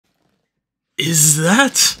Is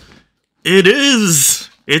that? It is!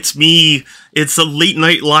 It's me. It's a late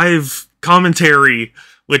night live commentary,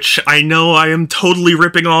 which I know I am totally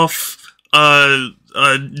ripping off,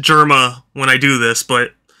 Germa when I do this,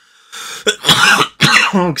 but...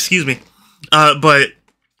 oh, excuse me. But...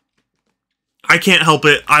 I can't help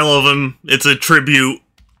it. I love him. It's a tribute.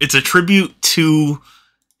 It's a tribute to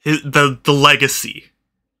the legacy,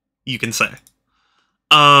 you can say.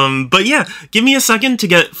 But yeah, give me a second to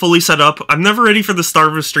get fully set up. I'm never ready for the start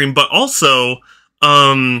of a stream, but also,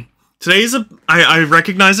 today's I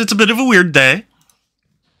recognize it's a bit of a weird day.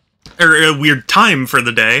 Or a weird time for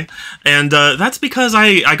the day. And, that's because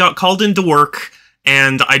I got called into work,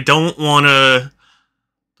 and I don't wanna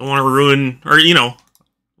ruin, or, you know,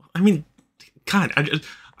 I mean, God, I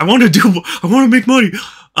want to make money.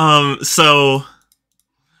 So,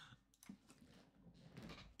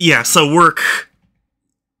 yeah, so work,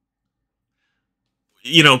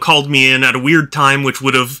 you know, called me in at a weird time, which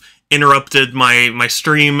would have interrupted my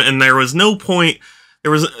stream, and there was no point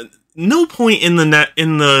in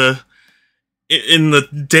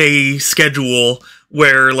the day schedule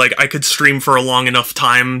where, like, I could stream for a long enough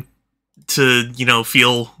time to, you know,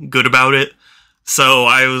 feel good about it. So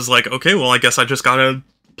I was like, okay, well, I guess I just gotta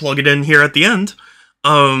plug it in here at the end.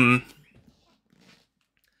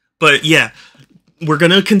 But yeah, we're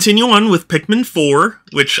gonna continue on with Pikmin 4,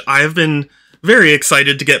 which I've been very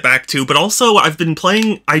excited to get back to, but also I've been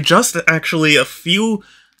playing, I just actually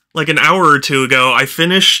like an hour or two ago, I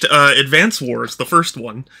finished Advance Wars, the first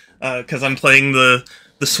one, because I'm playing the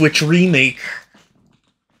Switch remake.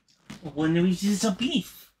 When it was just a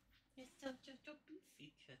beef.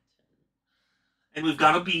 And we've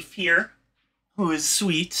got a beef here, who is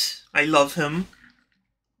sweet. I love him.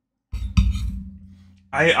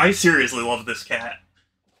 I seriously love this cat.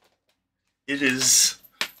 It is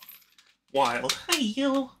wild. Hi,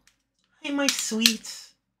 you. Hi, my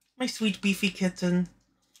sweet beefy kitten.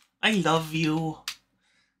 I love you.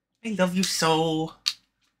 I love you so.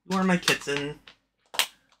 You are my kitten.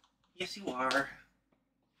 Yes, you are.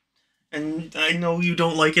 And I know you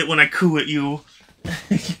don't like it when I coo at you.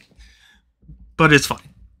 But it's fine.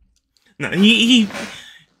 No,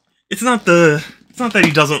 it's not that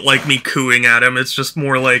he doesn't like me cooing at him, it's just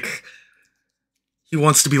more like he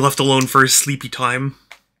wants to be left alone for his sleepy time.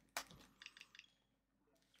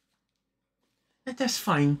 That's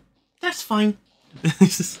fine. That's fine.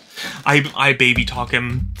 I baby talk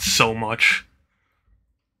him so much.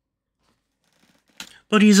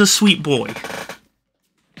 But he's a sweet boy.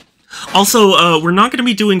 Also, we're not going to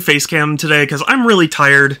be doing facecam today because I'm really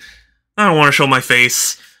tired. I don't want to show my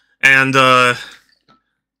face, and,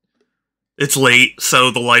 it's late,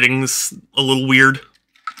 so the lighting's a little weird.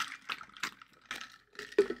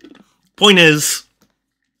 Point is,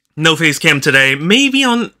 no facecam today, maybe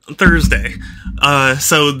on Thursday.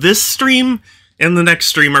 So this stream and the next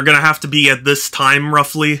stream are gonna have to be at this time,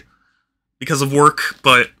 roughly, because of work,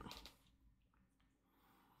 but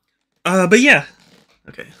yeah.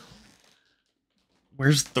 Okay.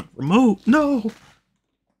 Where's the remote? No!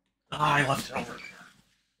 Ah, I left it over here.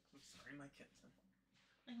 I'm sorry, my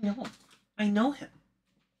kitten. I know him.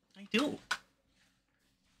 I do.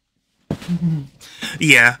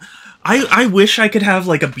 Yeah. I wish I could have,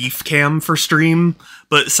 like, a beef cam for stream,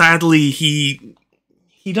 but sadly, he's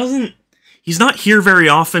not here very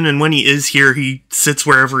often, and when he is here, he sits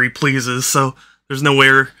wherever he pleases, so there's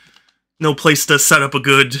no place to set up a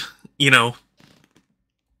good, you know,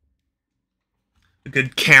 a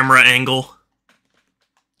good camera angle.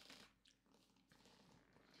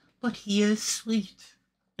 But he is sweet.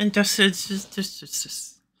 And just...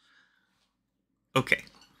 Okay.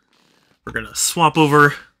 We're gonna swap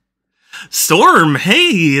over. Storm,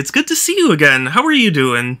 hey, it's good to see you again. How are you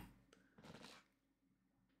doing?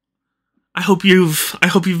 I hope you've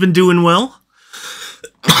been doing well.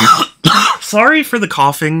 Sorry for the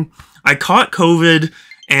coughing. I caught COVID,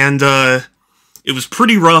 and it was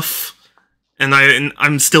pretty rough, and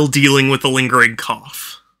I'm still dealing with a lingering cough.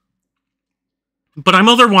 But I'm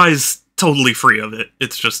otherwise totally free of it.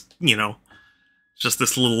 It's just, you know, just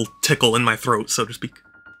this little tickle in my throat, so to speak.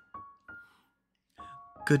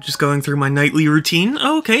 Good, just going through my nightly routine.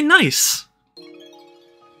 Oh, okay, nice.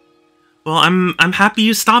 Well, I'm happy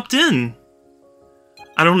you stopped in.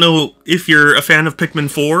 I don't know if you're a fan of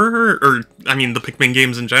Pikmin 4, or I mean, the Pikmin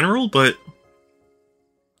games in general, but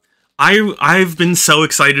I've been so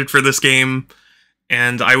excited for this game.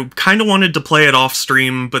 And I kind of wanted to play it off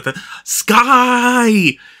stream, but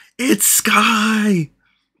Sky! It's Sky!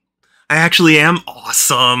 I actually am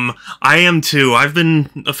awesome. I am too. I've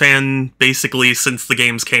been a fan basically since the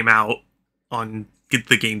games came out on the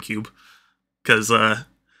GameCube. Because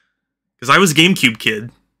Because I was a GameCube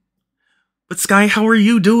kid. But Sky, how are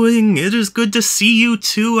you doing? It is good to see you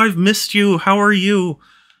too. I've missed you. How are you?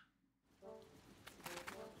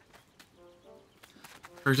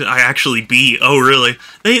 Or did I actually beat? Oh, really?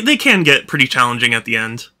 They can get pretty challenging at the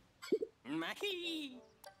end.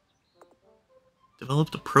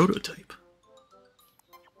 Developed a prototype.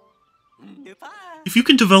 If you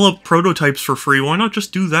can develop prototypes for free, why not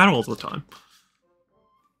just do that all the time?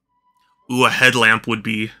 Ooh, a headlamp would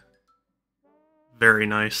be very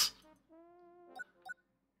nice.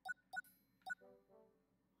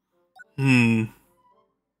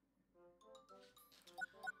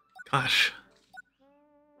 Gosh.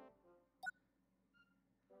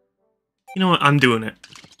 You know what? I'm doing it.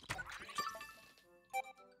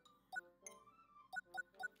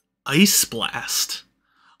 Ice Blast.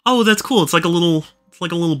 Oh, that's cool. It's like a little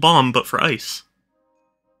bomb, but for ice.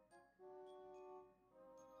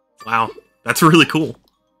 Wow, that's really cool.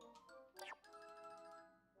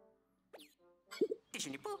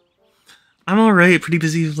 I'm alright, pretty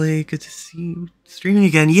busy of late. Good to see you streaming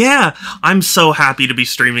again. Yeah, I'm so happy to be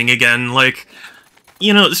streaming again. Like,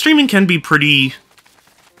 you know, streaming can be pretty,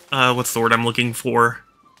 what's the word I'm looking for?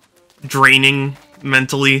 Draining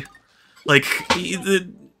mentally. Like,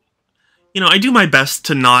 you know, I do my best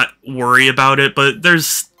to not worry about it, but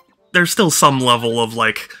there's still some level of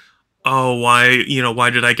like, oh, why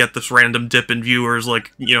did I get this random dip in viewers?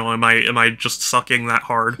 Like, you know, am I just sucking that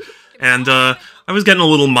hard? And I was getting a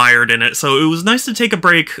little mired in it, so it was nice to take a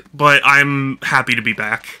break, but I'm happy to be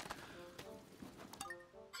back.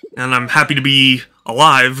 And I'm happy to be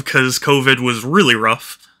alive, because COVID was really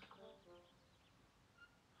rough.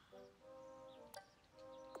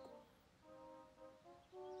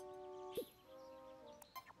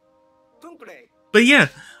 But yeah,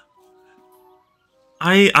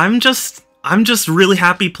 I'm just really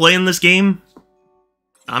happy playing this game.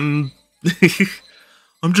 I'm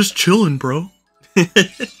just chilling, bro.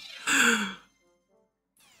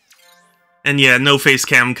 And yeah, no face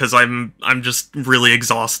cam because I'm just really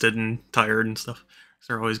exhausted and tired and stuff.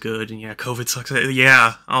 They're always good, and yeah, COVID sucks.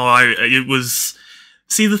 Yeah, it was.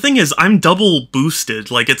 See, the thing is, I'm double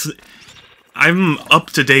boosted. Like I'm up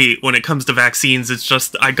to date when it comes to vaccines. It's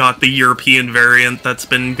just I got the European variant that's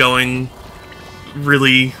been going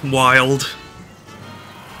really wild.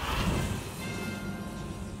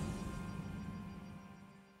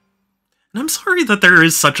 And I'm sorry that there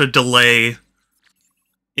is such a delay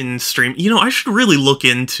in stream. You know, I should really look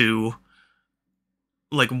into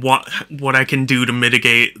like what I can do to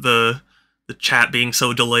mitigate the chat being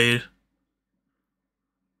so delayed.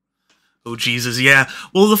 Oh, Jesus, yeah.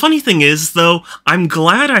 Well, the funny thing is, though, I'm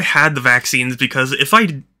glad I had the vaccines, because if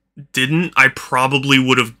I didn't, I probably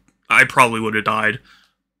would have died.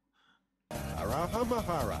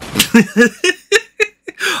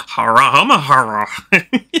 Hara. Hara.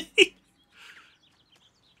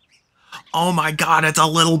 Oh my god, it's a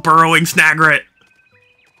little burrowing snagret.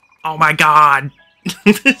 Oh my god.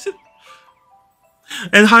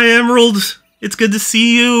 And hi, Emerald. It's good to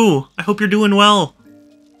see you. I hope you're doing well.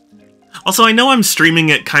 Also, I know I'm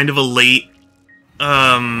streaming at kind of a late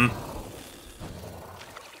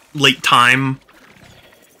time,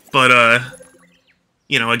 but,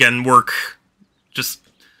 you know, again, work just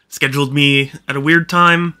scheduled me at a weird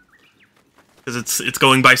time, because it's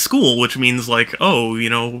going by school, which means, like, oh, you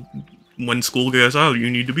know, when school goes out, you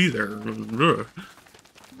need to be there.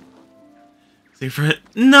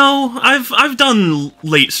 No, I've done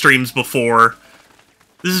late streams before.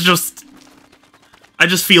 This is just... I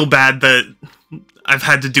just feel bad that I've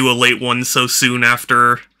had to do a late one so soon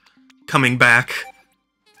after coming back.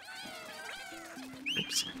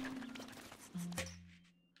 Oops.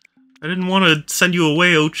 I didn't want to send you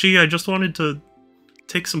away, Ochi. I just wanted to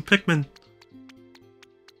take some Pikmin.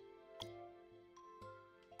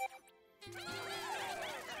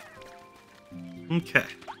 Okay.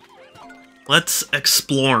 Let's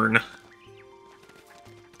explore.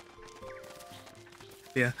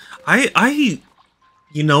 Yeah.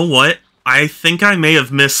 You know what? I think I may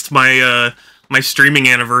have missed my my streaming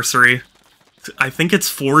anniversary. I think it's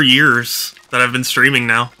 4 years that I've been streaming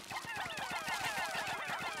now.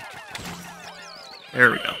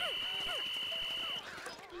 There we go.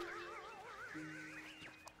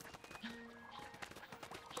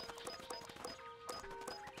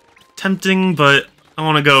 Tempting, but I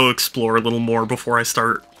want to go explore a little more before I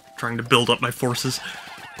start trying to build up my forces.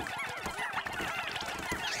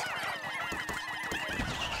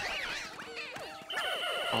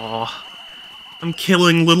 Aw. I'm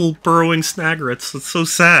killing little burrowing snagrets. That's so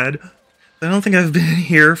sad. I don't think I've been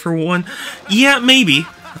here for one. Yeah, maybe.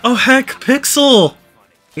 Oh heck, Pixel!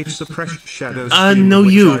 It's the Precious Shadows no,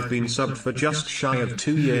 which you. I've been subbed for just shy of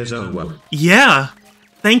 2 years. Oh well. Yeah.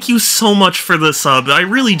 Thank you so much for the sub. I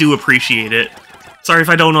really do appreciate it. Sorry if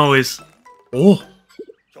I don't always... Oh.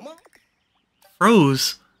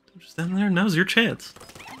 Froze. Just stand there. Now's your chance.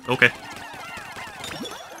 Okay.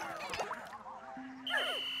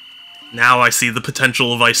 Now I see the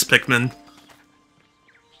potential of Ice Pikmin.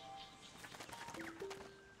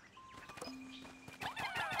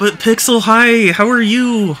 But Pixel, hi! How are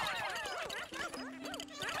you?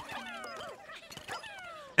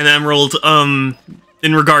 And Emerald,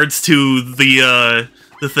 in regards to the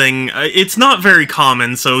thing, it's not very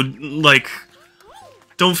common, so, like,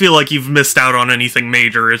 don't feel like you've missed out on anything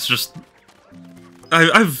major. It's just...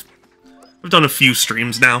 I've done a few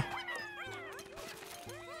streams now.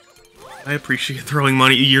 I appreciate throwing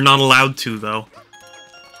money. You're not allowed to, though.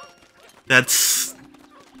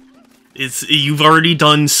 You've already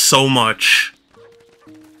done so much.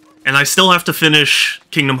 And I still have to finish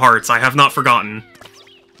Kingdom Hearts. I have not forgotten.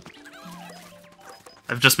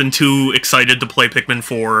 I've just been too excited to play Pikmin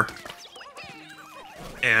 4.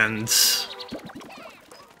 And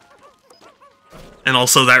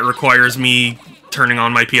also that requires me turning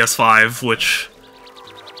on my PS5,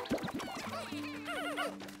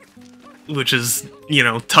 which is, you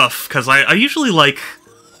know, tough, because I usually like...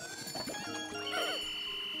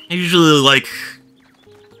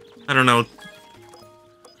 I don't know.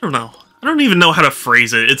 I don't even know how to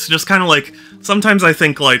phrase it. It's just kind of like, sometimes I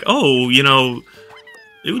think like, oh, you know,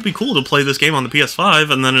 it would be cool to play this game on the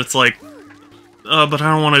PS5, and then it's like, but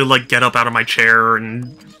I don't want to, like, get up out of my chair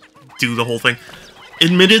and do the whole thing.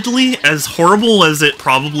 Admittedly, as horrible as it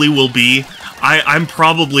probably will be, I'm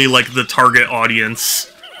probably, like, the target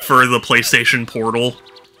audience for the PlayStation Portal.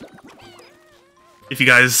 If you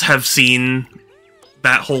guys have seen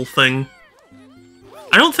that whole thing.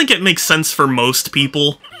 I don't think it makes sense for most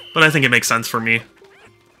people, but I think it makes sense for me.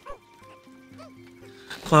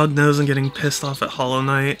 Cloud knows I'm getting pissed off at Hollow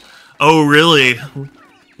Knight. Oh, really?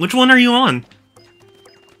 Which one are you on?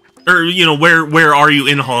 Or, you know, where are you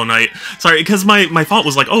in Hollow Knight? Sorry, because my thought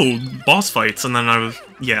was like, oh, boss fights, and then I was...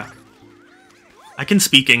 yeah. I can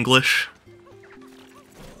speak English.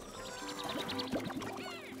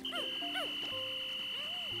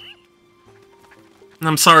 And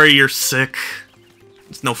I'm sorry you're sick.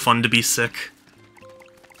 It's no fun to be sick.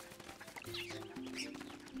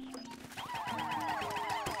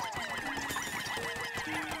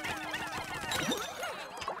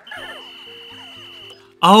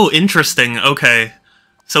 Oh, interesting. Okay.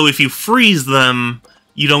 So if you freeze them,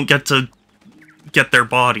 you don't get to get their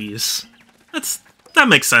bodies. That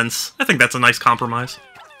makes sense. I think that's a nice compromise.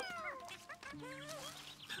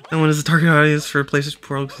 And when is the target audience for PlayStation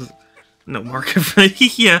Portal? No market for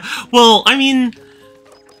yeah. Well, I mean,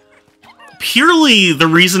 purely the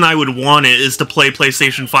reason I would want it is to play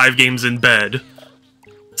PlayStation 5 games in bed.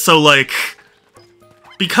 So, like,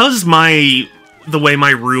 because the way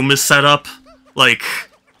my room is set up, like,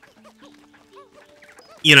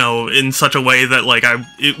 you know, in such a way that, like,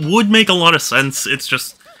 it would make a lot of sense. It's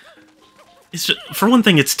just, for one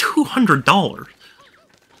thing, it's $200.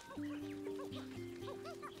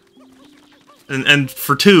 And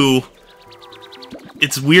for two,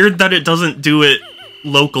 it's weird that it doesn't do it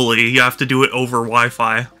locally. You have to do it over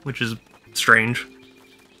Wi-Fi, which is strange.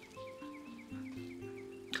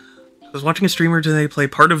 I was watching a streamer today play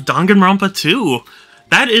part of Danganronpa 2.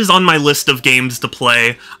 That is on my list of games to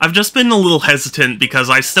play. I've just been a little hesitant because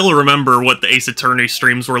I still remember what the Ace Attorney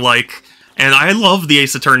streams were like. And I love the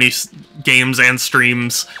Ace Attorney games and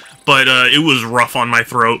streams, but it was rough on my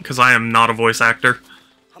throat because I am not a voice actor.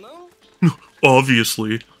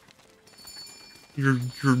 Obviously. Your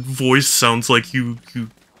voice sounds like you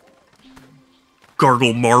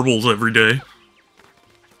gargle marbles every day.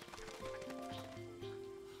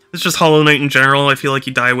 It's just Hollow Knight in general. I feel like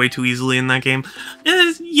you die way too easily in that game.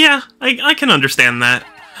 Yeah, I can understand that.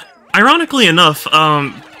 Ironically enough,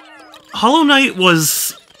 Hollow Knight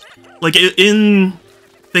was, like, in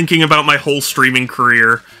thinking about my whole streaming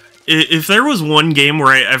career, if there was one game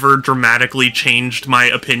where I ever dramatically changed my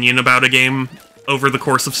opinion about a game over the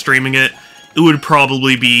course of streaming it, it would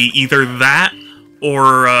probably be either that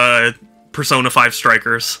or Persona 5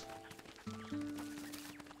 Strikers.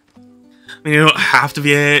 I mean, you don't have to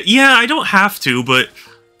be a... Yeah, I don't have to, but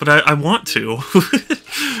I want to.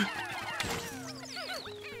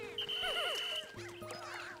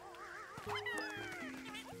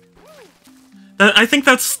 I think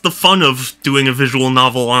that's the fun of doing a visual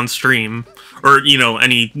novel on stream. Or, you know,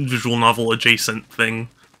 any visual novel adjacent thing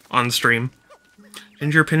on stream. In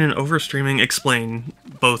your opinion, over streaming? Explain.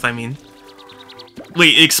 Both, I mean.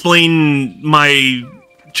 Wait, explain my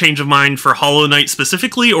change of mind for Hollow Knight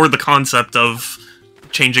specifically, or the concept of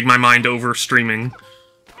changing my mind over streaming.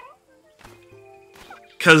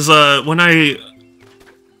 Because, when I...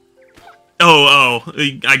 Oh,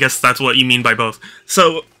 I guess that's what you mean by both.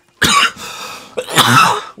 So,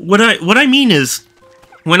 what I mean is,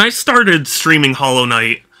 when I started streaming Hollow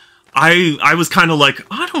Knight, I was kind of like,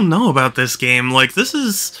 I don't know about this game, like, this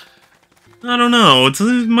is... I don't know, it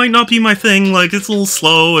might not be my thing, like, it's a little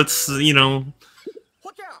slow, it's, you know...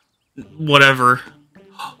 Whatever.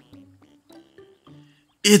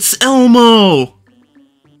 It's Elmo!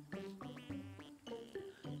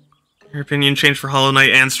 Your opinion changed for Hollow Knight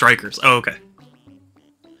and Strikers. Oh, okay.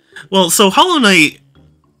 Well, so Hollow Knight,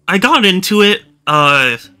 I got into it,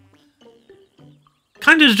 kind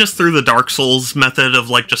of just through the Dark Souls method of,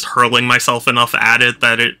 like, just hurling myself enough at it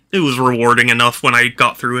that it was rewarding enough when I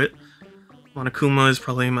got through it. Monokuma is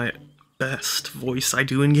probably my best voice I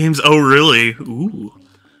do in games. Oh, really? Ooh.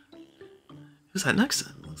 Who's that next?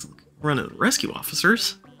 Looks like one of the rescue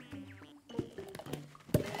officers.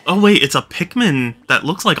 Oh wait, it's a Pikmin that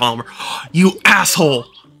looks like Oliver. You asshole!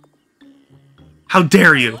 How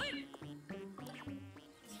dare you!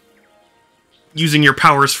 Using your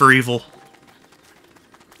powers for evil.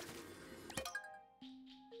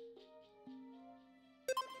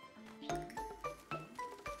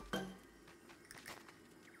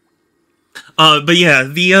 But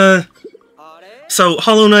yeah, so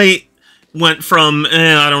Hollow Knight went from,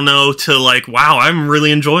 I don't know, to like, wow, I'm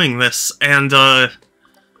really enjoying this, and,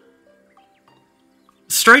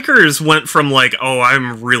 Strikers went from like, oh,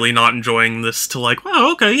 I'm really not enjoying this, to like,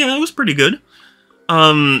 wow, okay, yeah, it was pretty good.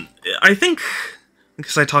 I think,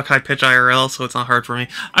 because I talk high-pitch IRL, so it's not hard for me,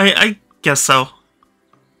 I guess so.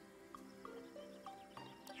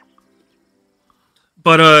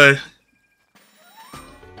 But,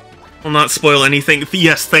 I'll not spoil anything.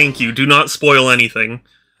 Yes, thank you. Do not spoil anything.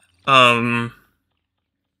 Dandori.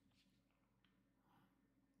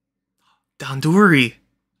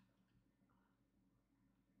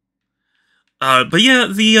 But yeah,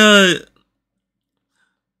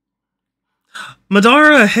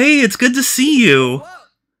 Madara, hey, it's good to see you.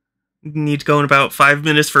 Need to go in about 5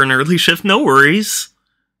 minutes for an early shift, no worries.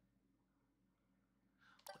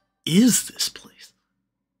 What is this place?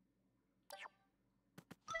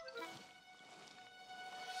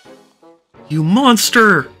 You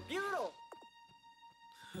monster!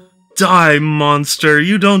 Die, monster!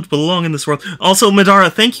 You don't belong in this world. Also,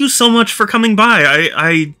 Madara, thank you so much for coming by.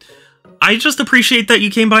 I just appreciate that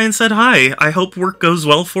you came by and said hi. I hope work goes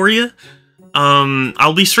well for you.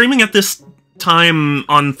 I'll be streaming at this time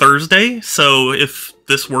on Thursday, so if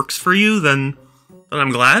this works for you, then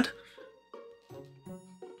I'm glad.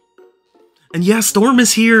 And yeah, Storm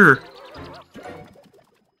is here!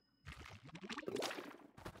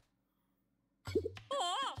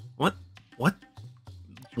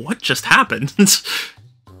 What just happened?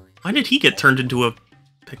 Why did he get turned into a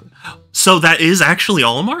Pikmin? So that is actually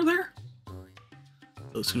Olimar there?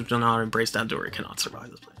 Those who do not embrace Dandori cannot survive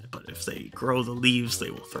this planet, but if they grow the leaves, they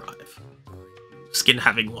will thrive. Skin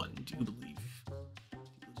having one, do you believe?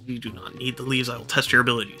 You do not need the leaves. I will test your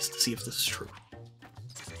abilities to see if this is true.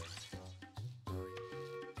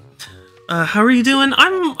 How are you doing?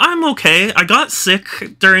 I'm okay. I got sick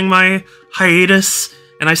during my hiatus,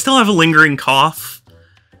 and I still have a lingering cough.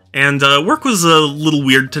 And, work was a little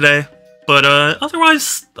weird today, but,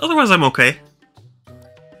 otherwise I'm okay.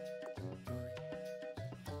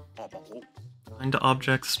 Find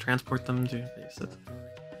objects, transport them to bases.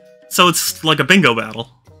 So it's like a bingo battle.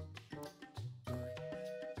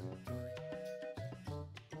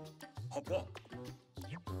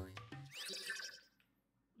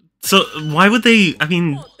 So, why would they, I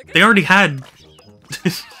mean, they already had,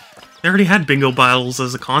 they already had bingo battles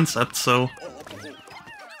as a concept, so...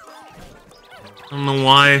 I don't know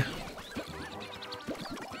why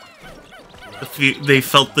they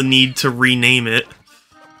felt the need to rename it.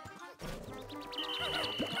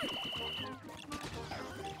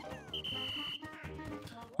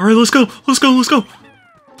 Alright, let's go! Let's go! Let's go!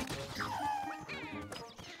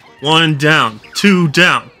 1 down. 2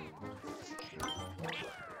 down.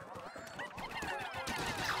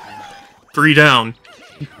 3 down.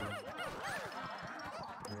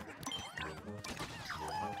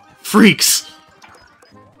 Freaks!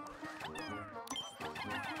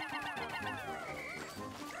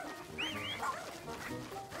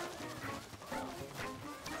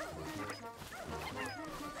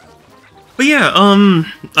 But yeah,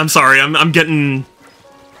 I'm sorry, I'm getting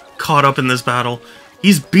caught up in this battle.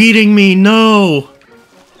 He's beating me, no!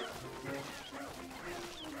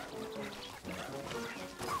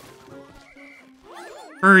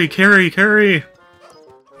 Hurry, carry, carry!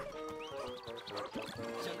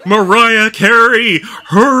 Mariah Carey,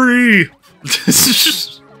 hurry!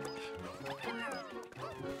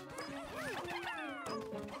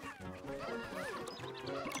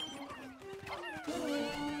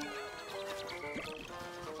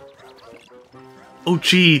 Oh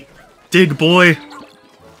gee, dig boy.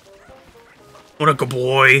 What a good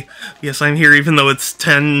boy. Yes, I'm here even though it's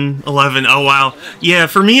 10:11. Oh wow. Yeah,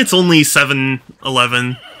 for me it's only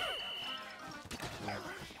 7:11.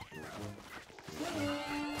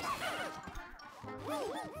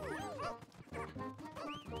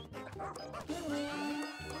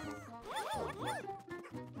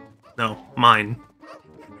 No, mine.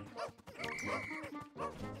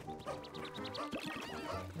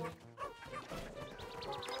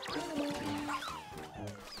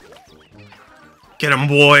 Get him,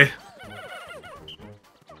 boy.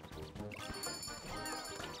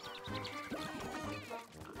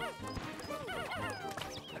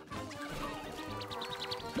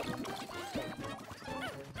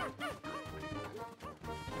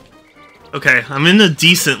 Okay, I'm in a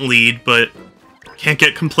decent lead, but can't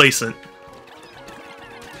get complacent.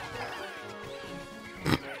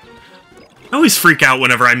 I always freak out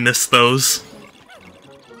whenever I miss those.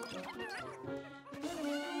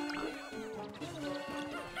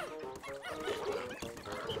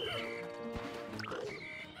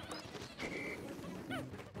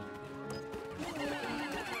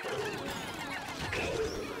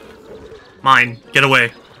 Mine. Get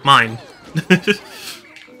away. Mine.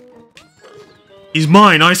 He's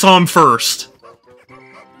mine. I saw him first.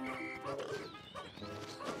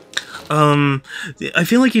 I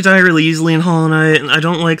feel like you die really easily in Hollow Knight, and I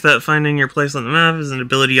don't like that finding your place on the map is an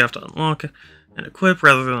ability you have to unlock and equip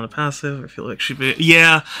rather than a passive. I feel like she'd be...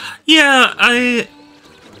 Yeah, I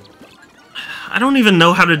don't even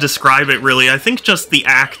know how to describe it, really. I think just the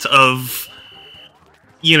act of,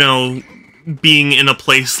 you know, being in a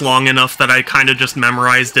place long enough that I kind of just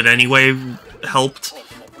memorized it anyway helped.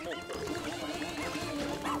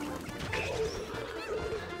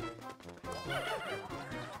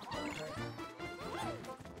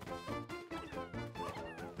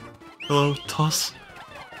 Hello, Toss.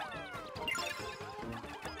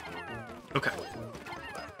 Okay.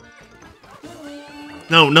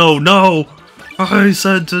 No, no, no! I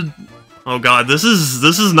said to... Oh god, this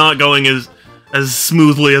is not going as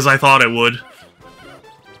smoothly as I thought it would.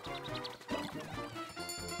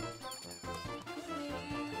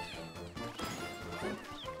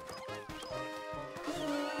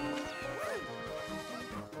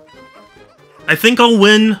 I think I'll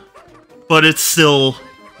win, but it's still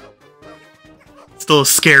a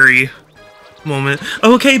scary moment.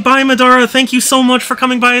 Okay, bye, Madara. Thank you so much for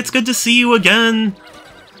coming by. It's good to see you again.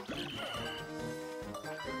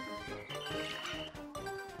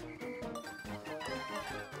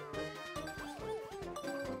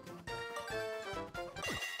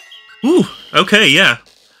 Ooh, okay, yeah.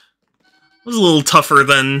 It was a little tougher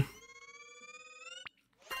than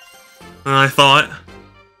I thought.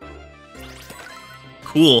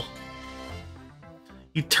 Cool.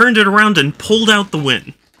 You turned it around and pulled out the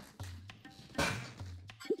win.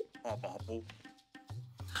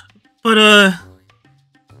 But, I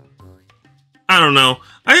don't know.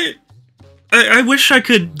 I wish I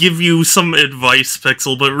could give you some advice,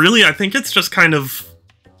 Pixel, but really I think it's just kind of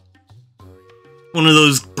one of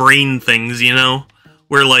those brain things, you know?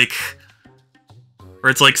 Where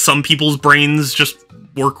it's like some people's brains just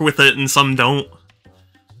work with it and some don't.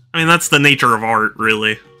 I mean, that's the nature of art,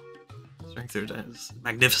 really. Strength is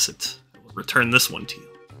magnificent. I will return this one to you.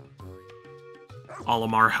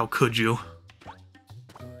 Olimar, how could you?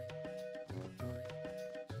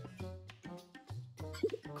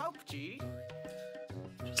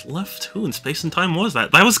 Just left? Who in space and time was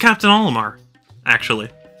that? That was Captain Olimar, actually.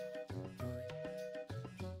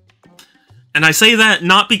 And I say that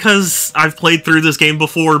not because I've played through this game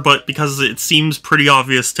before, but because it seems pretty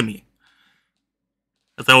obvious to me.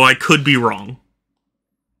 Though I could be wrong.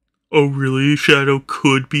 Oh, really? Shadow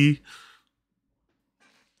could be?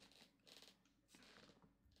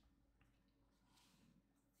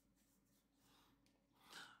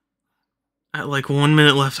 At like 1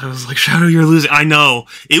 minute left, I was like, Shadow, you're losing. I know.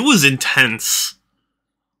 It was intense.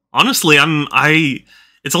 Honestly,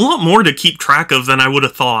 it's a lot more to keep track of than I would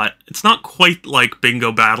have thought. It's not quite like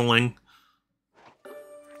bingo battling.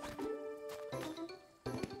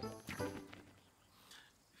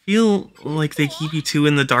 Feel like they keep you too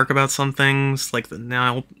in the dark about some things, like the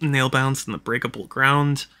nail bounce and the breakable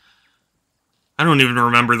ground. I don't even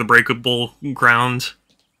remember the breakable ground.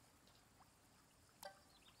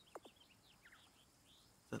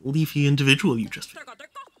 That leafy individual you just...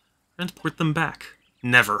 Transport them back.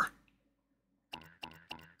 Never.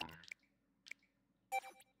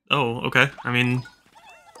 Oh, okay. I mean,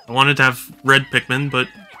 I wanted to have red Pikmin, but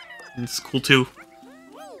it's cool too.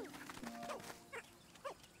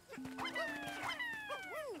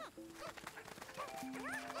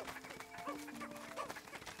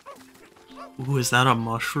 Ooh, is that a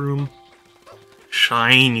mushroom?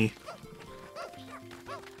 Shiny.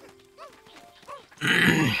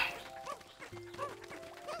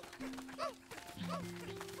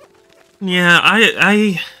 Yeah,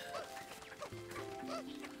 I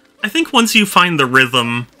think once you find the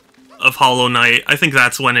rhythm of Hollow Knight, I think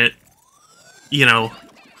that's when it, you know,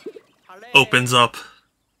 opens up.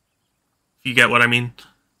 If you get what I mean.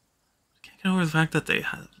 Can't get over the fact that they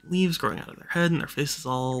have leaves growing out of their head and their face is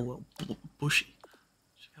all, well, bushy.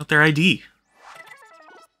 Check out their ID.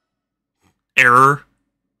 Error.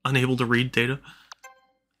 Unable to read data.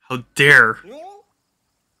 How dare.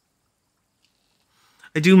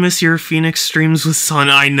 I do miss your Phoenix streams with Sun.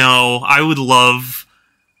 I know. I would love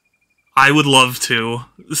to.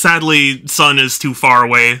 Sadly, Sun is too far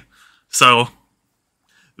away. So.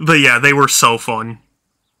 But yeah, they were so fun.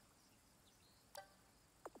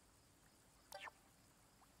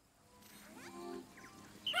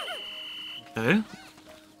 Okay.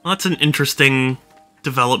 Well, that's an interesting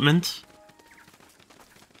development.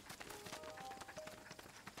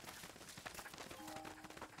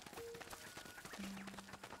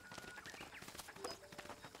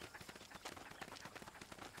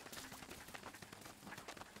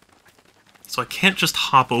 So I can't just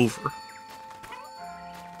hop over.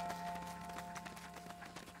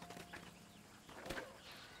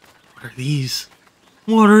 What are these?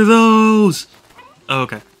 What are those? Oh,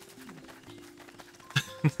 okay.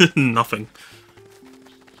 Nothing.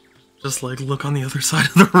 Just like look on the other side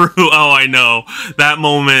of the room. Oh, I know. That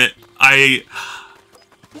moment,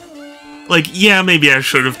 like, yeah, maybe I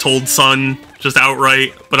should have told Sun just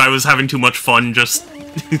outright, but I was having too much fun just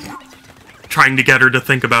trying to get her to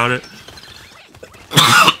think about it.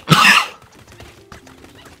 I'm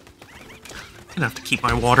gonna have to keep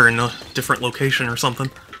my water in a different location or something.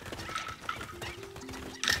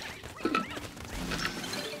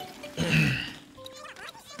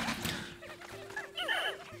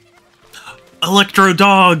 Electro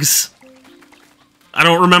dogs! I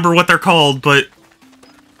don't remember what they're called, but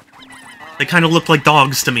they kind of look like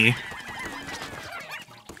dogs to me.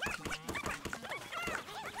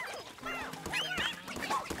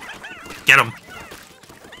 Get them!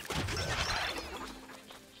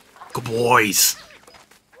 Good boys!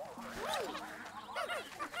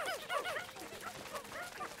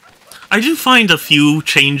 I do find a few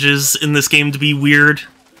changes in this game to be weird.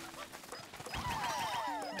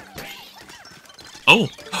 Oh.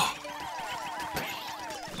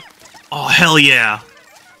 Oh, hell yeah.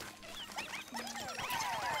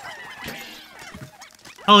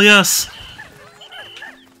 Hell yes.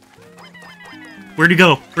 Where'd he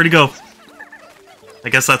go? Where'd he go? I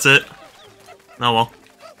guess that's it. Oh well.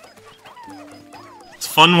 It's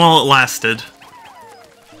fun while it lasted.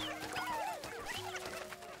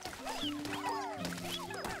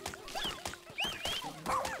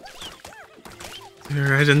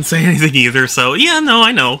 I didn't say anything either, so yeah, no,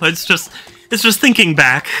 I know. It's just thinking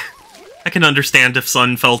back. I can understand if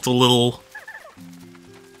Sun felt a little,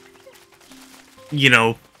 you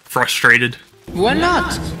know, frustrated. Why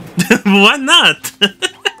not? Why not?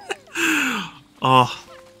 Oh,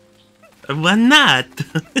 why not?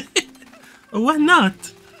 Why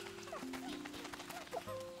not?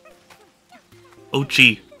 Oh,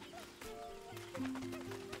 gee.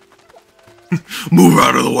 Move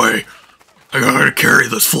out of the way. I gotta carry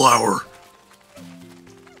this flower.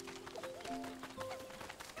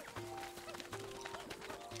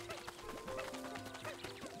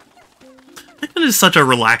 Pikmin is such a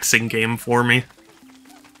relaxing game for me.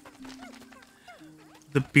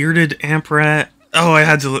 The bearded amp rat. Oh, I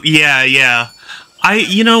had to. Yeah, yeah.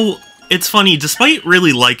 You know, it's funny. Despite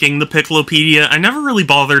really liking the Piclopedia, I never really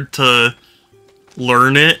bothered to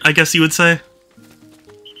learn it, I guess you would say.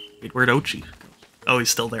 Wait, where'd Ochi go? Oh, he's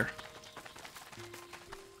still there.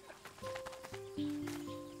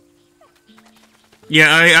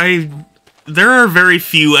 Yeah, there are very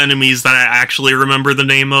few enemies that I actually remember the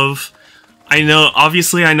name of. I know,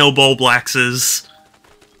 obviously I know Bulblax's,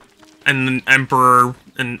 and Emperor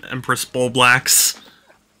and Empress Bulblax.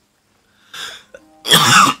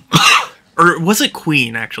 Or was it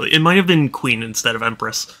Queen, actually? It might have been Queen instead of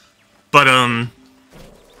Empress. But,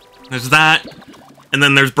 there's that, and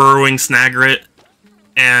then there's Burrowing Snagret,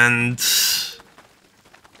 and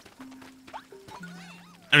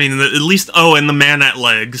I mean, at least... Oh, and the Man at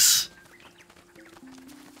Legs.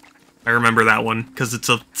 I remember that one, because it's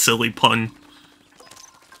a silly pun.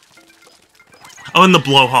 Oh, and the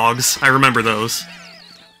blowhogs. I remember those.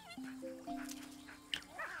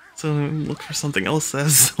 So look for something else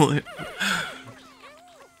that's...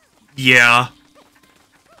 yeah.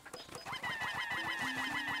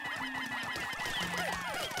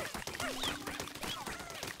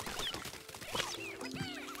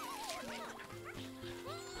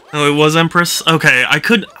 Oh, it was Empress? Okay,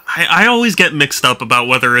 I always get mixed up about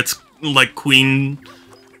whether it's, like, Queen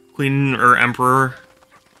or Emperor,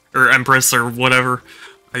 or Empress or whatever.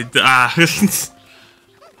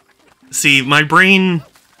 See, my brain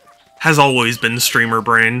has always been streamer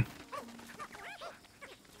brain.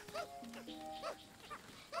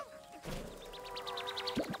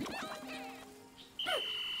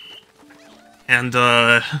 And,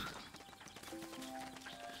 I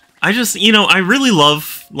just, you know, I really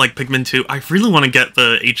love, like, Pikmin 2. I really want to get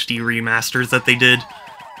the HD remasters that they did.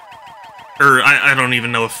 Or, I don't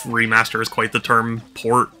even know if remaster is quite the term.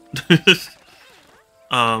 Port.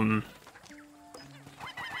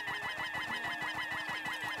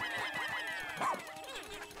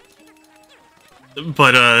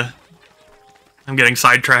 But, I'm getting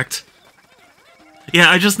sidetracked.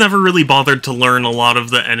 Yeah, I just never really bothered to learn a lot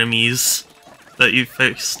of the enemies that you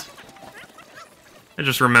faced. I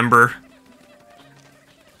just remember.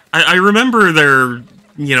 I remember their,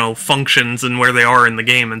 you know, functions and where they are in the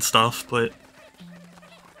game and stuff, but...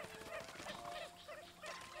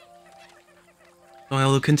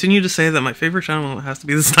 I'll continue to say that my favorite channel has to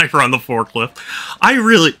be the sniper on the forklift. I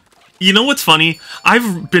really... You know what's funny?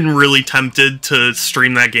 I've been really tempted to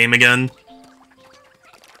stream that game again.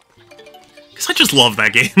 Because I just love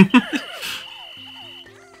that game.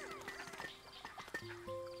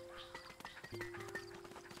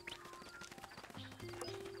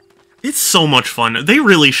 It's so much fun. They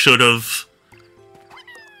really should have...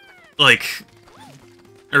 Like...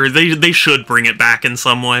 Or they should bring it back in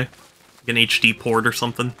some way. Like an HD port or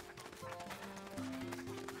something.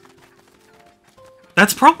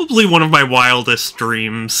 That's probably one of my wildest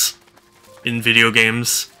dreams in video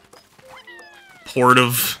games. Port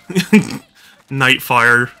of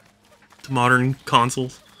Nightfire to modern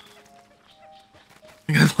consoles.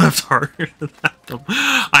 I think I laughed harder than that.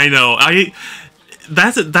 I know.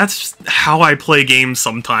 That's how I play games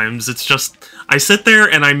sometimes. It's just, I sit there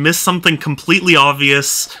and I miss something completely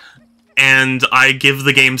obvious, and I give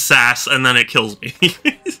the game sass, and then it kills me.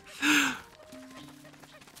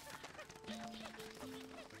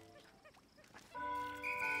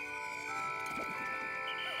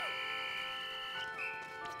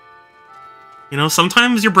 You know,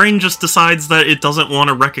 sometimes your brain just decides that it doesn't want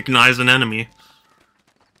to recognize an enemy.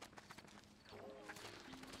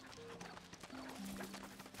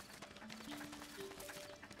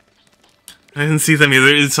 I didn't see them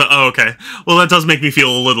either. Oh, okay. Well, that does make me feel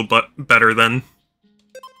a little bit better then.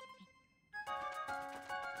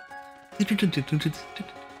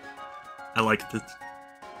 I like it.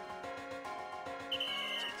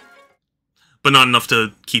 But not enough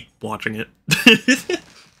to keep watching it.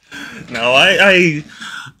 No, I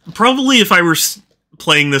probably if I were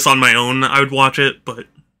playing this on my own, I would watch it, but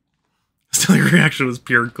still your reaction was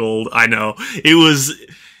pure gold. I know. It was...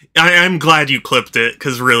 I'm glad you clipped it,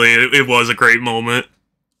 because really, it was a great moment.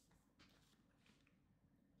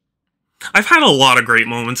 I've had a lot of great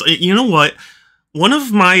moments. You know what? One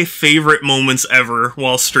of my favorite moments ever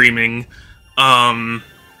while streaming, well,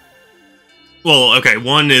 okay,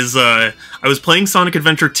 one is, I was playing Sonic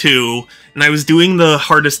Adventure 2, and I was doing the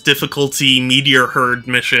hardest difficulty Meteor Herd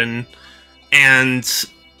mission, and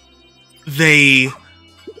they...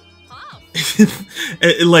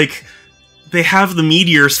 like... They have the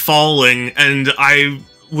meteors falling, and I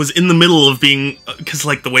was in the middle of being... Because,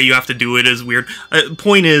 like, the way you have to do it is weird.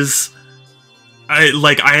 Point is,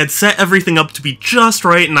 I had set everything up to be just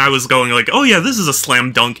right, and I was going like, oh yeah, this is a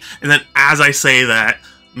slam dunk. And then as I say that,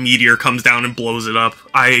 meteor comes down and blows it up.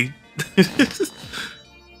 I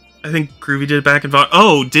think Groovy did it back and forth.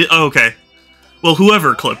 Oh, okay. Well,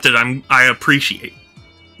 whoever clipped it, I appreciate.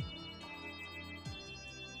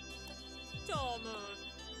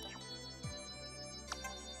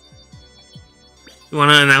 You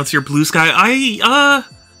want to announce your blue sky? I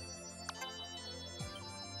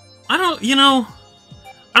don't, you know,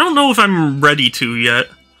 I don't know if I'm ready to yet.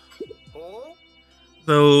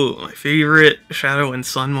 Though, my favorite Shadow and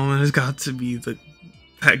Sun moment has got to be that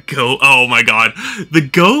goat. Oh my god. The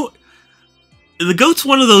goat's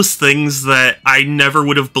one of those things that I never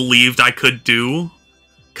would have believed I could do.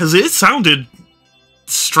 Because it sounded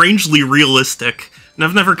strangely realistic. And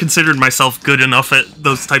I've never considered myself good enough at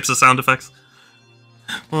those types of sound effects.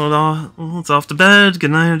 Well, it's off to bed.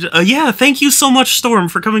 Good night. Yeah, thank you so much, Storm,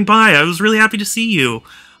 for coming by. I was really happy to see you.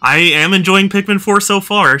 I am enjoying Pikmin 4 so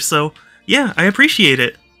far, so yeah, I appreciate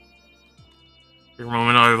it. For a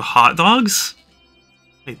moment, I have hot dogs?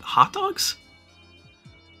 Wait, hot dogs?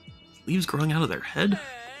 Leaves growing out of their head?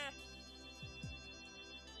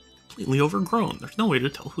 Completely overgrown. There's no way to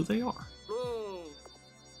tell who they are.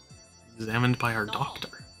 Examined by our doctor.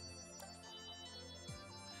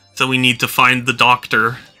 So we need to find the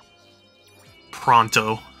doctor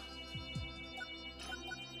pronto.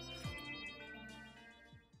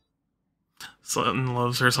 Sutton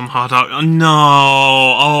loves her some hot dog. Oh, no!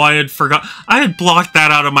 Oh, I had forgot. I had blocked that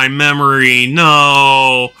out of my memory.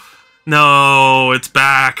 No! No, it's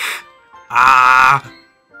back. Ah!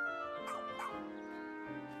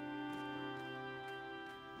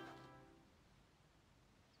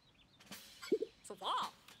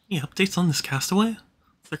 Any updates on this castaway?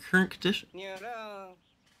 What's their current condition? They're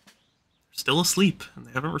still asleep, and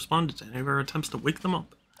they haven't responded to any of our attempts to wake them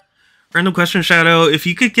up. Random question, Shadow. If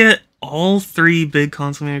you could get all 3 big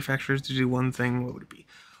console manufacturers to do one thing, what would it be?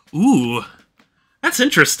 Ooh, that's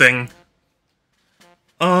interesting.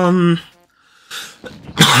 Does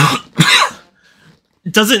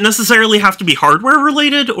it necessarily have to be hardware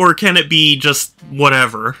related, or can it be just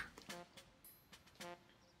whatever?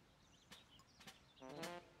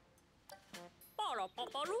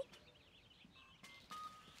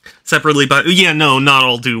 Separately, but yeah, no, not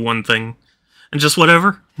all do one thing. And just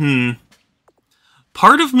whatever?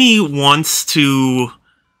 Part of me wants to...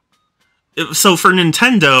 So for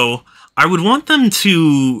Nintendo, I would want them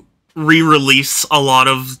to re-release a lot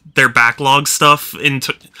of their backlog stuff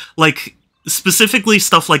into... Like, specifically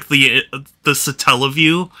stuff like the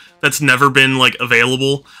Satellaview that's never been, like,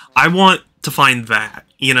 available. I want to find that,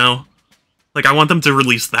 you know? Like, I want them to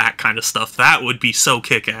release that kind of stuff. That would be so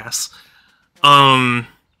kick-ass. For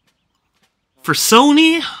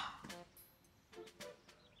Sony...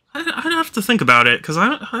 I'd have to think about it, because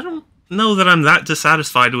I don't know that I'm that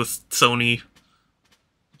dissatisfied with Sony,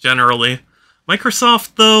 generally.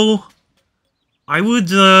 Microsoft, though, I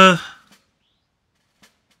would, I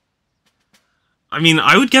mean,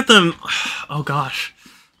 I would get them... Oh, gosh.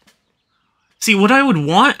 See, what I would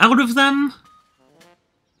want out of them...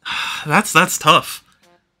 That's tough.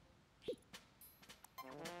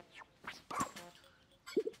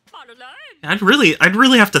 I'd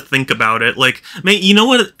really have to think about it. Like, you know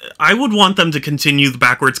what? I would want them to continue the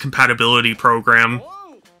backwards compatibility program.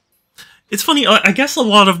 It's funny, I guess a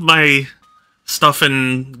lot of my stuff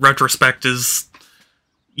in retrospect is,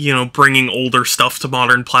 you know, bringing older stuff to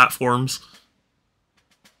modern platforms.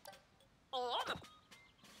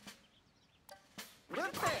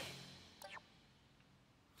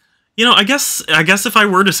 You know, I guess if I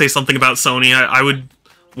were to say something about Sony, I would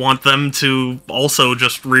want them to also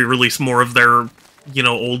just re-release more of their, you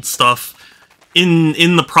know, old stuff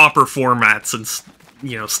in the proper formats and,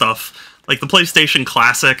 you know, stuff. Like the PlayStation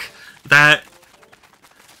Classic, that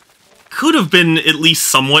could have been at least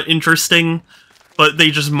somewhat interesting, but they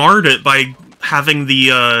just marred it by having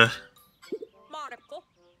the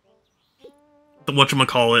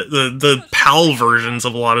whatchamacallit, the PAL versions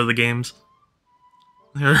of a lot of the games.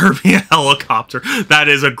 There be a helicopter. That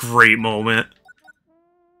is a great moment.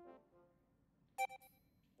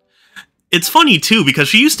 It's funny, too, because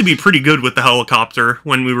she used to be pretty good with the helicopter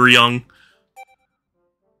when we were young.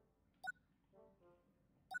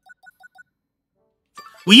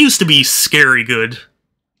 We used to be scary good.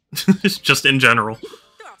 Just in general.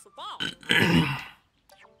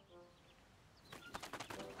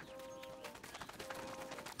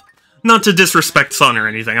 Not to disrespect Sun or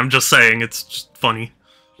anything, I'm just saying, it's just funny.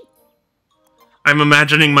 I'm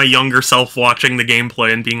imagining my younger self watching the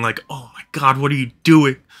gameplay and being like, oh my god, what are you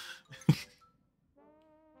doing?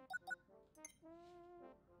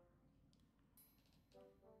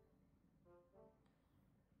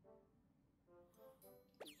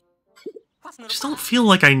 I just don't feel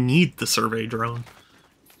like I need the survey drone.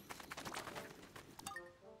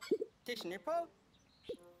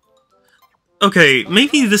 Okay,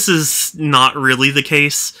 maybe this is not really the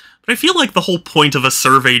case, but I feel like the whole point of a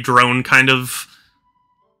survey drone kind of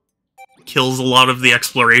kills a lot of the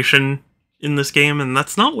exploration in this game, and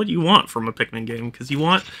that's not what you want from a Pikmin game, because you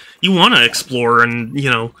want to explore and, you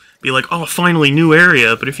know, be like, oh, finally, new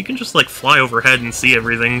area, but if you can just, like, fly overhead and see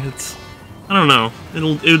everything, it's... I don't know. It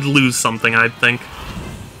would lose something, I'd think.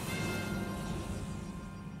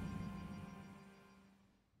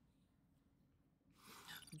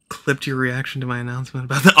 Clipped your reaction to my announcement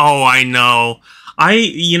about that. Oh, I know. I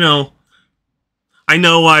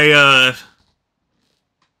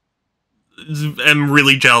am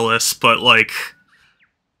really jealous, but, like,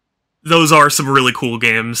 those are some really cool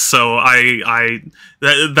games. So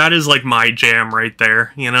that is like my jam right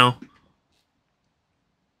there, you know?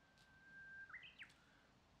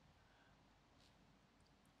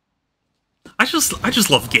 I just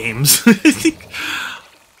love games.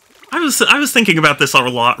 I was thinking about this a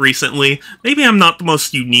lot recently. Maybe I'm not the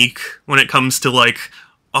most unique when it comes to like,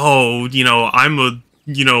 oh, you know, I'm a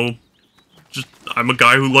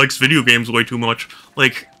guy who likes video games way too much.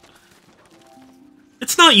 Like,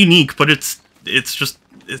 it's not unique, but it's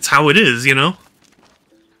how it is, you know?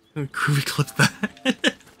 Could we clip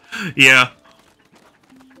that? Yeah.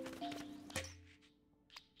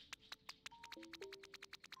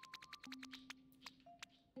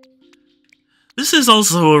 This is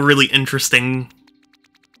also a really interesting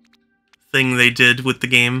thing they did with the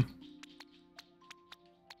game.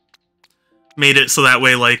 Made it so that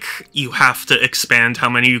way, like, you have to expand how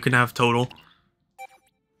many you can have total.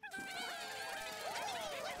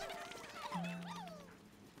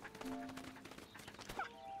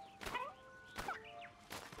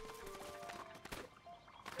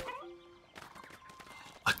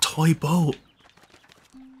 A toy boat.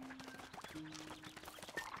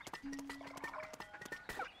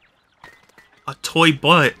 A toy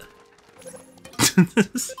butt.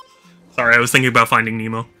 Sorry, I was thinking about Finding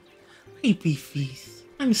Nemo. Hey, Beefies.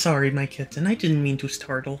 I'm sorry, my kitten. I didn't mean to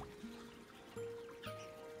startle.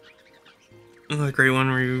 The great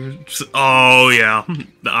one where you just, oh yeah.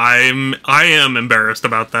 I am embarrassed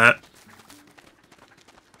about that.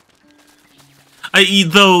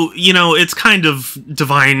 Though, you know, it's kind of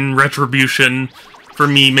divine retribution for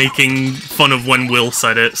me making fun of when Will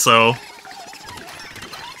said it, so...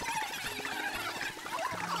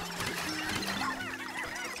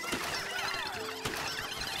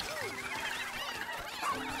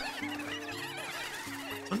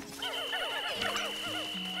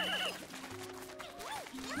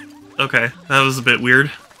 Okay, that was a bit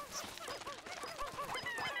weird.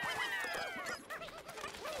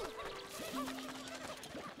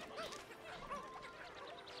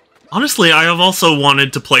 Honestly, I have also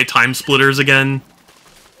wanted to play Time Splitters again.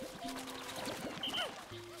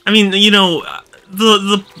 I mean, you know,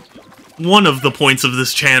 the one of the points of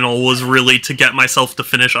this channel was really to get myself to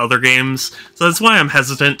finish other games, so that's why I'm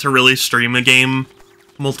hesitant to really stream a game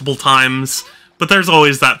multiple times. But there's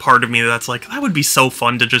always that part of me that's like, that would be so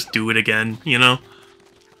fun to just do it again, you know?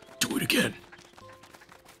 Do it again.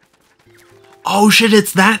 Oh shit,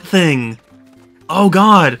 it's that thing! Oh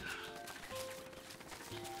god!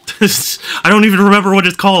 I don't even remember what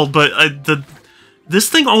it's called, but this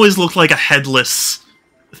thing always looked like a headless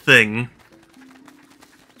thing.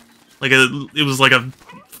 Like it was like a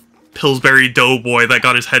Pillsbury Doughboy that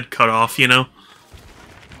got his head cut off, you know?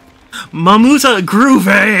 Mamuta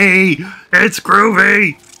Groovy! It's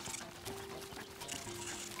Groovy!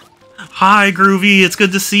 Hi, Groovy, it's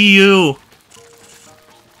good to see you!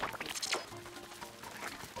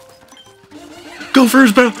 Go for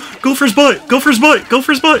his butt! Go for his butt! Go for his butt! Go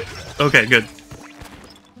for his butt! Okay, good.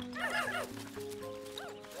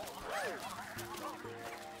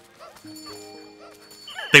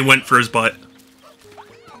 They went for his butt.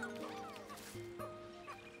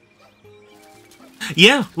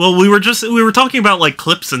 Yeah, well, we were talking about, like,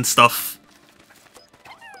 clips and stuff.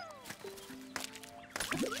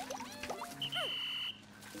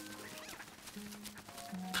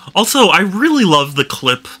 Also, I really love the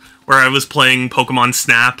clip where I was playing Pokemon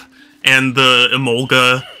Snap, and the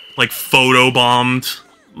Emolga, like, photobombed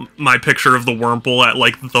my picture of the Wurmple at,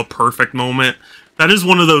 like, the perfect moment. That is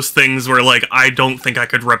one of those things where, like, I don't think I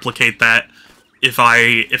could replicate that if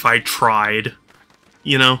I tried,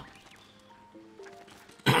 you know?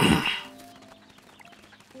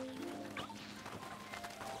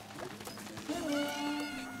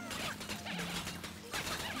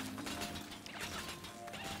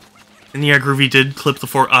 And yeah, Groovy did clip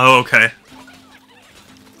the oh, okay.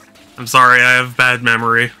 I'm sorry, I have bad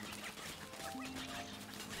memory.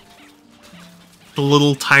 The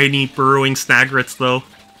little tiny burrowing Snagrets, though.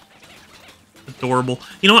 Adorable.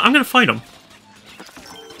 You know what? I'm gonna fight him.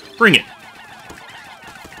 Bring it.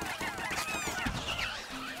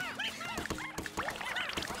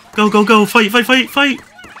 Go, go, go! Fight, fight, fight, fight!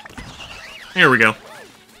 There we go.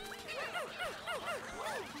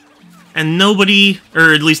 And nobody,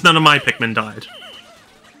 or at least none of my Pikmin died.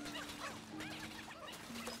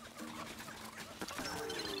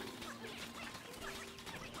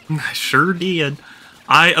 I sure did.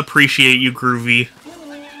 I appreciate you, Groovy.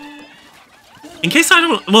 In case I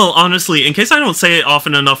don't, well, honestly, in case I don't say it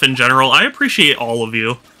often enough in general, I appreciate all of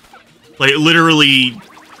you. Like, literally,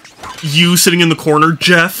 you sitting in the corner,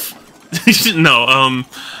 Jeff. No,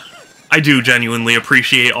 I do genuinely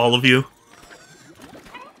appreciate all of you.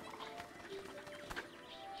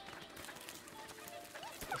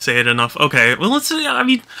 Say it enough. Okay, well, let's see. I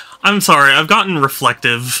mean, I'm sorry. I've gotten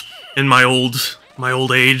reflective in my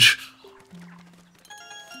old age.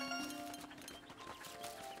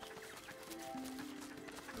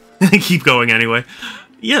 Keep going anyway.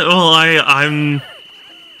 Yeah, well, I'm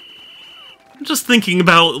just thinking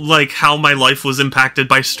about, like, how my life was impacted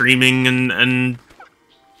by streaming and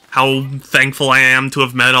how thankful I am to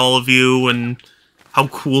have met all of you and how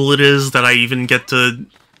cool it is that I even get to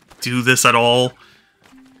do this at all.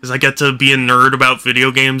 Because I get to be a nerd about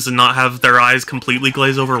video games and not have their eyes completely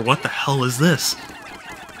glaze over. What the hell is this?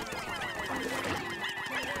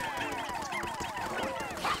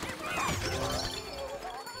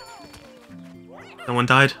 No one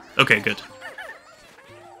died? Okay, good.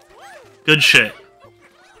 Good shit.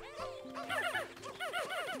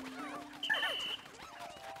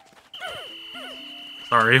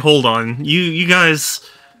 Sorry, hold on. You guys...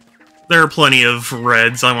 There are plenty of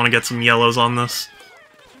reds. I want to get some yellows on this.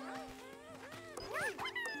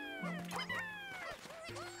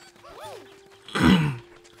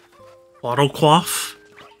 Bottlequaff?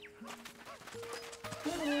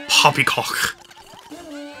 Poppycock.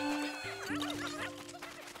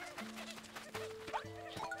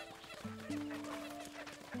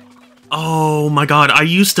 Oh my god, I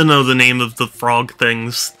used to know the name of the frog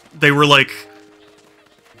things. They were like...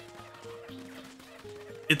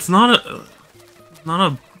 It's not a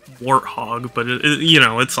warthog, but you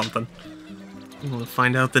know, it's something. I'm gonna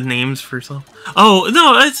find out the names for yourself. Oh,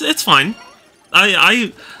 no, it's fine.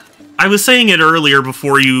 I was saying it earlier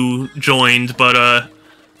before you joined, but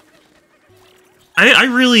I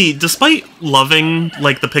really, despite loving,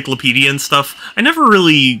 like, the Piclopedia and stuff, I never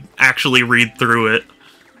really actually read through it.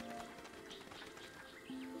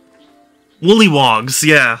 Woollywogs,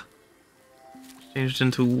 yeah. Changed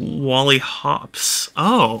into Wally Hops.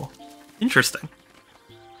 Oh, interesting.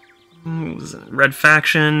 It was a Red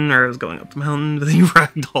Faction, or I was going up the mountain, but then you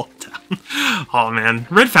ragdoll down. Oh man,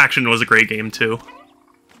 Red Faction was a great game too.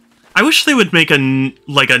 I wish they would make a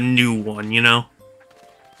new one, you know?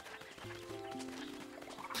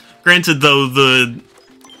 Granted, though, the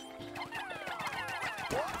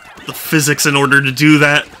physics in order to do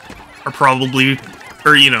that are probably...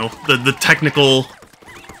 Or, you know, the technical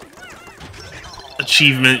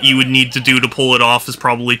achievement you would need to do to pull it off is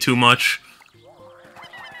probably too much.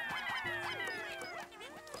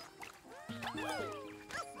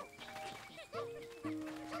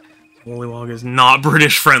 Woolywog is not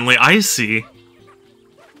British friendly, I see.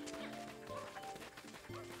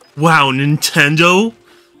 Wow, Nintendo?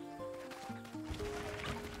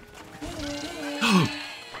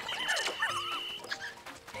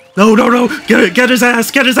 No, no, no! Get his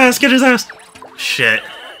ass! Get his ass! Get his ass! Shit.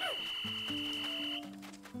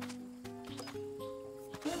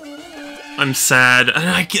 I'm sad.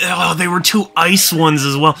 And oh, they were two ice ones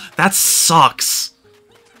as well. That sucks.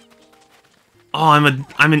 Oh, I'm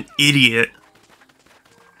an idiot.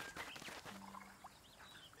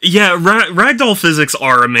 Yeah, ragdoll physics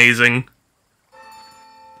are amazing.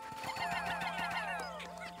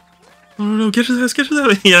 Oh no, get his ass! Get his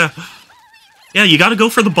ass! Yeah. Yeah, you gotta go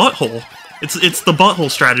for the butthole. It's the butthole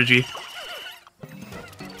strategy.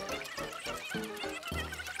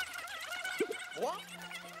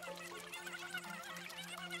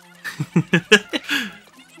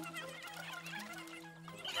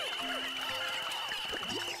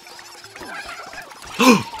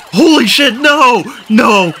 Holy shit, no!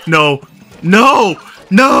 No, no, no,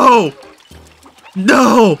 no!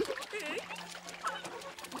 No!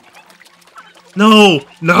 No!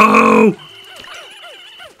 No!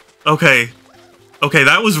 Okay. Okay,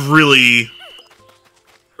 that was really,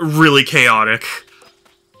 really chaotic.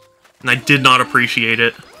 And I did not appreciate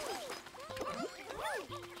it.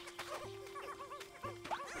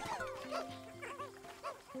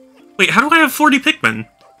 Wait, how do I have 40 Pikmin?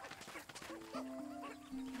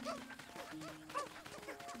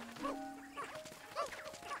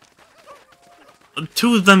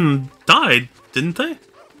 Two of them died, didn't they?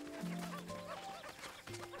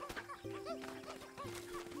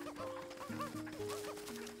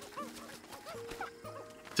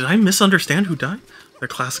 Did I misunderstand who died? The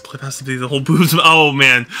classic clip has to be the whole boobs. Oh,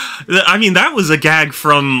 man. I mean, that was a gag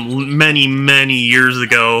from many, many years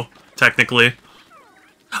ago, technically.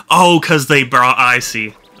 Oh, because they brought... I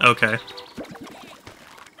see. Okay.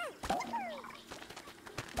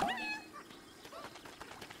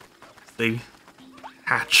 They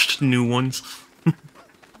hatched new ones.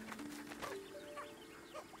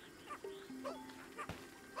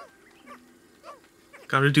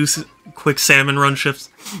 Gotta do quick salmon run shifts.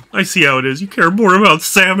 I see how it is. You care more about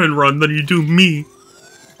Salmon Run than you do me.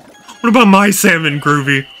 What about my salmon,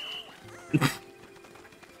 Groovy?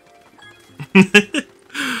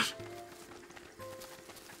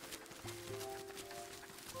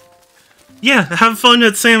 Yeah, have fun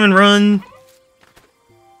at Salmon Run.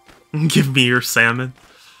 Give me your salmon.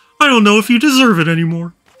 I don't know if you deserve it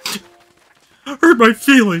anymore. Hurt my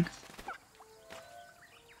feelings.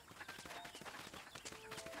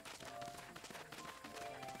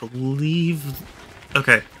 Believe...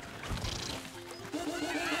 Okay.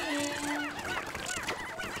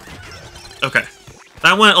 Okay.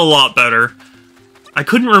 That went a lot better. I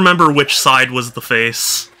couldn't remember which side was the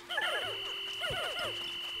face.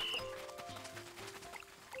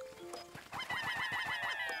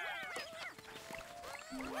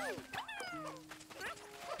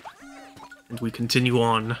 And we continue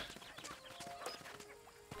on.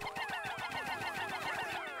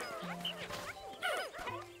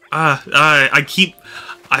 I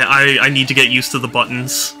need to get used to the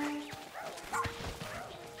buttons.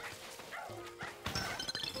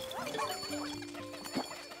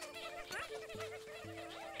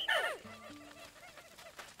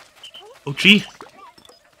 Oh, gee.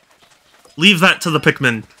 Leave that to the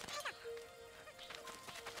Pikmin.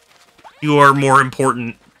 You are more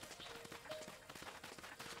important.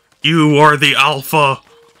 You are the alpha.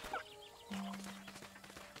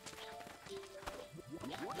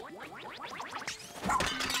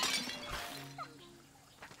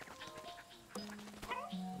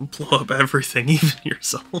 Blow up everything, even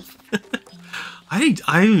yourself.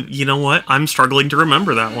 You know what? I'm struggling to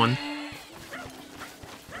remember that one.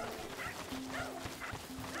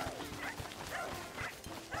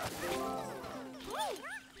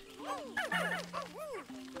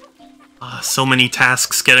 So many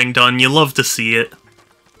tasks getting done. You love to see it.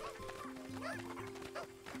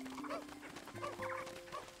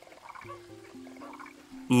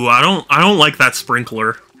 Ooh, I don't like that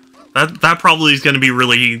sprinkler. That probably is going to be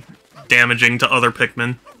really damaging to other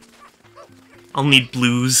Pikmin. I'll need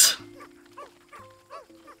blues.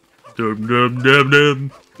 Dum, dum, dum,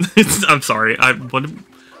 dum. I'm sorry. What?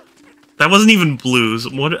 That wasn't even blues.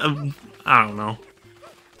 What? I don't know.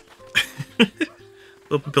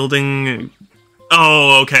 Building.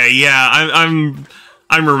 Oh, okay. Yeah, I'm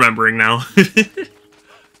remembering now.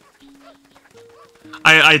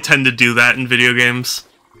 I tend to do that in video games.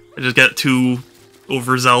 I just get too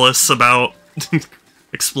overzealous about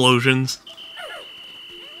explosions.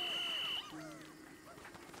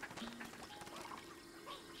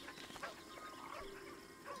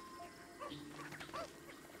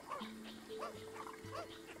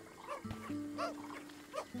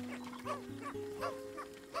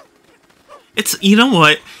 You know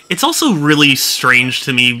what? It's also really strange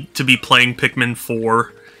to me to be playing Pikmin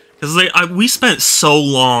 4. Because we spent so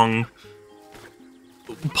long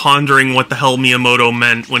pondering what the hell Miyamoto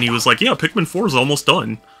meant when he was like, yeah, Pikmin 4 is almost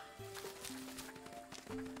done.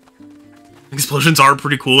 Explosions are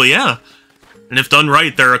pretty cool, yeah. And if done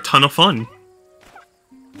right, they're a ton of fun.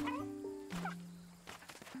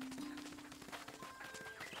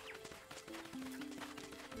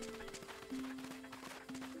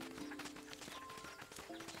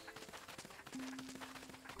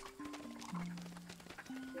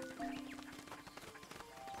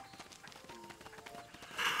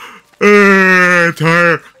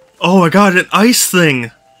 Tired. Oh, I got an ice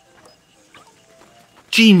thing.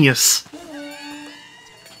 Genius.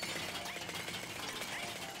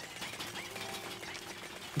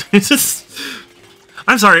 It's just...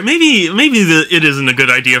 I'm sorry, maybe it isn't a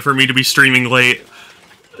good idea for me to be streaming late.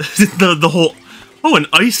 the whole... Oh, an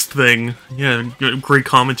ice thing. Yeah, great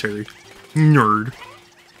commentary. Nerd.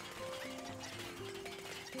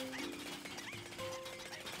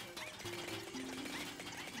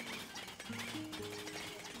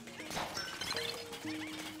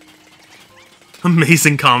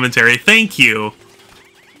 Amazing commentary. Thank you.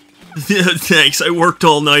 Thanks, I worked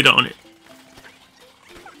all night on it.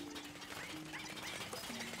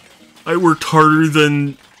 I worked harder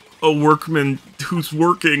than a workman who's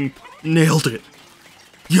working. Nailed it.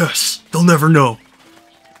 Yes, they'll never know.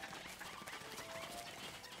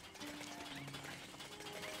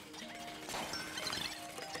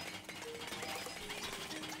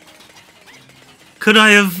 Could I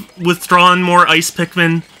have withdrawn more ice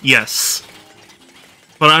Pikmin? Yes.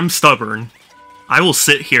 But I'm stubborn. I will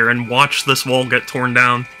sit here and watch this wall get torn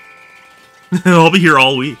down. I'll be here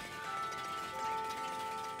all week.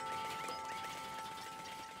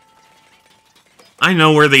 I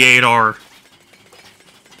know where the 8 are.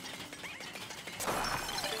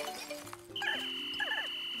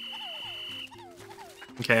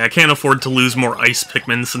 Okay, I can't afford to lose more ice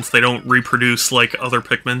Pikmin since they don't reproduce like other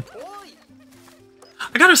Pikmin.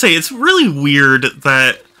 I gotta say, it's really weird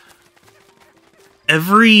that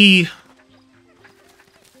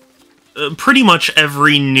pretty much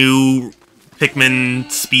every new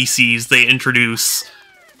Pikmin species they introduce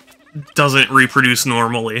doesn't reproduce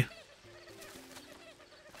normally.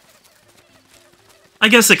 I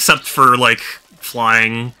guess except for, like,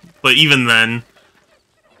 flying, but even then.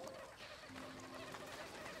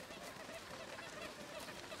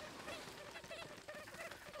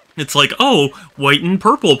 It's like, oh, white and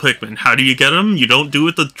purple Pikmin. How do you get them? You don't do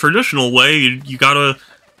it the traditional way. You gotta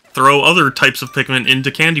throw other types of Pikmin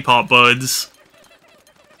into Candy Pop Buds.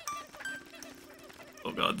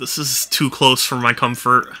 Oh god, this is too close for my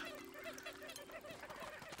comfort.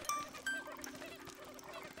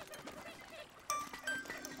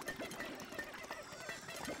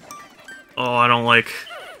 Oh, I don't like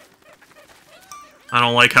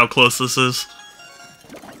how close this is.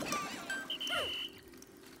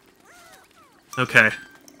 Okay.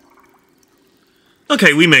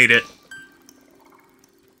 Okay, we made it.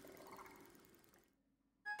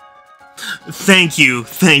 Thank you,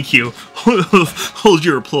 thank you. Hold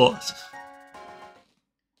your applause.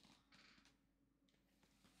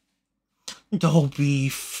 Oh,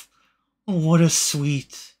 Beef. Oh, what a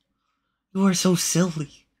sweet. You are so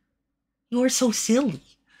silly. You are so silly.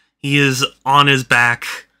 He is on his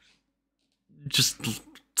back, just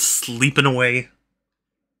sleeping away.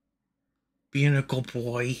 Being a good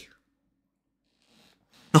boy.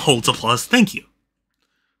 Holds applause, thank you.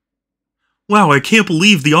 Wow, I can't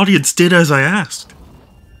believe the audience did as I asked.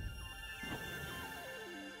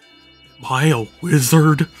 Am I a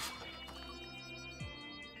wizard?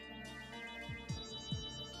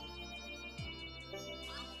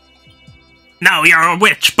 No, you're a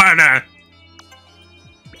witch, but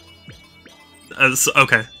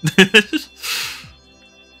okay.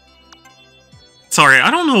 Sorry,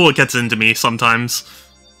 I don't know what gets into me sometimes.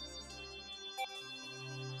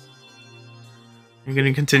 You're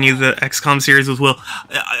gonna continue the XCOM series with Will.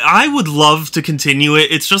 I would love to continue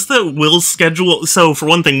it. It's just that Will's schedule... So, for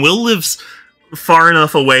one thing, Will lives far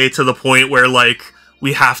enough away to the point where, like,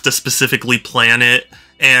 we have to specifically plan it.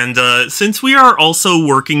 And, since we are also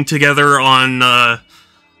working together on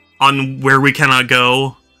Where We Cannot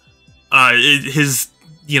Go, his,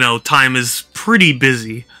 you know, time is pretty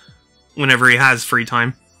busy whenever he has free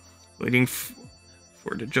time. Waiting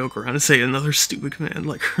for it to joke around and say another stupid command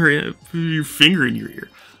like your finger in your ear.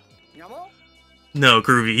 No,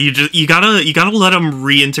 Groovy, you gotta let him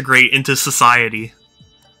reintegrate into society.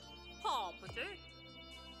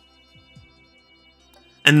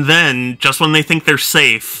 And then, just when they think they're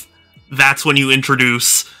safe, that's when you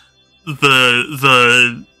introduce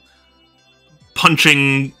the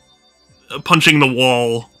punching the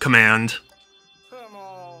wall command.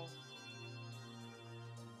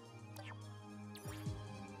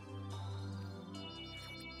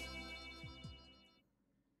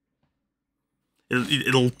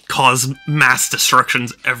 It'll cause mass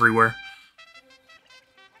destructions everywhere.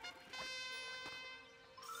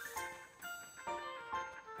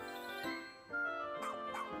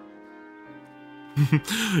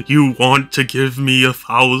 You want to give me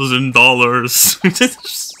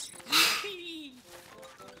 $1,000?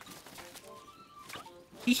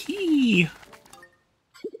 Hee.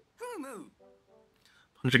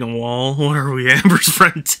 Punching a wall? What are we, Amber's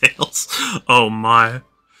friend Tails? Oh my.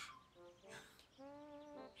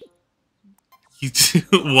 You do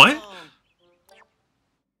what?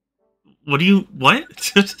 What do you what?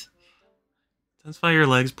 Satisfy your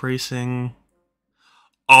legs bracing.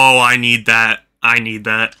 Oh, I need that. I need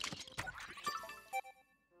that.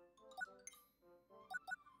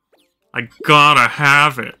 I gotta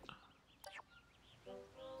have it.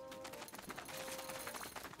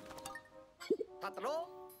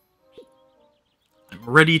 I'm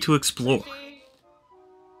ready to explore.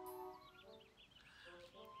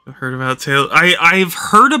 I've heard about Tails. I've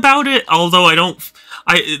heard about it, although I don't.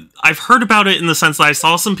 I've heard about it in the sense that I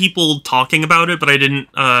saw some people talking about it, but I didn't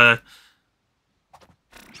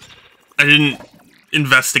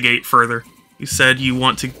investigate further. You said you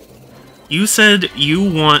want to. You said you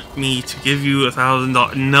want me to give you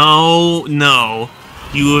 $1,000. No, no.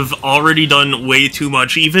 You have already done way too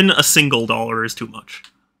much. Even a single dollar is too much.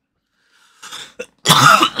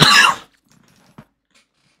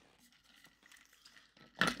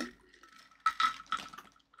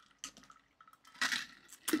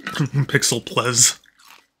 Pixel Plez.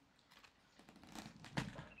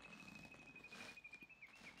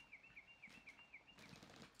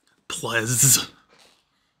 Plez.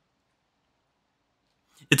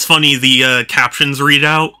 it's funny, the captions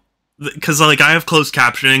readout, because like I have closed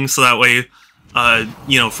captioning, so that way,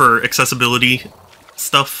 you know, for accessibility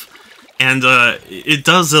stuff, and it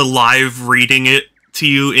does a live reading it to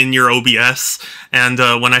you in your OBS, and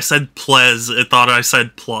when I said ples, it thought I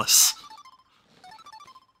said plus,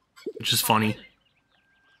 which is funny.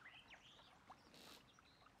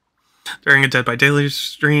 During a Dead by Daylight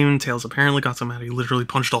stream, Tails apparently got so mad he literally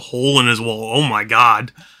punched a hole in his wall. Oh my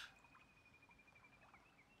god.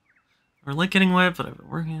 Our leg getting wet, but I've been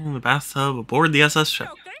working in the bathtub aboard the SS ship.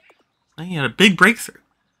 He had a big breakthrough.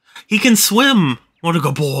 He can swim! What a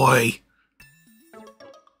good boy!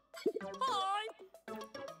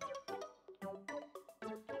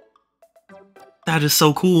 That is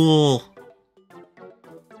so cool!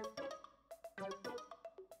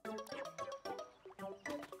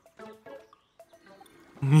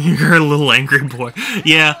 You're a little angry boy.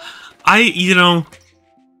 Yeah, you know...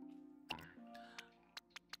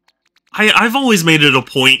 I've always made it a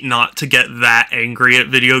point not to get that angry at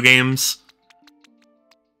video games.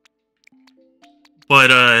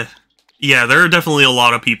 But, yeah, there are definitely a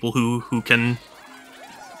lot of people who can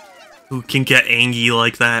get angry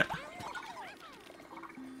like that.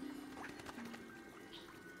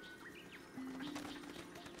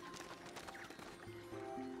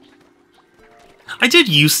 I did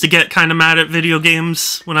used to get kind of mad at video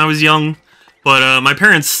games when I was young, but my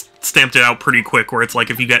parents stamped it out pretty quick, where it's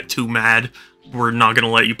like, if you get too mad, we're not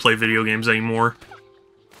gonna let you play video games anymore.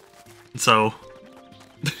 So,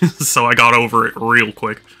 so I got over it real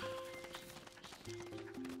quick.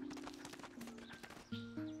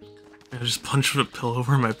 I just punched a pillow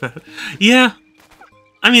over my bed. Yeah,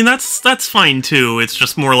 I mean, that's fine too, it's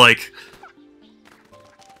just more like...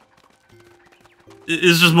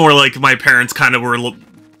 It's just more like my parents kind of were,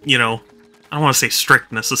 you know, I don't want to say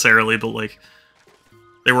strict necessarily, but like,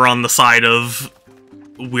 they were on the side of,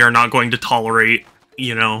 we are not going to tolerate,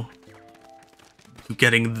 you know, you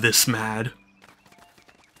getting this mad.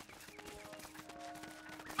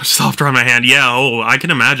 I stopped on my hand. Yeah, oh, I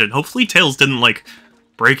can imagine. Hopefully Tails didn't, like,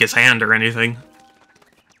 break his hand or anything.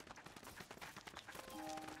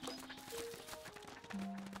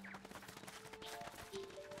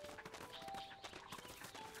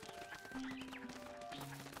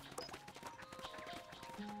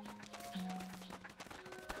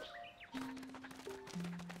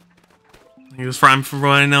 He was fine from what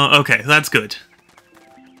I know. Okay, that's good.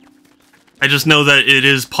 I just know that it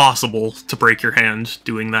is possible to break your hand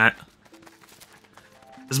doing that.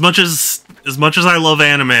 As much as I love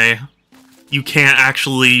anime, you can't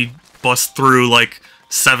actually bust through like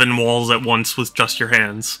 7 walls at once with just your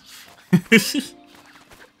hands.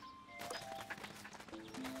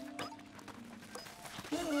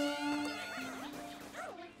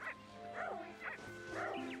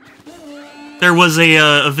 There was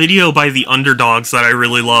a video by the Underdogs that I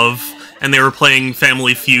really love, and they were playing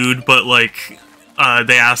Family Feud, but, like,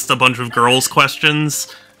 they asked a bunch of girls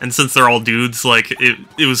questions, and since they're all dudes, like,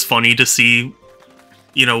 it was funny to see,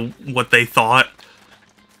 you know, what they thought.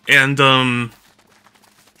 And,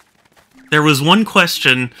 there was one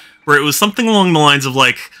question where it was something along the lines of,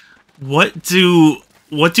 like, what do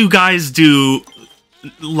guys do,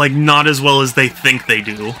 like, not as well as they think they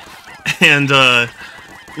do? And,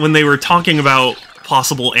 when they were talking about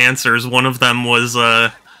possible answers, one of them was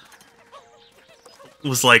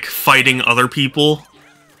like fighting other people,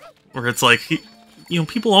 where it's like, you know,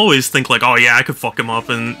 people always think like, oh yeah, I could fuck him up,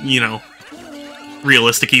 and you know,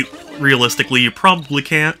 realistically, you probably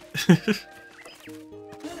can't.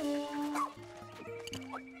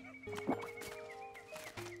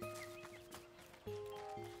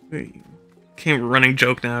 Can't running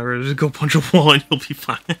joke now, or just go punch a wall and you'll be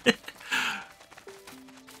fine.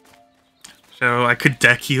 So I could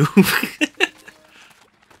deck you.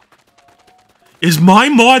 Is my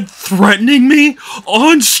mod threatening me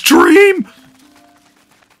on stream?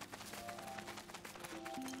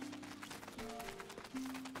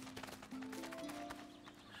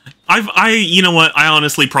 You know what? I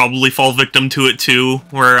honestly probably fall victim to it too,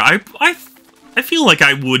 where I feel like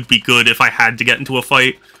I would be good if I had to get into a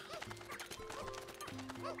fight.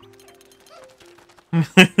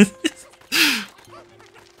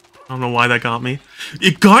 I don't know why that got me.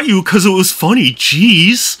 It got you because it was funny,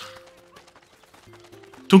 jeez!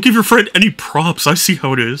 Don't give your friend any props, I see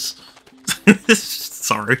how it is.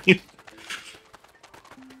 Sorry.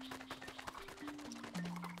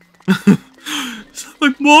 It's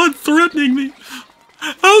like mod threatening me.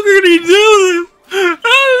 How could he do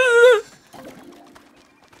this?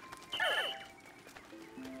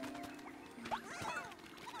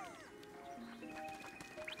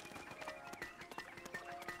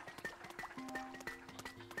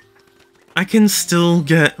 I can still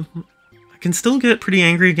get pretty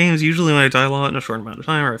angry at games, usually when I die a lot in a short amount of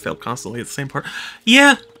time, or I fail constantly at the same part.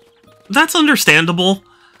 Yeah, that's understandable.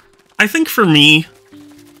 I think for me,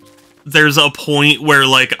 there's a point where,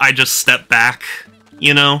 like, I just step back,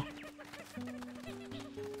 you know?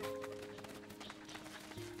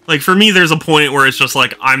 Like, for me, there's a point where it's just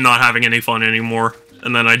like, I'm not having any fun anymore,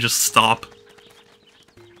 and then I just stop.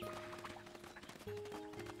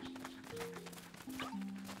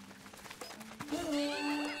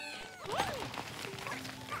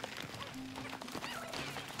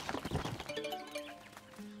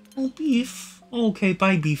 Oh, Beef. Okay,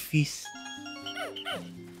 bye, Beefies.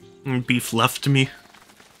 And Beef left me.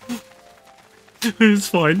 It's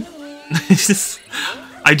fine. It's just,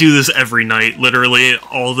 I do this every night, literally,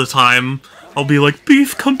 all the time. I'll be like,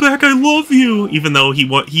 Beef, come back, I love you! Even though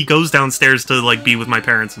he goes downstairs to, like, be with my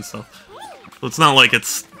parents and stuff. So it's not like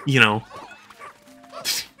it's, you know,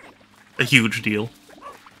 a huge deal.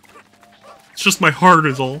 It's just my heart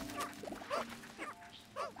is all.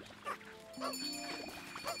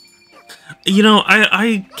 You know,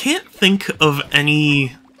 I can't think of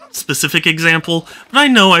any specific example, but I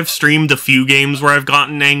know I've streamed a few games where I've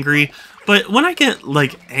gotten angry, but when I get,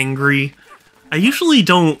 like, angry, I usually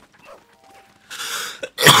don't...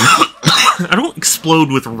 I don't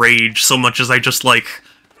explode with rage so much as I just, like,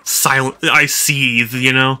 I seethe,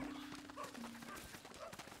 you know?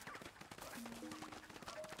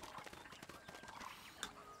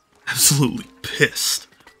 Absolutely pissed.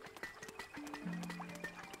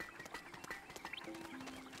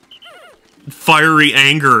 Fiery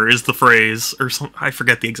anger is the phrase, or some, I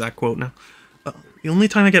forget the exact quote now. The only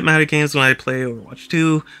time I get mad at games when I play Overwatch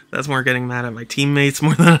 2, that's more getting mad at my teammates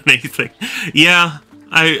more than anything. Yeah,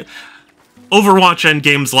 Overwatch and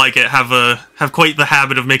games like it have quite the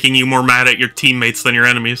habit of making you more mad at your teammates than your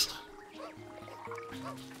enemies.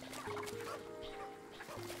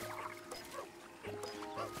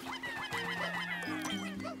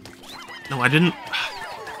 No, I didn't...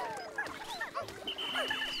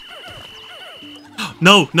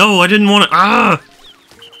 No, I didn't want to... Ah!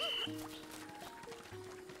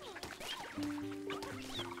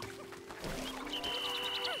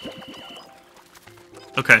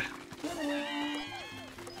 Okay.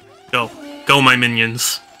 Go, my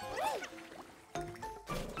minions.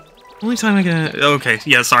 Only time I get... Okay,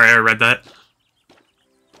 yeah, sorry, I read that.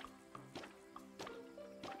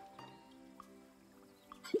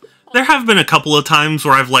 There have been a couple of times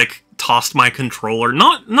where I've, like, tossed my controller.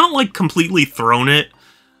 Not like, completely thrown it,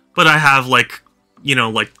 but I have, like, you know,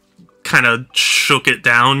 like, kind of shook it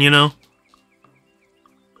down, you know?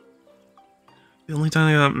 The only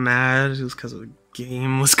time I got mad was because the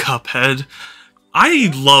game was Cuphead.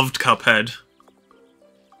 I loved Cuphead.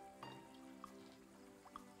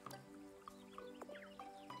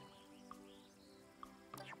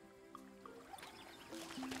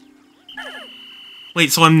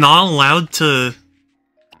 Wait, so I'm not allowed to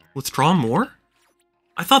withdraw more?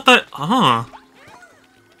 I thought that...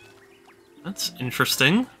 That's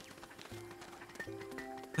interesting.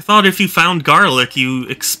 I thought if you found garlic, you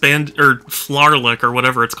expand... or flarlic, or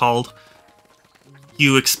whatever it's called.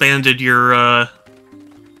 You expanded your,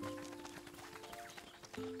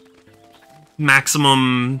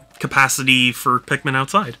 maximum capacity for Pikmin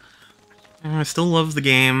outside. I still love the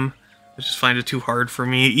game. I just find it too hard for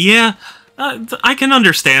me. Yeah, I can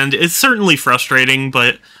understand. It's certainly frustrating,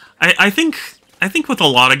 but I think with a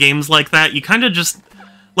lot of games like that, you kind of just...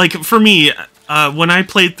 Like, for me, when I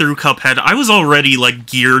played through Cuphead, I was already, like,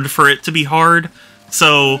 geared for it to be hard,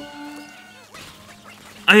 so...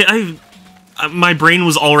 my brain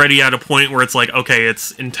was already at a point where it's like, okay,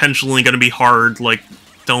 it's intentionally gonna be hard, like,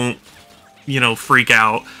 don't, you know, freak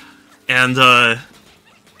out. And,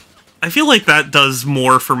 I feel like that does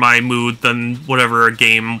more for my mood than whatever a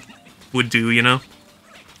game would do, you know?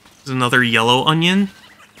 There's another yellow onion.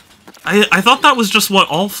 I thought that was just what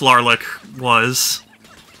all Flarlic was.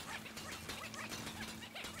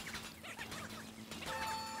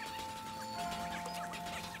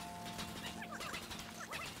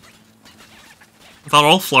 I thought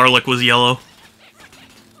all Flarlic was yellow.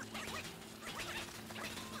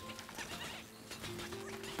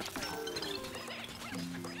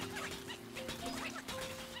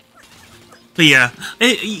 But yeah,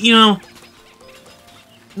 you know,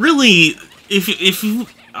 really, if you,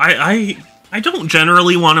 I don't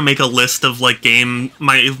generally want to make a list of like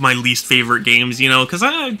my least favorite games, you know, because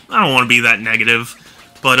I don't want to be that negative.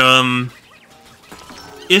 But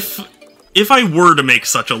if I were to make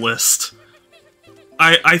such a list,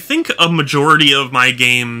 I think a majority of my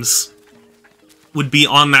games would be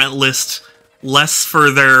on that list less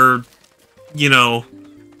for their, you know,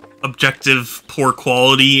 objective poor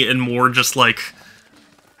quality and more just like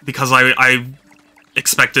because I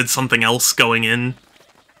expected something else going in,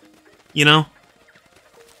 you know?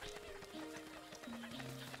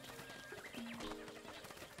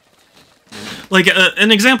 Like,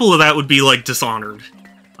 an example of that would be, like, Dishonored.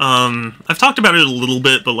 I've talked about it a little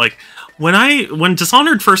bit, but, like, when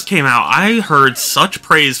Dishonored first came out, I heard such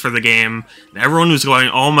praise for the game, and everyone was going,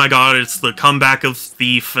 oh my god, it's the comeback of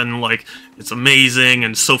Thief, and, like, it's amazing,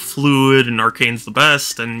 and so fluid, and Arcane's the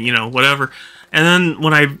best, and, you know, whatever. And then,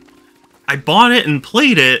 when I bought it and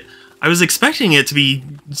played it, I was expecting it to be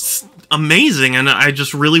amazing, and I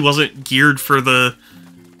just really wasn't geared for the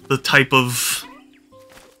type of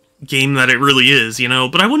game that it really is, you know?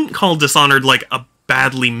 But I wouldn't call Dishonored, like, a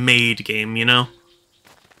badly made game, you know?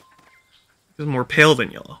 It's more pale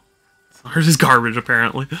than yellow. Dishonored is garbage,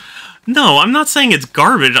 apparently. No, I'm not saying it's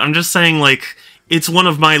garbage, I'm just saying, like, it's one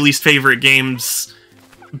of my least favorite games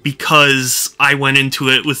because I went into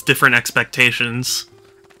it with different expectations.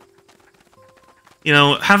 You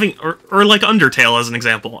know, having... Or like Undertale, as an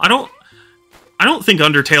example. I don't think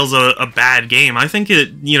Undertale's a bad game. I think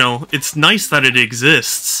it, you know, it's nice that it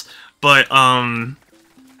exists, but, I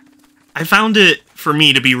found it, for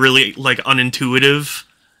me, to be really, like, unintuitive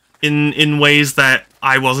in ways that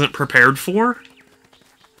I wasn't prepared for.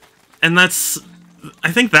 And that's...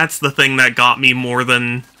 I think that's the thing that got me more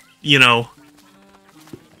than, you know,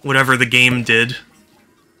 whatever the game did.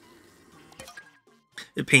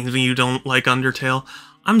 It pains me you don't like Undertale.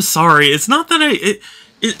 I'm sorry, it's not that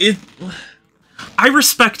I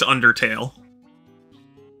respect Undertale.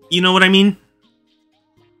 You know what I mean?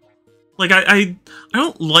 Like, I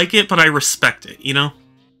don't like it, but I respect it, you know?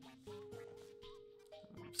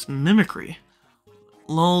 It's mimicry.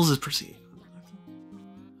 Lulz is perceived.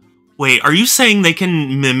 Wait, are you saying they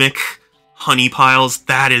can mimic honey piles?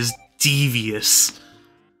 That is devious.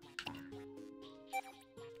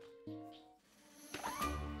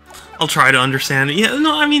 I'll try to understand it. Yeah,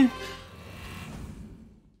 no, I mean...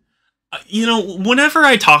 You know, whenever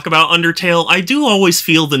I talk about Undertale, I do always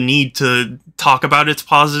feel the need to talk about its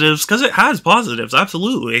positives, because it has positives,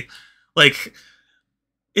 absolutely. Like,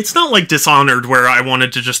 it's not like Dishonored, where I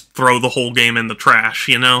wanted to just throw the whole game in the trash,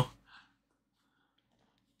 you know?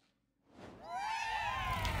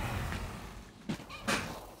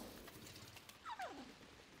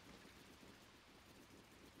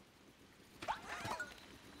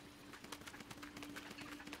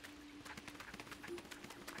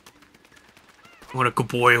 What a good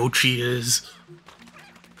boy Ochi is.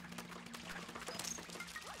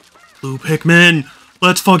 Blue Pikmin!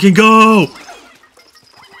 Let's fucking go!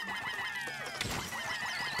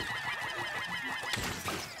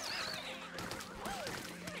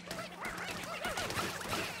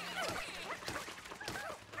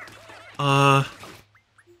 Well,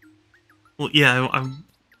 yeah, I'm...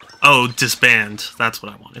 Oh, disband. That's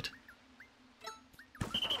what I wanted.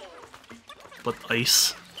 But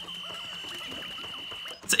ice...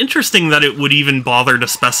 It's interesting that it would even bother to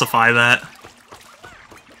specify that.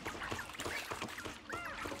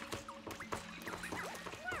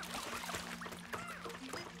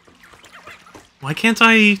 Why can't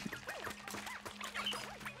I...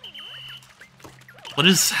 What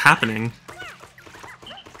is happening?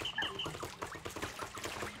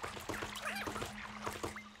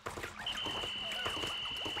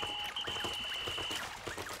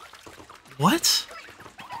 What?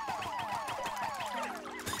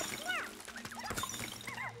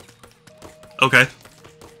 Okay.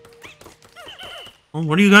 Well,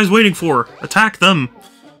 what are you guys waiting for? Attack them!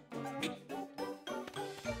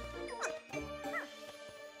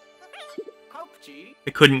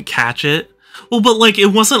 I couldn't catch it. Well, but, like, it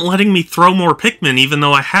wasn't letting me throw more Pikmin, even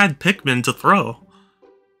though I had Pikmin to throw.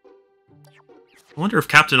 I wonder if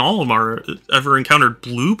Captain Olimar ever encountered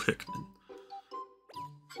blue Pikmin.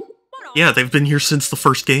 Yeah, they've been here since the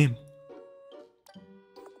first game.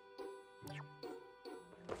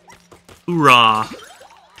 Hoorah!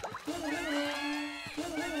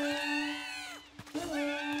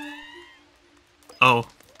 Oh.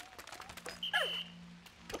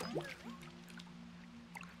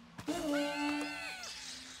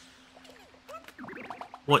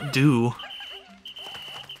 What do?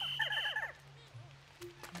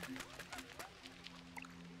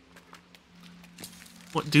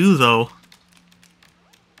 What do, though?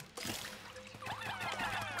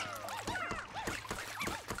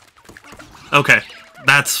 Okay,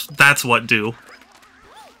 that's what do.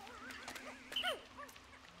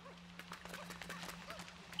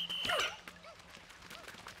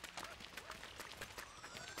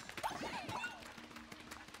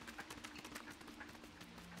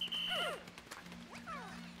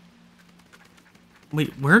 Wait,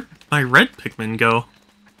 where'd my red Pikmin go?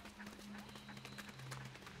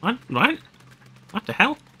 What? What? What the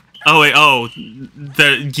hell? Oh, wait, oh.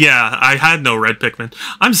 Yeah, I had no red Pikmin.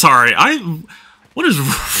 I'm sorry, what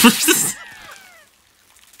is...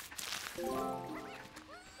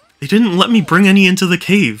 They didn't let me bring any into the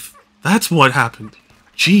cave. That's what happened.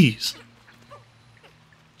 Jeez.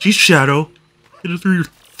 Jeez, Shadow. Get it through your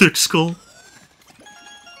thick skull.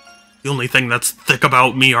 The only thing that's thick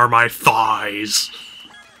about me are my thighs.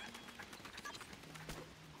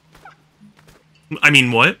 I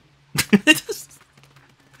mean, what?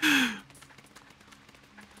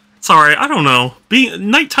 Sorry, I don't know.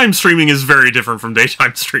 Nighttime streaming is very different from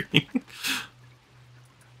daytime streaming.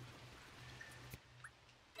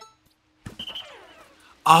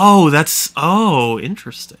 Oh, oh,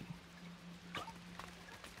 interesting.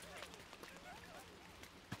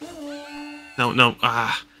 No, no,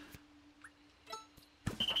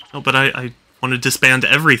 no, but I want to disband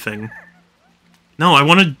everything. No, I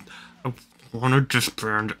want to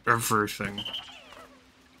disband everything.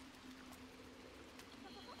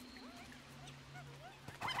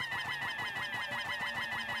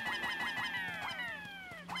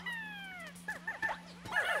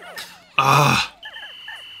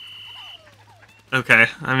 Okay,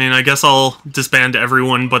 I mean, I guess I'll disband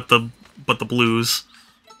everyone but the blues.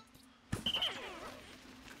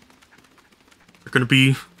 They're gonna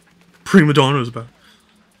be prima donnas about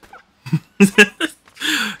it.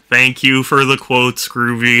 Thank you for the quotes,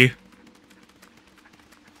 Groovy.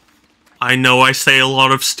 I know I say a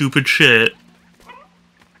lot of stupid shit.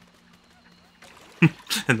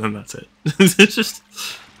 And then that's it. It's just...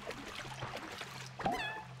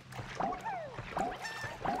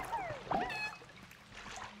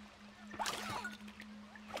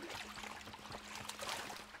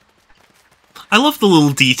 I love the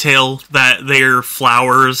little detail that they're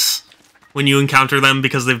flowers when you encounter them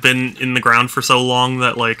because they've been in the ground for so long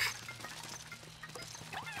that, like...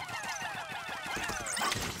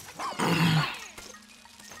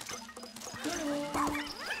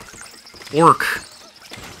 Orc.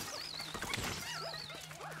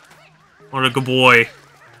 What a good boy.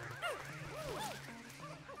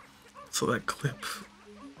 So that clip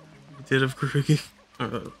we did of Groovy.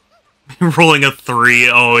 Rolling a 3,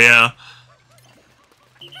 oh yeah.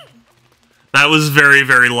 That was very,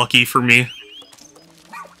 very lucky for me.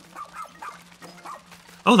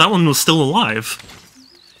 Oh, that one was still alive.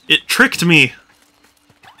 It tricked me.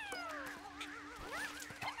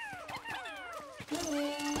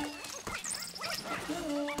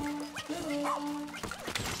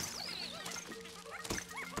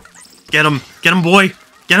 Get him! Get him, boy!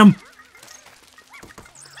 Get him!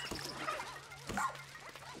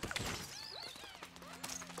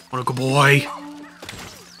 What a good boy!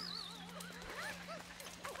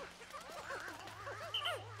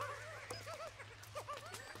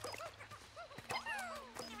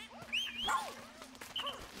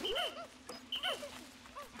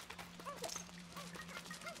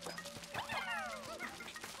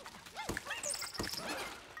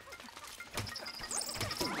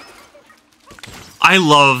 I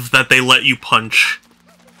love that they let you punch.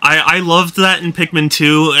 I loved that in Pikmin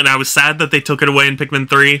 2, and I was sad that they took it away in Pikmin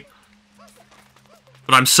 3.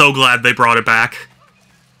 But I'm so glad they brought it back.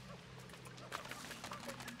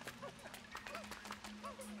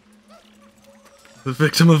 The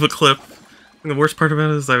victim of a clip. And the worst part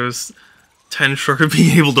about it is I was 10 short of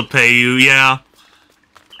being able to pay you, yeah.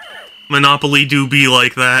 Monopoly do be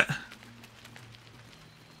like that.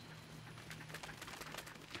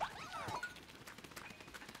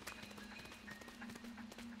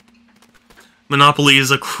 Monopoly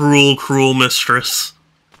is a cruel, cruel mistress.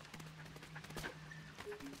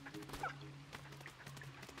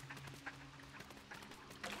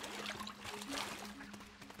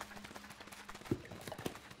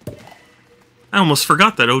 I almost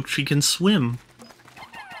forgot that Ochi can swim.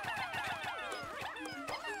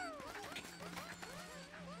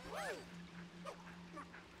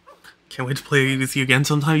 Can't wait to play with you again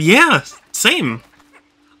sometime. Yeah, same.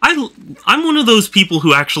 I'm one of those people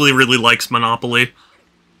who actually really likes Monopoly.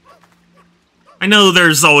 I know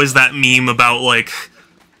there's always that meme about, like,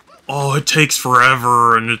 oh, it takes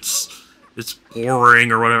forever and it's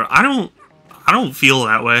boring or whatever. I don't feel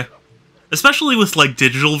that way. Especially with, like,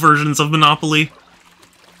 digital versions of Monopoly.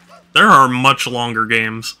 There are much longer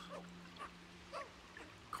games.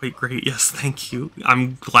 Quite great, yes, thank you.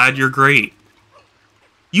 I'm glad you're great.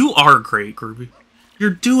 You are great, Groovy. You're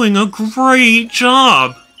doing a great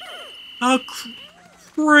job! A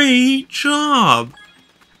great job!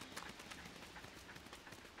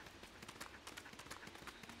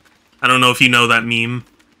 I don't know if you know that meme,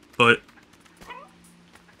 but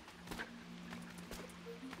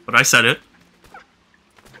but I said it.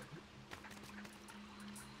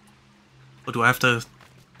 Oh, do I have to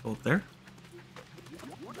go up there?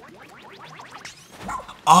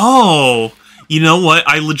 Oh! You know what?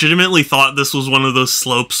 I legitimately thought this was one of those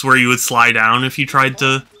slopes where you would slide down if you tried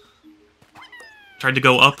to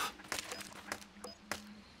go up.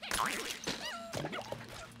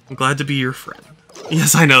 I'm glad to be your friend.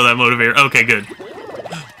 Yes, I know that motivator. Okay, good.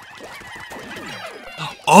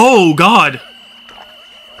 Oh, God!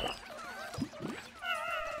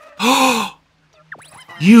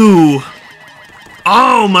 You!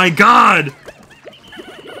 Oh, my God!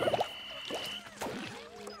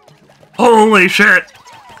 Holy shit!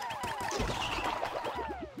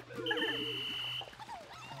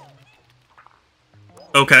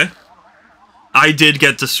 Okay. I did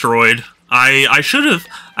get destroyed. I should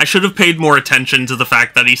have paid more attention to the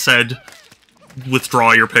fact that he said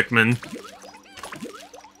withdraw your Pikmin.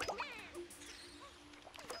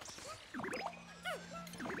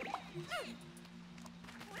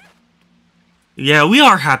 Yeah, we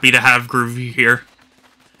are happy to have Groovy here.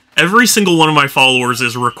 Every single one of my followers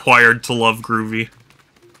is required to love Groovy.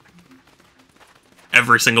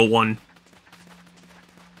 Every single one.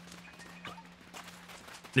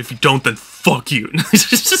 And if you don't, then fuck you.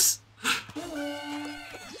 Just...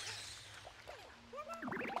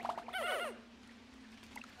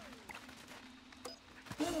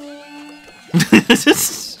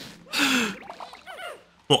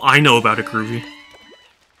 Well, I know about it, Groovy.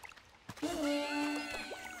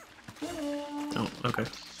 Oh, okay.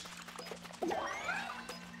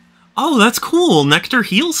 Oh, that's cool. Nectar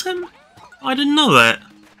heals him? Oh, I didn't know that.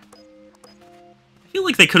 I feel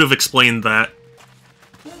like they could have explained that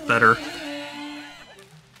better.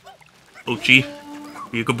 Ochi,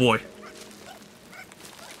 be a good boy.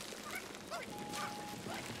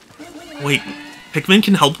 Wait, Pikmin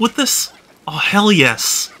can help with this? Oh, hell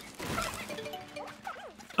yes.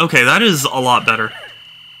 Okay, that is a lot better.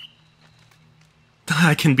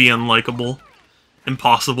 I can be unlikable.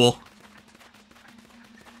 Impossible.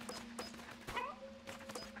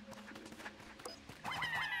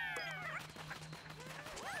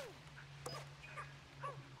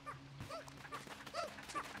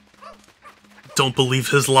 Don't believe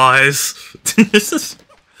his lies. This is...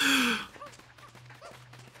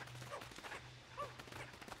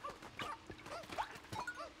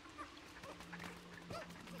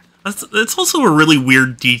 It's also a really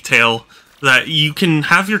weird detail that you can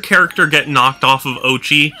have your character get knocked off of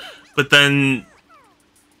Ochi, but then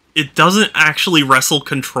it doesn't actually wrestle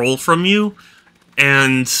control from you,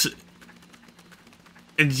 and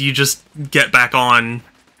you just get back on.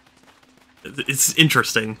 It's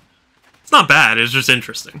interesting. It's not bad, it's just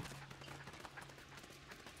interesting.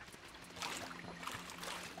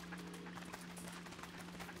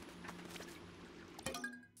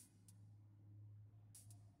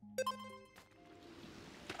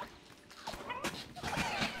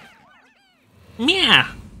 Yeah.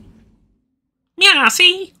 Yeah,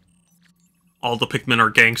 see? All the Pikmin are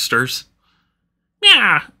gangsters.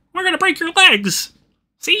 Yeah, we're gonna break your legs.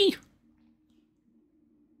 See?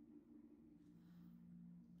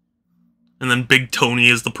 And then Big Tony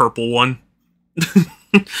is the purple one.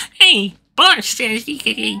 Hey, boss says you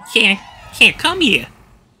can't come here.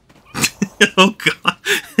 Oh, God.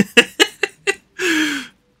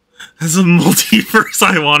 That's a multiverse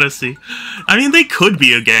I want to see. I mean, they could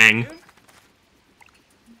be a gang.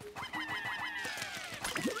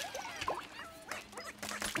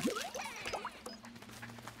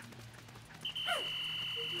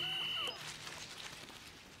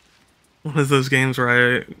 One of those games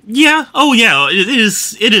where I... Yeah, oh yeah, it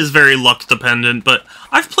is very luck dependent, but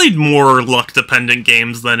I've played more luck dependent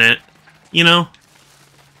games than it, you know?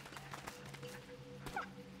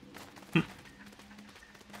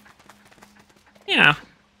 Yeah,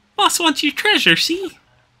 boss wants your treasure, see?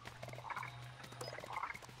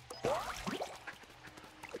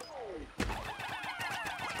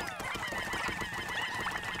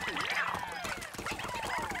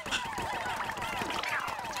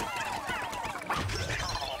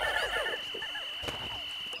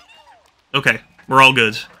 Okay, we're all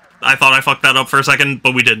good. I thought I fucked that up for a second,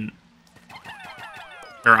 but we didn't.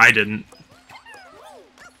 Or I didn't.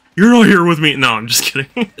 You're not here with me. No, I'm just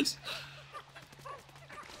kidding.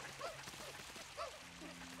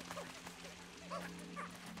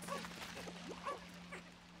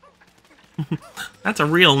 That's a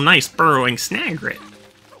real nice burrowing snagret.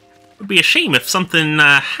 It'd be a shame if something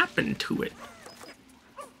happened to it.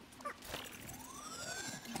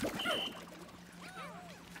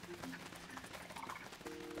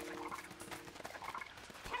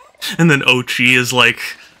 And then Ochi is like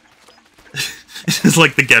is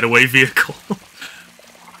like the getaway vehicle.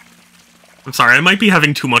 I'm sorry, I might be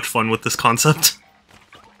having too much fun with this concept.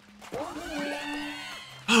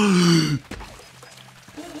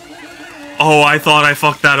 Oh, I thought I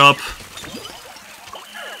fucked that up.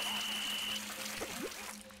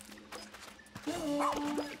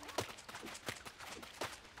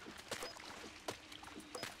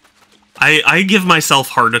 I give myself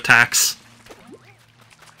heart attacks.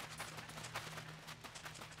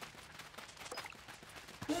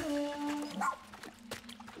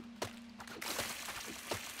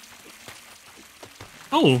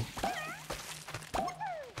 Oh.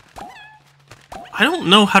 I don't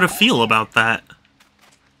know how to feel about that.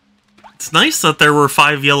 It's nice that there were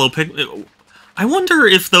 5 yellow Pikmin. I wonder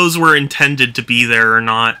if those were intended to be there or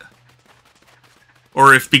not.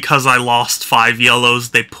 Or if because I lost 5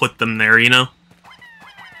 yellows, they put them there, you know?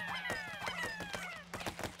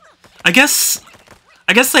 I guess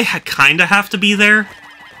they kinda have to be there.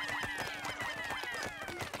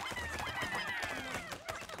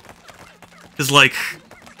 Because, like,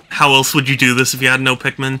 how else would you do this if you had no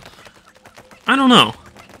Pikmin? I don't know.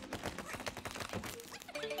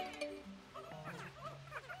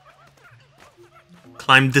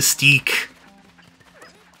 Climb the steak.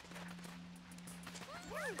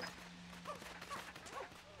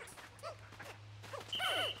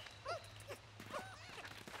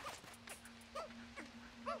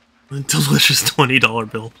 A delicious $20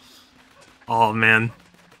 bill. Oh man.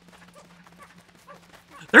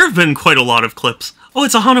 There have been quite a lot of clips. Oh,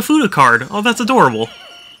 it's a Hanafuda card. Oh, that's adorable.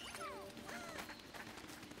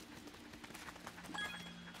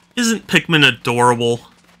 Isn't Pikmin adorable?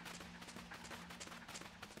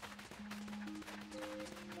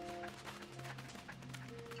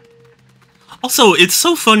 Also, it's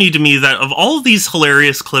so funny to me that of all of these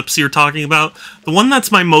hilarious clips you're talking about, the one that's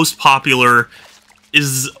my most popular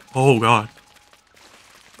is... oh god.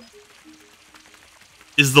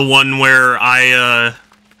 Is the one where I,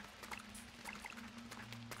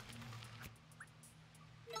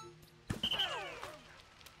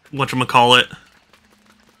 whatchamacallit?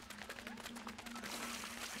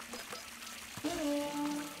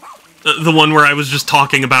 The one where I was just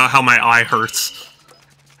talking about how my eye hurts.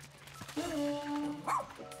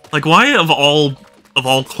 Like, why of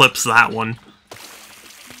all clips that one?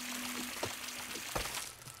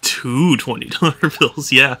 2 $20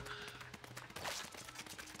 bills, yeah.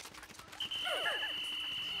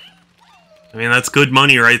 I mean, that's good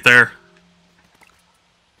money right there.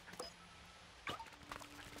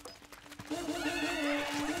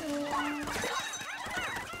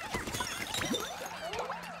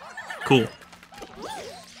 Cool.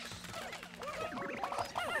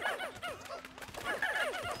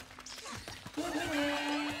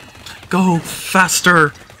 Go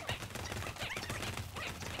faster!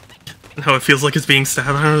 How it feels like it's being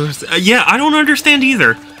stabbed. Yeah, I don't understand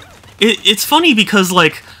either. It's funny because,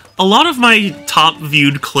 like, a lot of my top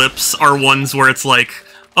viewed clips are ones where it's like,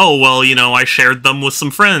 oh, well, you know, I shared them with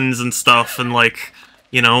some friends and stuff, and, like,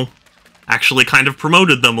 you know, actually kind of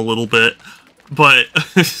promoted them a little bit. But,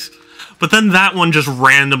 but then that one just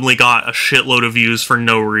randomly got a shitload of views for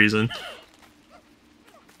no reason.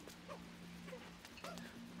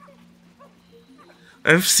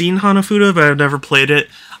 I've seen Hanafuda, but I've never played it.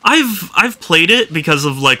 I've played it because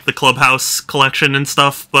of, like, the Clubhouse collection and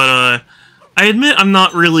stuff, but, I admit I'm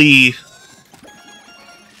not really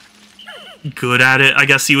good at it, I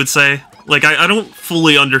guess you would say. Like, I don't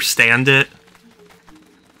fully understand it.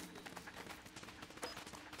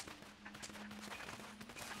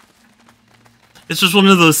 It's just one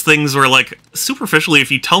of those things where, like, superficially, if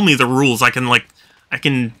you tell me the rules, I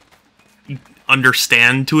can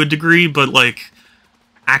understand to a degree, but, like,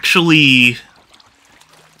 actually,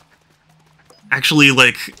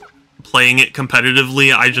 like, playing it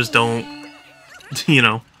competitively, I just don't, you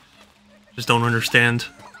know, just don't understand.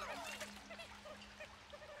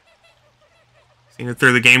 Seeing it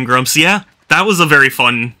through the Game Grumps, yeah, that was a very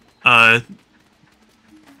fun,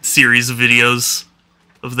 series of videos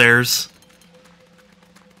of theirs.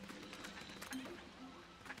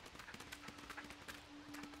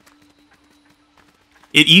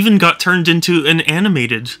 It even got turned into an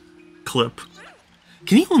animated clip.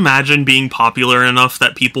 Can you imagine being popular enough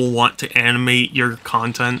that people want to animate your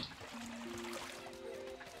content?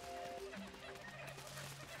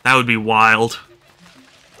 That would be wild.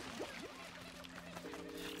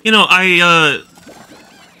 You know, I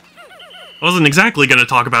wasn't exactly going to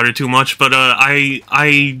talk about it too much, but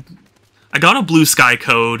I got a Blue Sky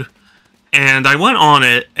code, and I went on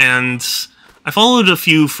it, and I followed a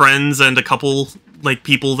few friends and a couple, like,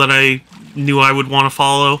 people that I knew I would want to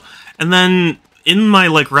follow, and then in my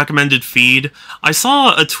like recommended feed, I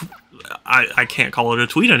saw I can't call it a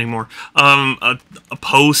tweet anymore. A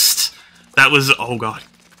post that was, oh god,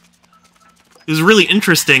 it was really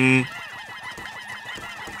interesting.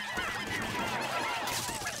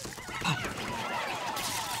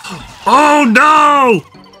 Oh no!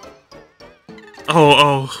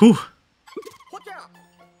 Whew.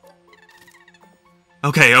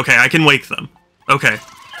 Okay, I can wake them. Okay.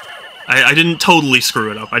 I didn't totally screw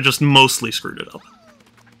it up, I just mostly screwed it up.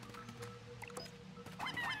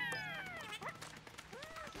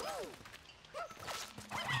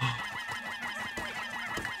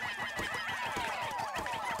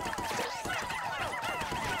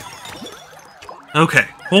 Okay.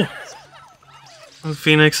 Oh.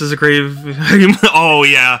 Phoenix is a grave. Oh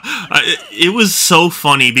yeah, it was so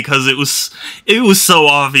funny because it was so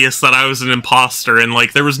obvious that I was an imposter and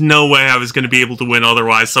like there was no way I was going to be able to win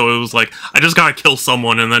otherwise. So it was like I just gotta kill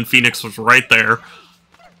someone, and then Phoenix was right there.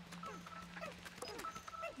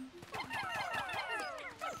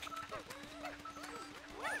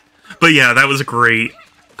 But yeah, that was a great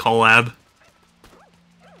collab.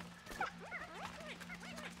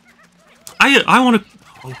 I want to.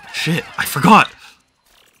 Oh shit! I forgot.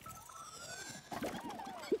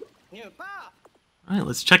 Alright,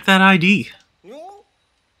 let's check that ID.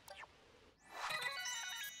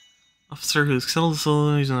 Officer who excels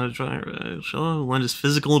using a driver shall lend his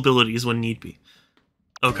physical abilities when need be.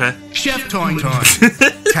 Okay. Chef Toing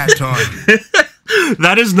Toing. Cat Toing.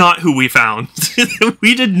 That is not who we found.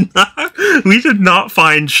 we did not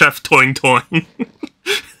find Chef Toing Toing.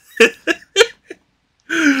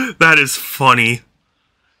 That is funny.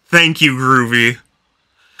 Thank you, Groovy.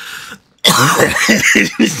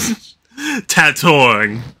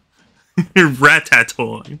 Tattooing.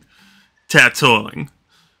 Rat-tattooing. Tattooing.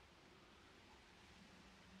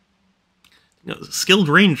 No, skilled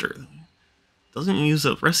ranger. Doesn't use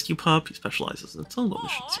a rescue pup. He specializes in solo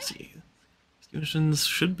missions. You see. Rescue missions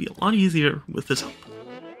should be a lot easier with his help.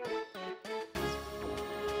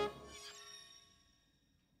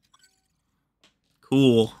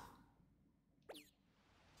 Cool.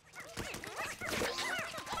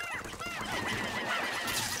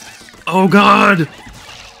 Oh god!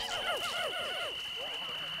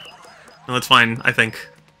 No, it's fine, I think.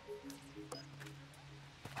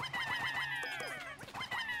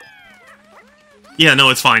 Yeah, no,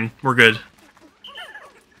 it's fine. We're good.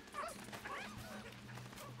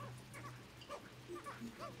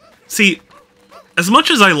 See, as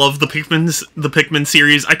much as I love the Pikmin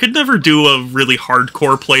series, I could never do a really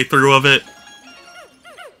hardcore playthrough of it.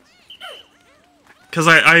 Because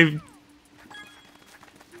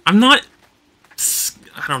I'm not,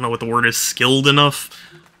 I don't know what the word is, skilled enough.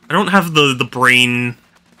 I don't have the brain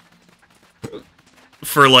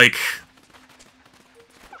for, like,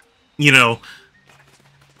 you know,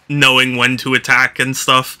 knowing when to attack and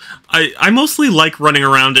stuff. I mostly like running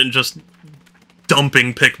around and just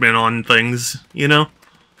dumping Pikmin on things, you know?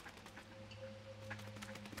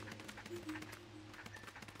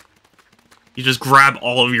 You just grab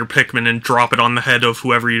all of your Pikmin and drop it on the head of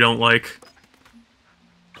whoever you don't like.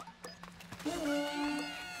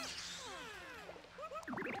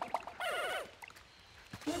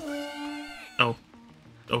 Oh.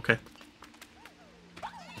 Okay.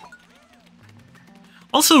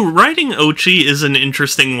 Also, riding Ochi is an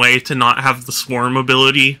interesting way to not have the swarm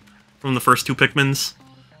ability from the first two Pikmins.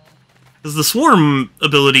 Because the swarm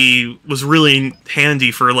ability was really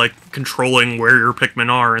handy for, like, controlling where your Pikmin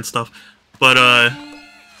are and stuff. But,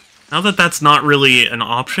 now that that's not really an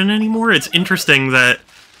option anymore, it's interesting that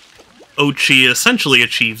Ochi essentially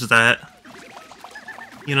achieves that.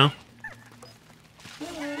 You know?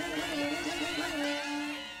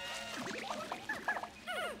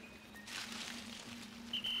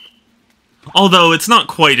 Although, it's not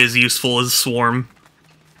quite as useful as Swarm.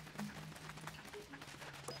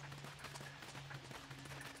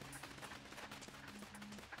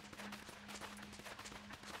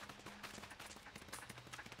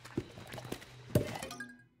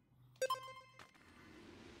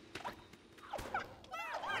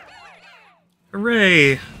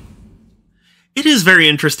 Hooray! It is very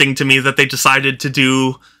interesting to me that they decided to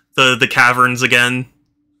do the caverns again.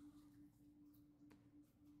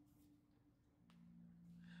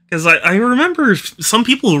 Because I remember some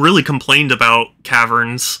people really complained about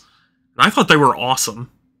caverns, and I thought they were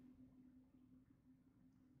awesome.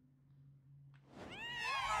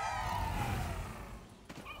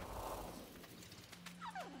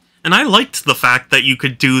 And I liked the fact that you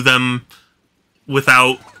could do them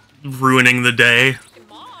without ruining the day.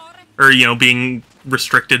 Or, you know, being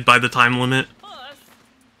restricted by the time limit.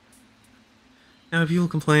 Yeah, people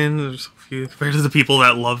complain. There's a few compared to the people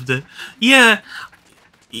that loved it. Yeah,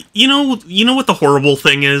 you know what the horrible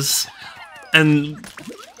thing is, and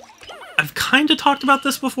I've kind of talked about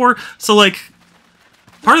this before. So like,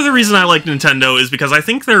 part of the reason I like Nintendo is because I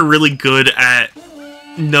think they're really good at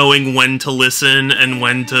knowing when to listen and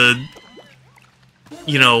when to,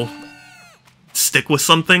 you know, stick with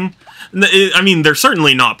something. I mean, they're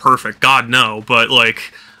certainly not perfect, God no, but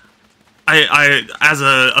like, I as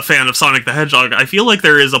a fan of Sonic the Hedgehog, I feel like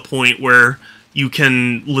there is a point where you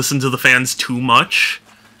can listen to the fans too much,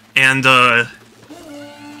 and I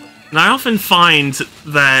often find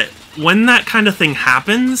that when that kind of thing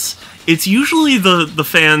happens, it's usually the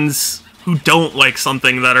fans who don't like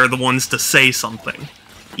something that are the ones to say something,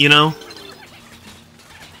 you know?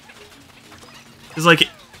 It's like,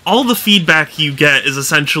 all the feedback you get is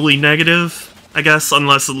essentially negative, I guess,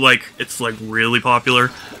 unless, like, it's, like, really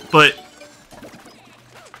popular. But,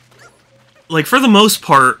 like, for the most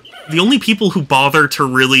part, the only people who bother to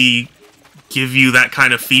really give you that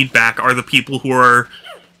kind of feedback are the people who are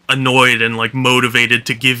annoyed and, like, motivated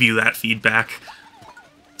to give you that feedback.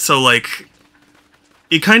 So, like,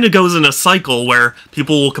 it kind of goes in a cycle where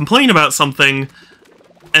people will complain about something,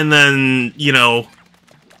 and then, you know,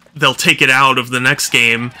 they'll take it out of the next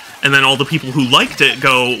game, and then all the people who liked it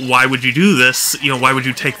go, why would you do this? You know, why would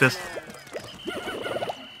you take this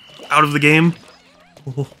out of the game?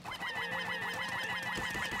 Oh.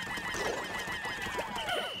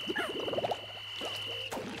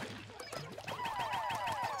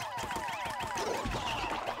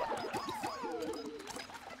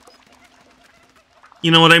 You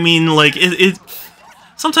know what I mean? Like, it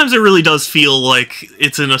sometimes it really does feel like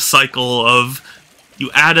it's in a cycle of you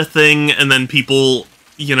add a thing and then people,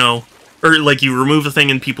 you know, or like you remove a thing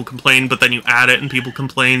and people complain, but then you add it and people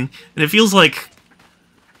complain. And it feels like,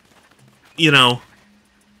 you know,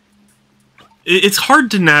 it's hard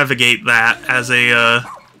to navigate that as a,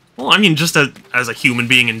 well, I mean, just as a human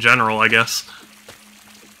being in general, I guess.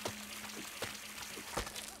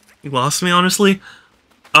 You lost me, honestly?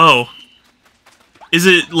 Oh. Is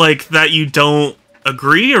it, like, that you don't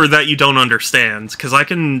agree, or that you don't understand? Because I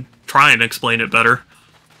can try and explain it better.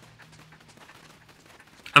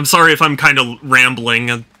 I'm sorry if I'm kind of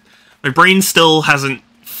rambling. My brain still hasn't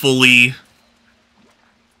fully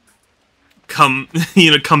come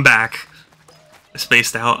back. I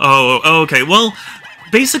spaced out. Oh, okay. Well,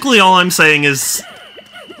 basically all I'm saying is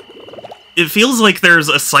it feels like there's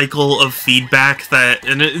a cycle of feedback that,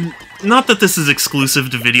 and not that this is exclusive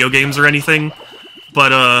to video games or anything,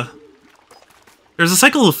 but there's a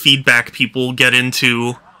cycle of feedback people get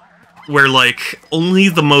into where, like, only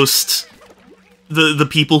the most the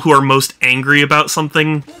people who are most angry about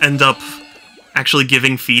something end up actually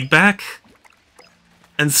giving feedback.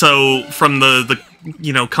 And so from the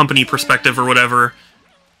you know, company perspective or whatever,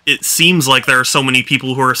 it seems like there are so many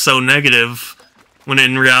people who are so negative, when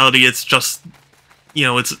in reality it's just, you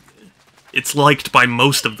know, it's liked by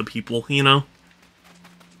most of the people, you know?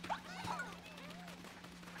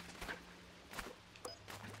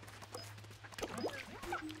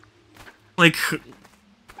 Like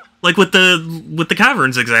with the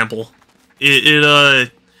caverns example,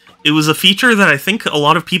 it was a feature that I think a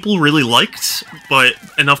lot of people really liked, but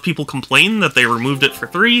enough people complained that they removed it for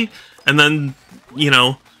 3, and then, you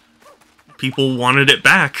know, people wanted it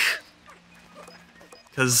back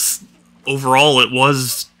because overall it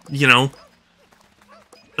was, you know,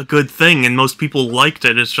 a good thing, and most people liked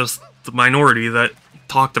it. It's just the minority that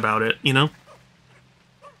talked about it, you know?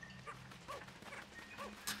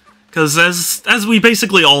 Because as we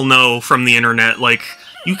basically all know from the internet, like,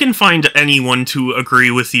 you can find anyone to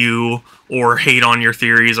agree with you or hate on your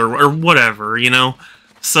theories or whatever, you know?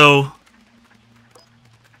 So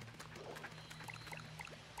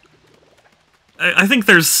I think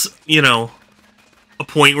there's, you know, a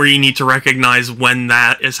point where you need to recognize when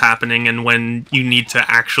that is happening and when you need to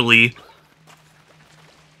actually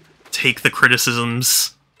take the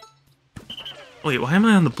criticisms. Wait, why am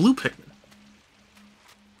I on the blue Pikmin?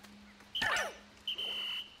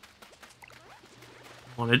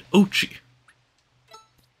 Wanted Ochi.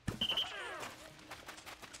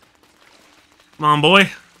 Come on,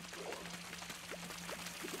 boy.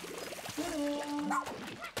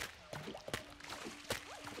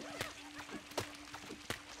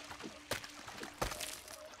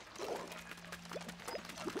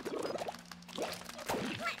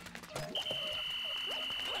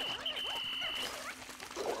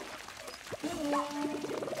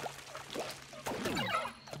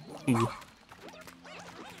 Ooh.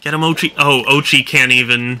 Get him, Ochi. Oh, Ochi can't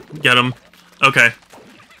even get him. Okay.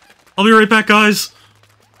 I'll be right back, guys.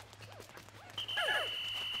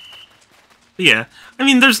 Yeah, I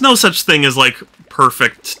mean, there's no such thing as, like,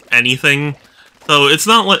 perfect anything. So it's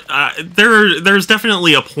not like... there's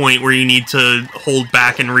definitely a point where you need to hold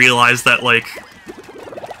back and realize that, like...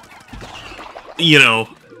 You know,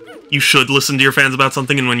 you should listen to your fans about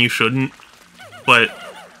something and when you shouldn't. But...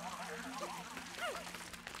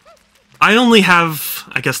 I only have,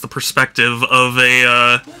 I guess, the perspective of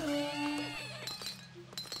a,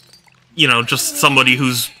 you know, just somebody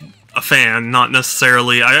who's a fan, not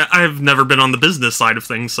necessarily... I've never been on the business side of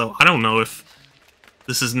things, so I don't know if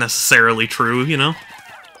this is necessarily true, you know?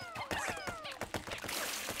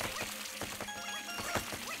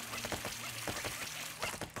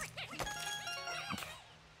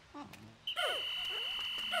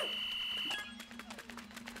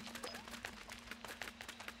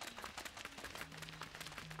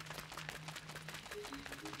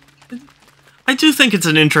 I do think it's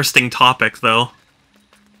an interesting topic, though.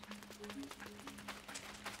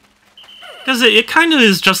 Because it kind of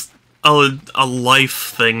is just a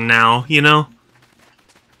life thing now, you know?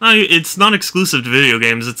 It's not exclusive to video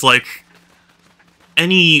games, it's like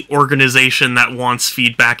any organization that wants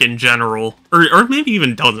feedback in general, or maybe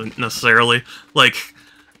even doesn't necessarily, like,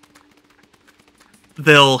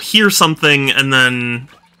 they'll hear something and then...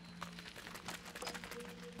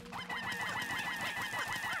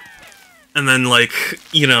 like,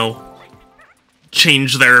 you know,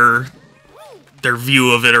 change their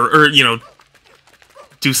view of it, or, you know,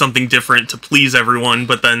 do something different to please everyone,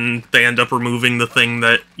 but then they end up removing the thing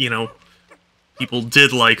that, you know, people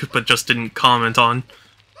did like, but just didn't comment on.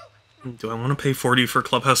 Do I want to pay 40 for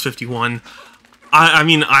Clubhouse 51? I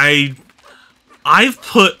mean, I've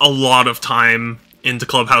put a lot of time into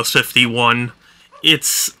Clubhouse 51.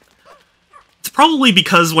 It's probably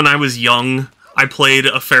because when I was young, I played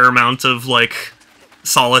a fair amount of, like,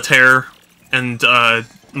 Solitaire and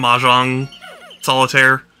Mahjong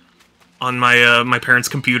Solitaire on my my parents'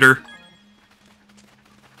 computer.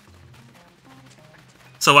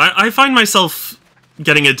 So I find myself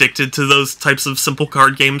getting addicted to those types of simple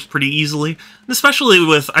card games pretty easily. And especially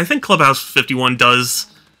with, I think Clubhouse 51 does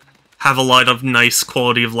have a lot of nice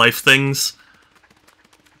quality of life things.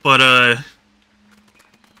 But,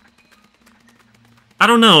 I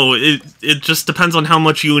don't know, it just depends on how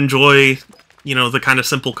much you enjoy, you know, the kind of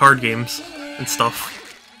simple card games and stuff.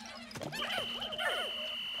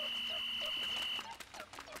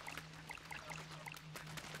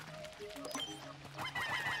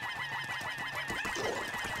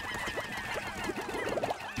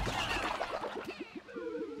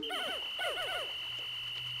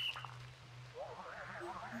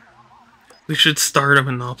 We should start a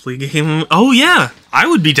Monopoly game. Oh yeah, I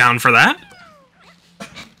would be down for that.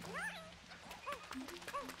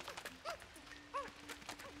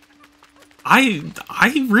 I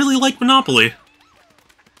really like Monopoly.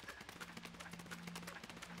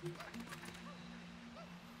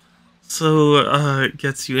 So,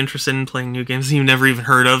 gets you interested in playing new games you've never even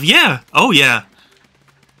heard of. Yeah! Oh, yeah.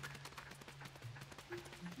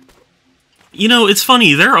 You know, it's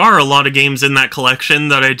funny, there are a lot of games in that collection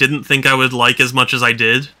that I didn't think I would like as much as I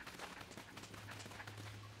did.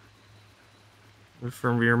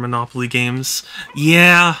 From your Monopoly games.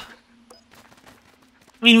 Yeah.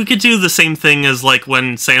 I mean, we could do the same thing as, like,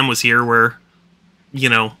 when Sam was here, where, you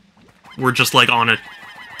know, we're just, like, on a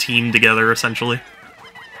team together, essentially.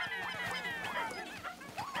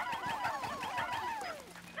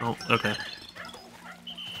 Oh, okay.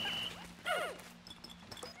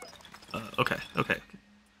 Okay, okay.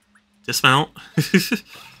 Dismount.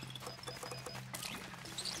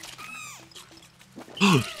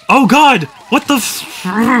 Oh god! What the f-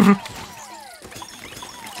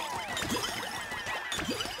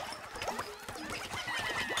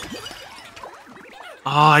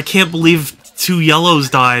 Oh, I can't believe 2 yellows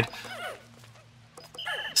died.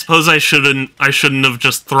 Suppose I shouldn't have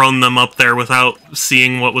just thrown them up there without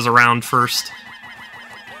seeing what was around first.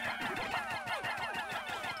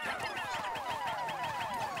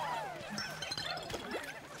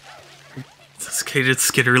 Desiccated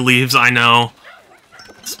skitter leaves, I know.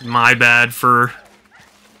 It's my bad for...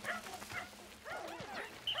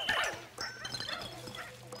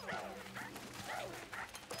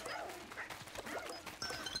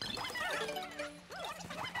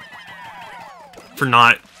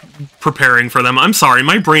 not preparing for them. I'm sorry,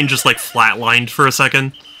 my brain just, like, flatlined for a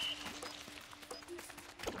second.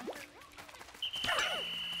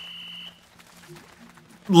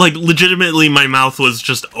 Like, legitimately, my mouth was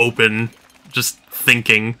just open, just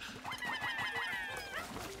thinking.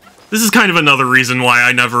 This is kind of another reason why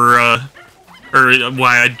I never, or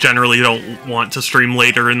why I generally don't want to stream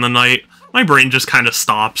later in the night. My brain just kind of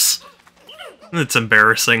stops. It's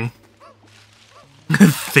embarrassing.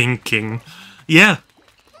 Thinking. Yeah.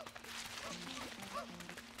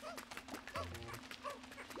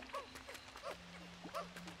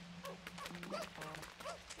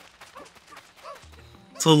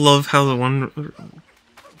 Also love how the one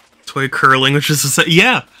toy curling, which is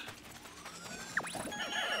yeah.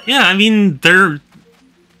 Yeah, I mean they're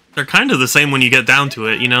kind of the same when you get down to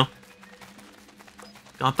it, you know.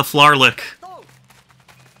 Got the Flarlick.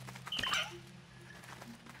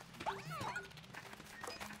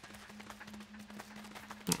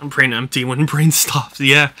 Brain empty when brain stops.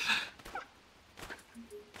 Yeah.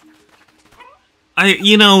 I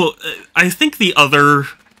think the other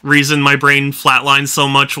reason my brain flatlines so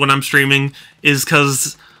much when I'm streaming is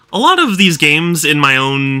because a lot of these games in my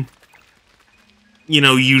own,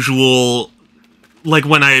 usual, like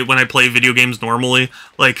when I play video games normally,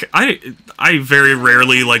 like I very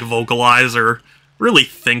rarely like vocalize or really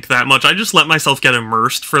think that much. I just let myself get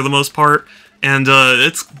immersed for the most part, and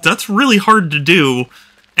that's really hard to do,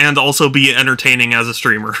 and also be entertaining as a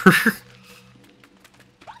streamer.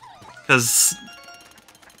 Because,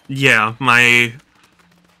 yeah,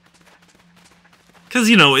 Because,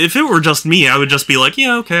 if it were just me, I would just be like,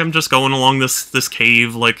 yeah, okay, I'm just going along this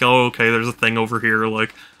cave, like, oh, okay, there's a thing over here,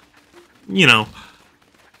 like,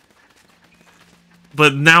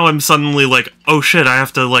 But now I'm suddenly like, oh shit, I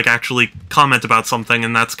have to, like, actually comment about something,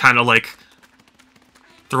 and that's kind of, like,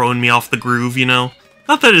 throwing me off the groove, Not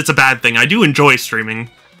that it's a bad thing, I do enjoy streaming.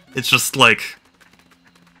 It's just, like,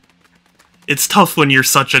 it's tough when you're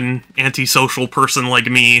such an antisocial person like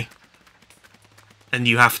me, and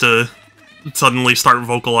you have to suddenly start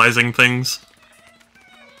vocalizing things.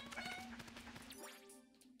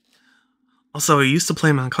 Also, I used to play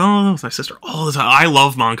Mancala with my sister all the time. I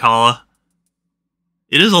love Mancala.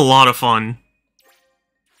 It is a lot of fun.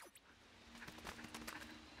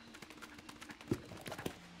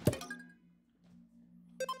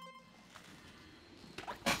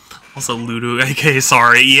 Also, Ludo, aka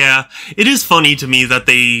sorry, yeah. It is funny to me that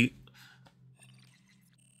they,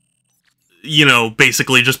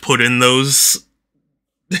 basically just put in those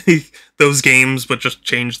those games, but just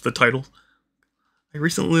changed the title. I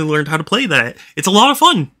recently learned how to play that. It's a lot of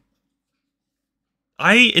fun.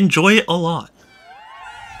 I enjoy it a lot.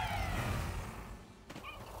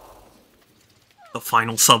 The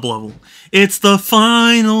final sub-level. It's the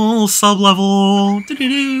final sub-level.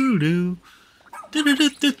 Do-do-do-do.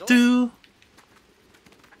 Do-do-do-do-do.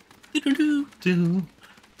 Do-do-do-do.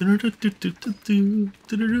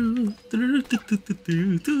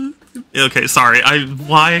 Okay, sorry.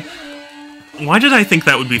 Why did I think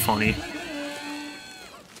that would be funny?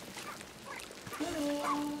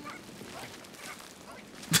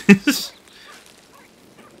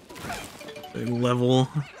 Big level.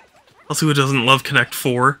 Also, who doesn't love Connect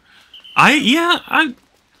 4? I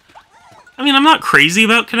mean, I'm not crazy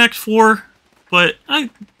about Connect 4, but I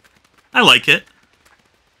like it.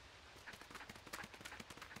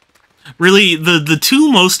 Really, the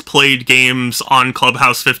two most played games on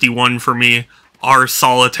Clubhouse 51 for me are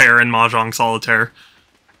Solitaire and Mahjong Solitaire.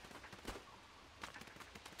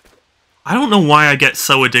 I don't know why I get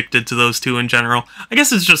so addicted to those two in general. I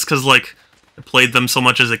guess it's just because, like, I played them so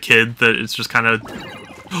much as a kid that it's just kind of...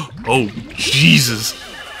 Oh, Jesus.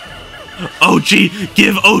 OG!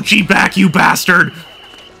 Give OG back, you bastard!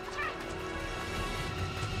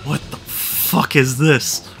 What the fuck is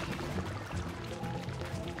this?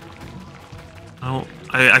 Oh,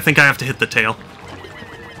 I think I have to hit the tail.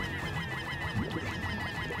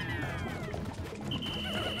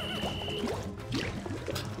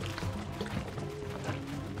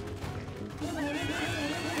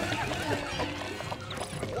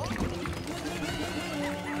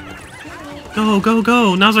 Go, go,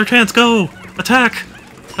 go! Now's our chance, go! Attack!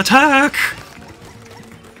 Attack!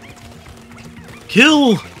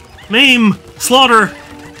 Kill! Maim! Slaughter!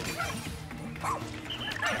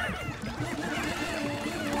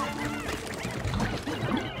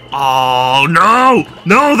 Oh, no!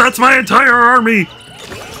 No, that's my entire army!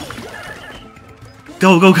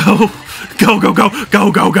 Go, go, go! Go, go, go!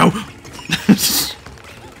 Go, go, go!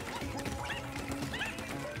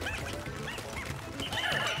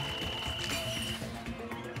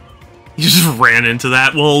 You just ran into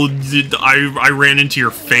that? Well, I ran into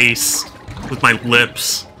your face with my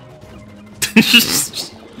lips.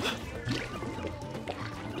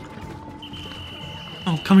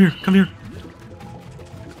 Oh, come here, come here.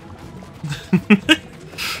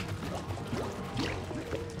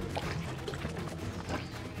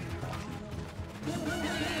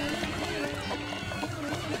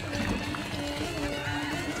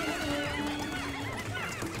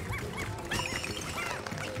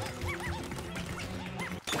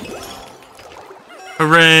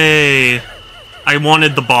 Hooray! I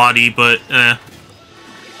wanted the body, but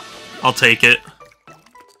I'll take it.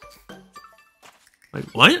 Wait,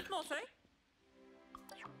 what?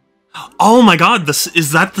 Oh my god,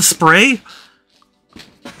 is that the spray?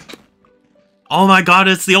 Oh my god,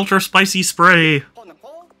 it's the ultra spicy spray.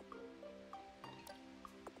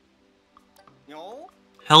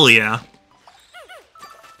 Hell yeah.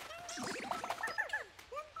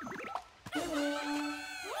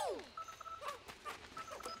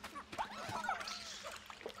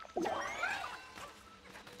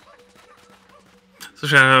 So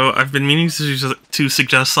Shadow, I've been meaning to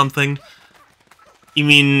suggest something. You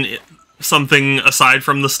mean something aside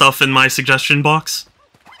from the stuff in my suggestion box?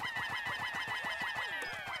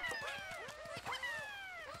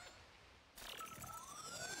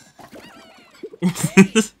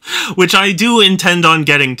 Which I do intend on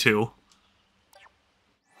getting to.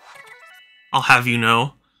 I'll have you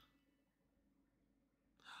know.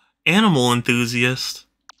 Animal enthusiast.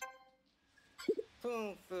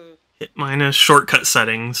 Hit minus shortcut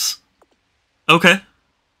settings. Okay.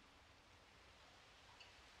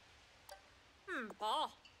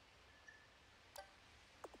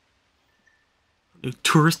 New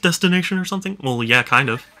tourist destination or something? Well, yeah, kind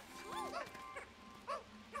of.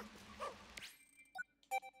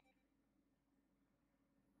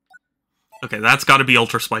 Okay, that's gotta be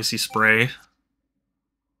ultra spicy spray. It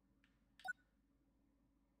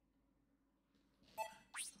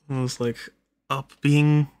was like up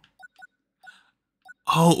being...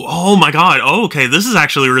 Oh my god. Oh, okay, this is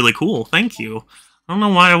actually really cool. Thank you. I don't know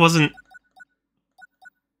why I wasn't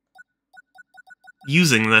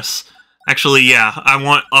using this. Actually, yeah, I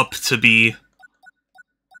want up to be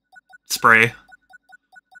spray.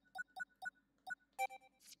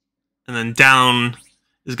 And then down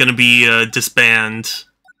is gonna be disband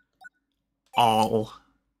all.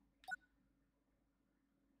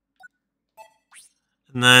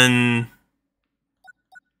 And then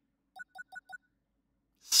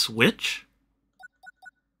switch?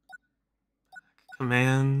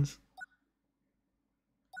 Commands.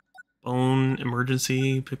 Bone,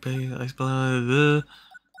 emergency, Pepe, ice blood,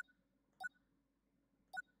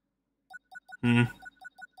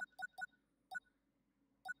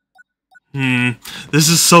 This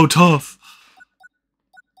is so tough.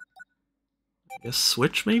 I guess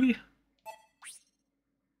switch, maybe?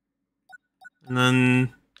 And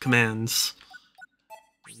then commands.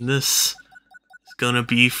 And this is gonna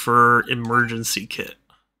be for emergency kit.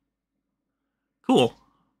 Cool.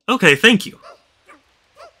 Okay, thank you.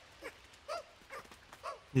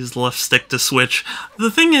 Use left stick to switch. The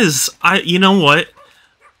thing is, you know what?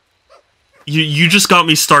 You just got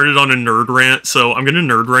me started on a nerd rant, so I'm gonna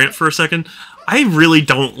nerd rant for a second. I really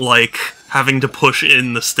don't like having to push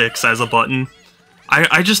in the sticks as a button.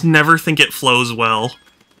 I just never think it flows well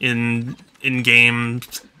in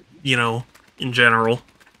games, you know, in general.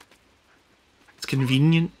 It's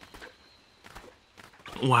convenient.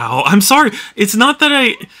 Wow, I'm sorry. It's not that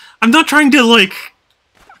I'm not trying to, like...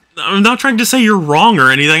 I'm not trying to say you're wrong or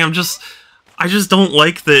anything, I just don't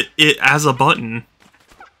like that it as a button.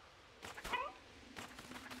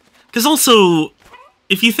 Because also,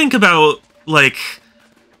 if you think about, like...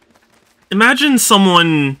 Imagine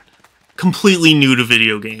someone completely new to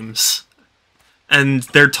video games, and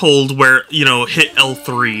they're told where, you know, hit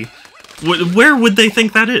L3. Where would they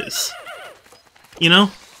think that is? You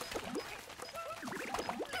know?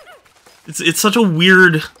 It's such a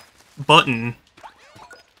weird button.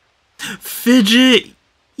 Fidget!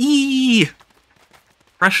 Eee!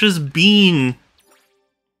 Precious bean.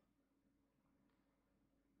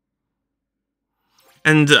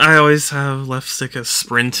 And I always have left stick as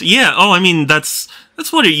sprint. Yeah, oh, I mean, that's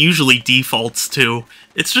what it usually defaults to.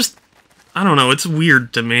 It's just, I don't know, it's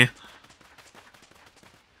weird to me.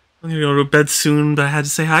 I'm gonna go to bed soon, but I had to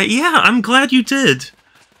say hi. Yeah, I'm glad you did.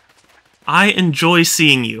 I enjoy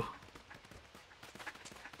seeing you.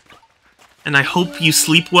 And I hope you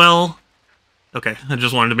sleep well. Okay, I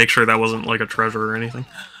just wanted to make sure that wasn't like a treasure or anything.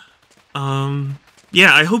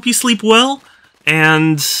 Yeah, I hope you sleep well,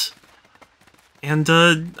 and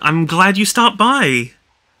I'm glad you stopped by.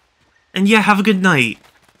 And yeah, have a good night.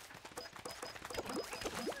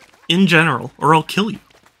 In general, or I'll kill you.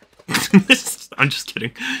 I'm just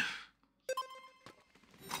kidding.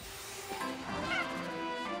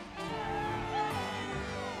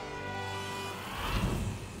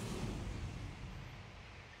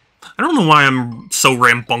 I don't know why I'm so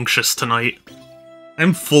rambunctious tonight.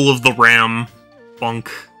 I'm full of the ram bunk.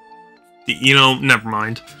 You know, never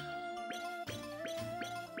mind.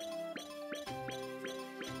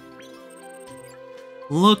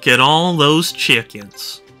 Look at all those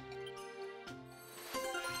chickens.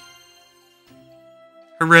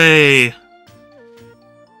 Hooray!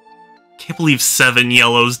 Can't believe 7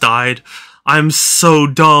 yellows died. I'm so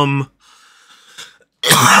dumb.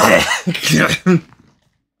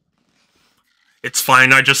 It's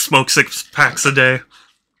fine, I just smoke 6 packs a day.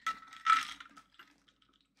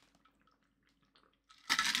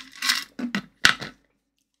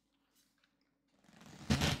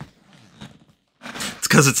 It's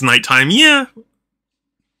because it's nighttime. Yeah.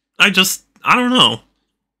 I don't know.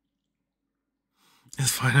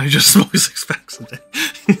 It's fine, I just smoke 6 packs a day.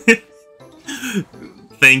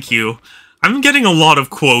 Thank you. I'm getting a lot of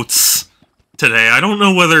quotes today. I don't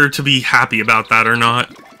know whether to be happy about that or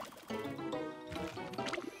not.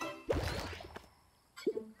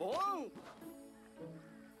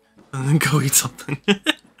 And then go eat something.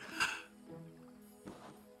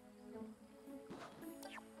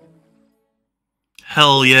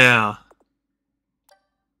 Hell yeah.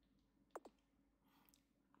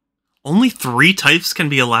 Only 3 types can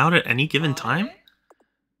be allowed at any given time?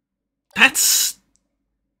 That's...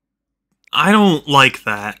 I don't like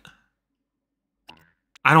that.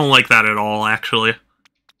 I don't like that at all, actually.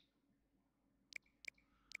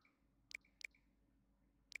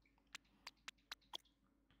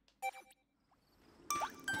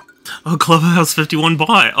 Oh, Clubhouse 51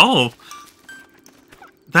 bought. Oh.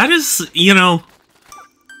 That is, you know...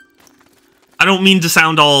 I don't mean to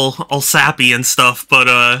sound all sappy and stuff,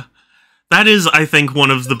 but, that is, I think, one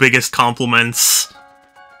of the biggest compliments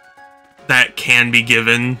that can be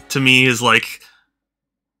given to me is, like,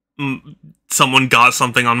 someone got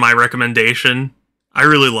something on my recommendation. I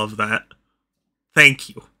really love that. Thank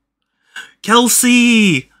you.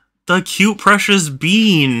 Kelsey! The cute precious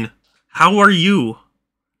bean! How are you?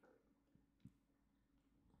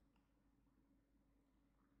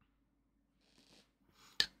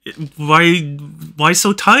 Why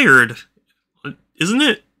so tired? Isn't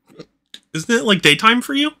it like daytime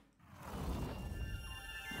for you?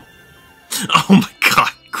 Oh my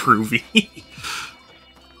god, groovy.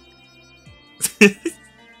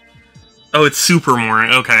 Oh, it's super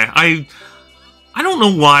morning. Okay, I don't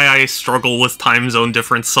know why I struggle with time zone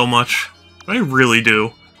difference so much, but I really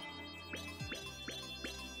do.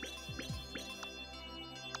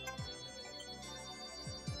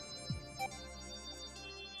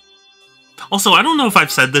 Also, I don't know if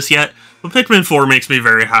I've said this yet, but Pikmin 4 makes me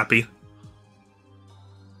very happy.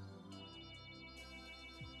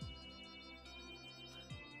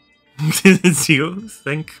 Did you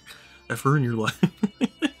think ever in your life?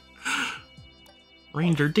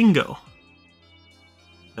 Ranger Dingo.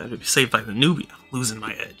 I had to be saved by the Nubia, losing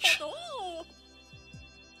my edge.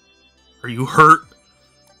 Are you hurt?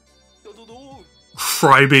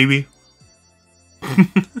 Crybaby.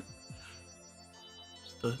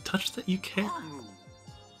 The touch that you care.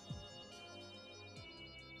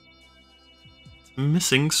 It's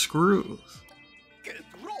missing screws.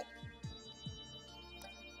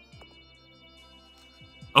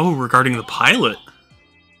 Oh, regarding the pilot.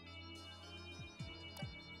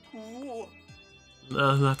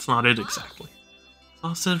 That's not it exactly.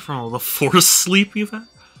 Exhausted from all the forced sleep you've had?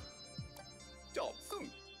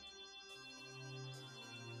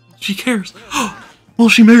 She cares. Will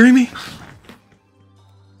she marry me?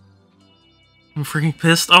 I'm freaking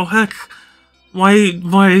pissed. Oh heck. Why,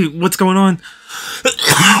 what's going on?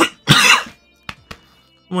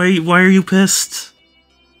 Why are you pissed?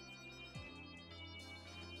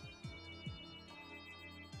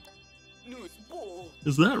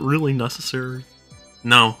 Is that really necessary?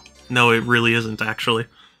 No. No, it really isn't, actually.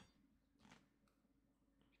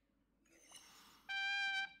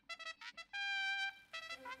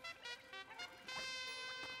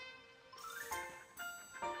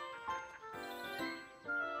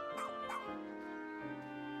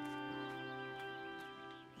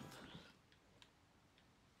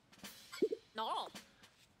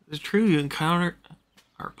 It's true you encountered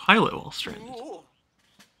our pilot while stranded.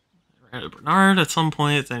 Ran into Bernard at some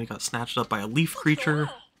point, then he got snatched up by a leaf creature.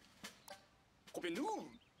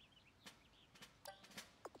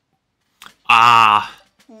 Ah.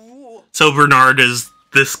 So Bernard is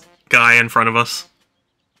this guy in front of us.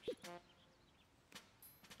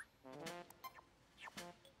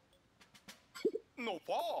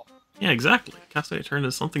 Yeah, exactly. Cassidy turned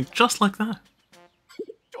into something just like that.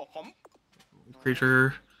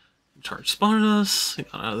 Creature charge spawned us. He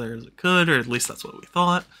got out of there as it could, or at least that's what we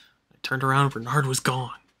thought. I turned around and Bernard was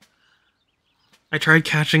gone. I tried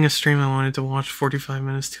catching a stream I wanted to watch 45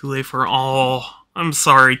 minutes too late for all. I'm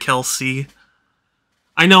sorry, Kelsey.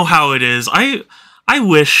 I know how it is. I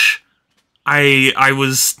wish I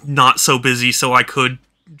was not so busy so I could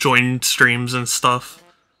join streams and stuff.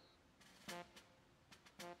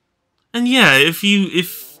 And yeah, if you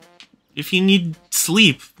need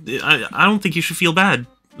sleep, I don't think you should feel bad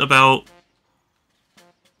about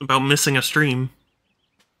missing a stream.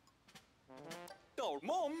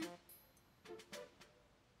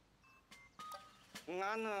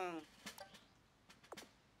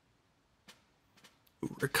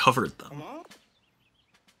 Who recovered them?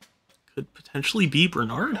 Could potentially be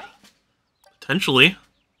Bernard? Potentially.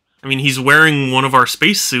 I mean, he's wearing one of our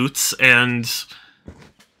spacesuits and,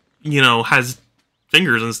 you know, has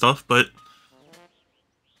fingers and stuff, but...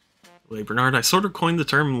 Wait, Bernard, I sort of coined the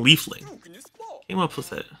term leafling. Came up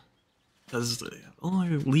with it. Because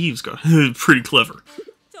only leaves got pretty clever.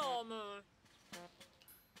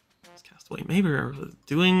 Castaway, maybe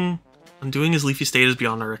undoing his leafy state is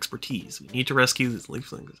beyond our expertise. We need to rescue this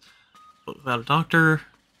leafling. But without a doctor,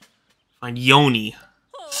 find Yoni.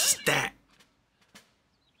 Stat.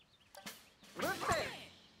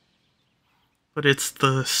 But it's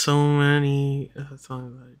the so many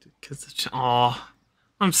song that I did because aw,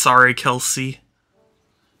 I'm sorry, Kelsey.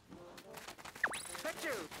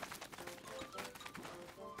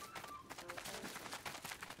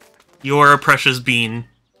 You're a precious bean.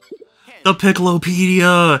 The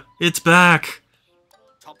Piccolopedia! It's back!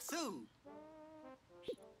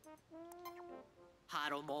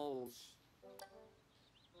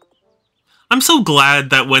 I'm so glad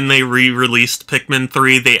that when they re-released Pikmin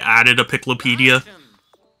 3, they added a Piccolopedia.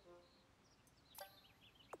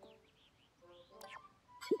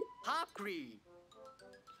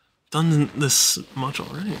 Done this much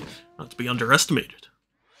already. Not to be underestimated.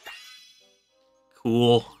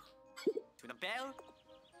 Cool.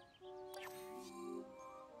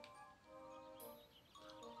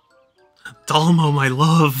 Dalmo, my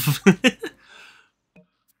love!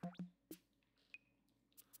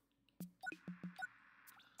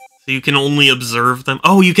 So you can only observe them.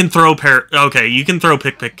 Oh, you can throw okay, you can throw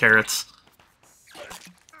pick carrots.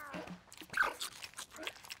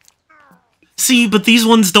 See, but these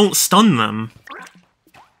ones don't stun them.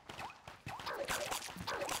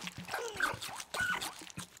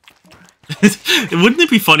 Wouldn't it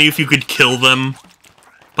be funny if you could kill them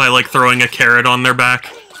by, like, throwing a carrot on their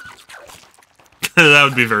back? That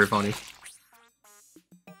would be very funny.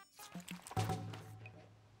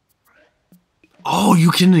 Oh,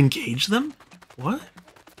 you can engage them? What?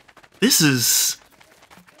 This is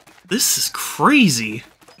crazy.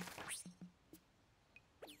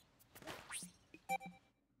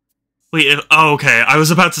 Wait, oh, okay. I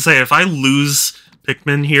was about to say, if I lose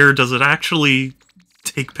Pikmin here, does it actually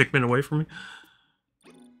take Pikmin away from me?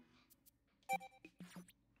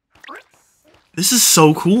 This is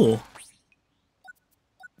so cool.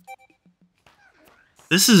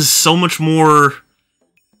 This is so much more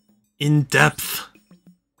in-depth.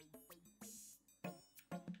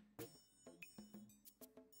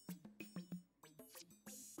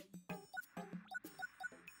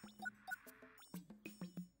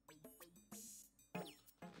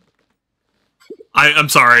 I'm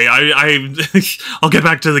sorry, I'll get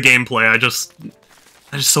back to the gameplay,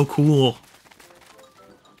 that is so cool.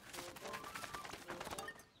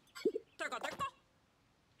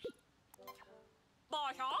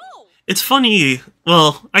 It's funny,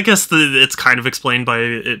 well, I guess it's kind of explained by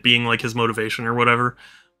it being, like, his motivation or whatever,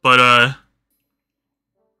 but,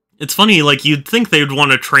 it's funny, like, you'd think they'd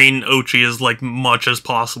want to train Ochi as, like, much as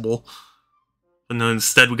possible, and then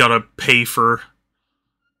instead we gotta pay for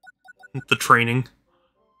the training.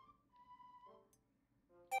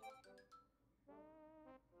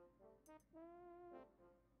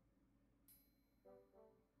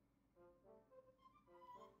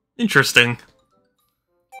 Interesting.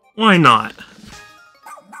 Why not?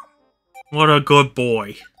 What a good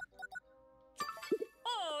boy.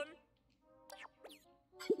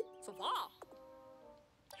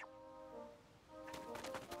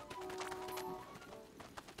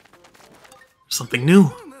 Something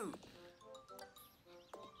new.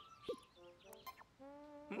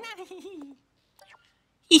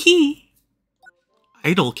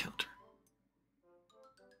 Idle counter.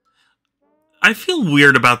 I feel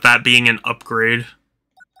weird about that being an upgrade.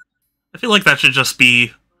 I feel like that should just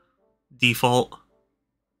be default.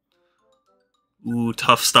 Ooh,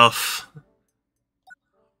 tough stuff.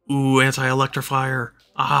 Ooh, anti-electrifier.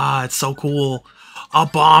 Ah, it's so cool. A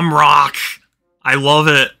bomb rock! I love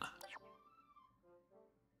it.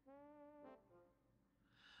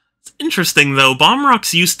 It's interesting, though. Bomb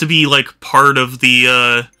rocks used to be, like, part of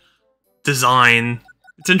the, design.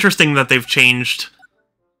 It's interesting that they've changed.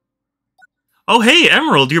 Oh, hey,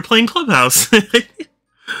 Emerald, you're playing Clubhouse. I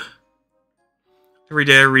Every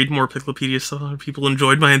day I read more Piclopedia stuff. People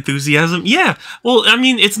enjoyed my enthusiasm. Yeah, well, I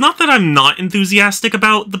mean, it's not that I'm not enthusiastic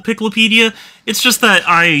about the Piclopedia. It's just that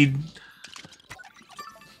I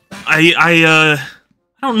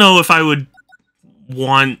don't know if I would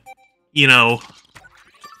want, you know,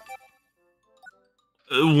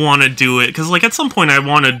 want to do it. Because, like, at some point I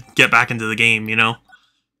want to get back into the game, you know?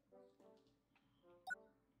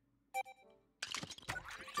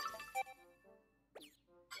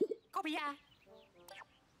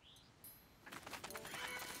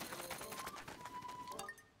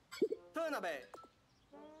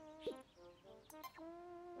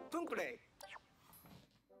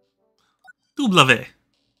 Double.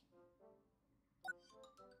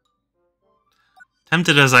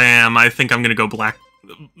 Tempted as I am, I think I'm gonna go black.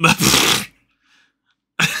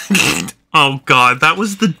 Oh god, that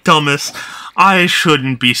was the dumbest. I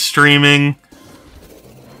shouldn't be streaming.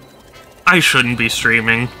 I shouldn't be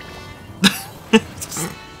streaming.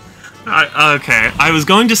 Okay, I was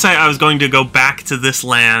going to say I was going to go back to this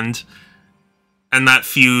land, and that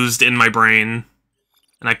fused in my brain,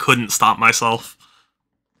 and I couldn't stop myself.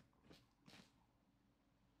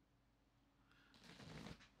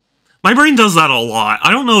 My brain does that a lot. I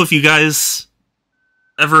don't know if you guys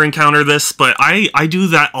ever encounter this, but I do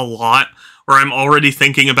that a lot, where I'm already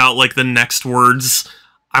thinking about, like, the next words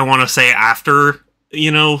I want to say after, you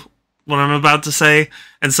know, what I'm about to say.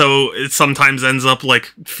 And so it sometimes ends up,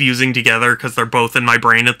 like, fusing together because they're both in my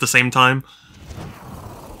brain at the same time.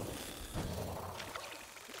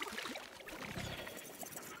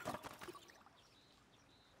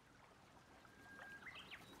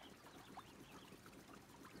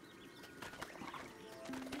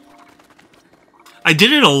 I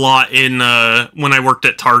did it a lot in, when I worked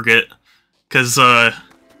at Target, because,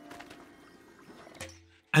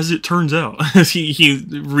 as it turns out,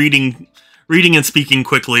 reading and speaking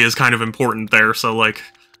quickly is kind of important there, so, like...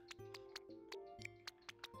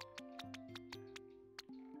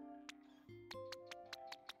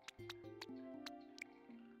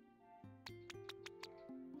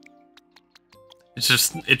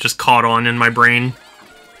 it just caught on in my brain.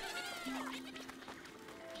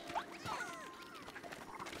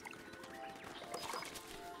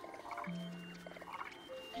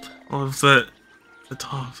 Oh, is that the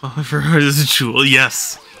top five is a jewel?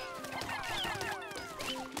 Yes.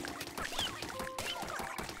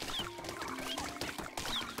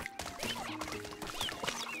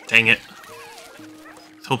 Dang it. I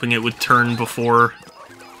was hoping it would turn before.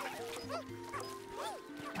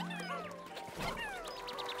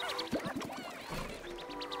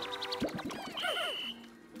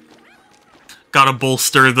 Gotta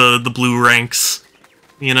bolster the blue ranks,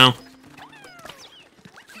 you know?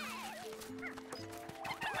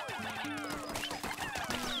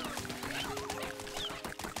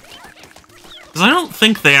 Because I don't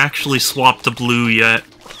think they actually swapped to blue yet.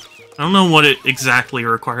 I don't know what it exactly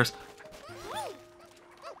requires.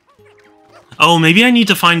 Oh, maybe I need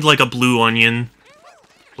to find, like, a blue onion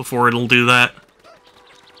before it'll do that.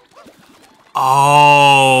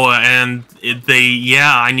 Oh, and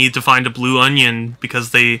yeah, I need to find a blue onion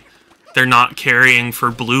because they're not carrying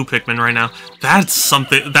for blue Pikmin right now. That's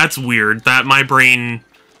something, that's weird. That my brain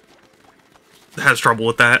has trouble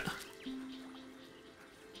with that.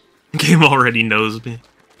 Game already knows me.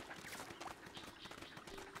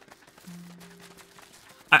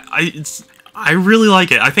 I really like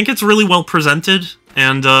it. I think it's really well presented,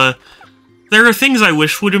 and there are things I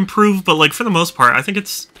wish would improve, but, like, for the most part, I think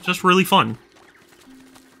it's just really fun.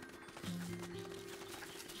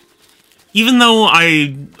 Even though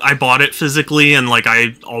I bought it physically, and, like,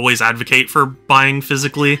 I always advocate for buying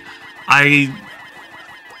physically,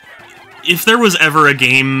 if there was ever a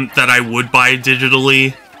game that I would buy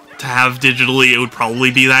digitally, to have digitally, it would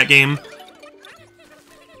probably be that game.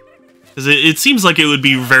 Because it seems like it would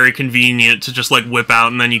be very convenient to just, like, whip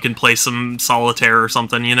out and then you can play some solitaire or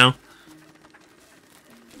something, you know?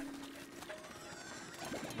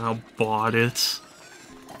 I bought it.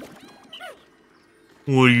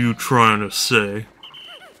 What are you trying to say?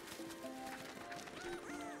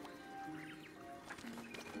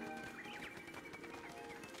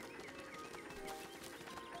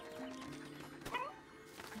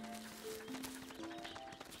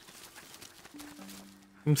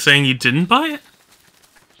 I'm saying you didn't buy it?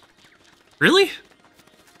 Really?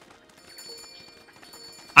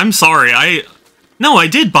 I'm sorry, no, I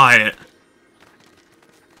did buy it.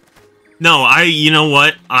 No, you know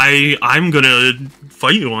what? I'm gonna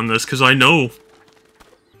fight you on this, because I know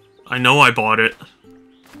I bought it.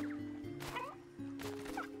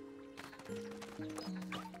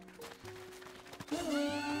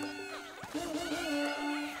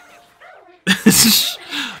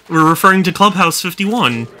 We're referring to Clubhouse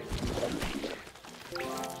 51.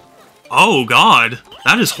 Oh god,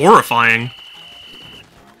 that is horrifying.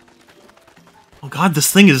 Oh god,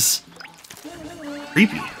 this thing is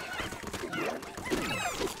creepy.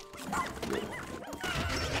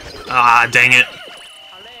 Ah, dang it.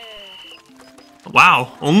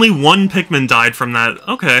 Wow, only one Pikmin died from that.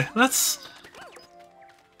 Okay, that's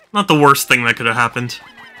not the worst thing that could have happened.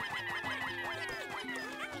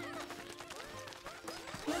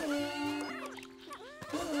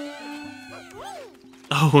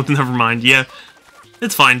 Oh, never mind. Yeah,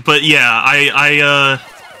 it's fine. But yeah, I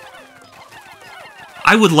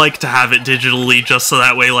would like to have it digitally just so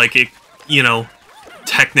that way, like, it, you know,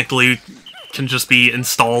 technically can just be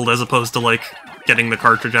installed as opposed to, like, getting the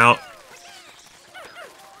cartridge out.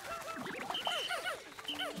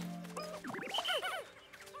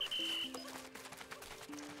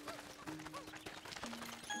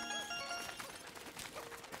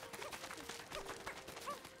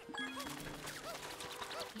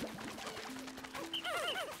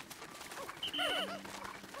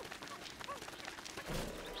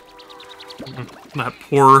 That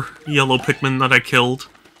poor yellow Pikmin that I killed.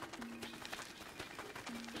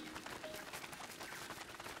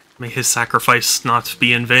 May his sacrifice not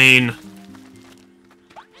be in vain.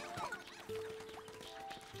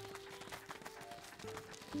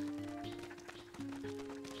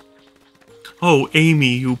 Oh,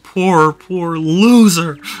 Amy, you poor, poor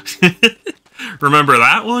loser! Remember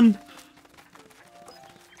that one?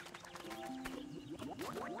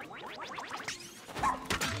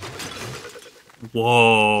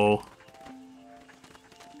 Whoa.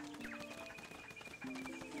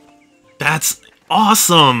 That's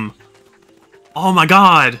awesome! Oh my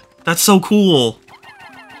god, that's so cool!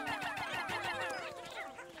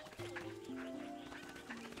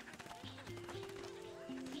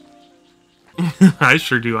 I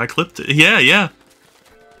sure do, I clipped it. Yeah, yeah.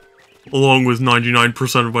 Along with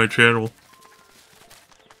 99% of my channel.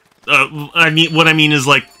 What I mean is,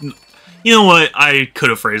 like, you know what? I could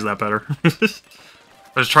have phrased that better.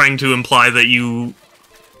 I was trying to imply that you've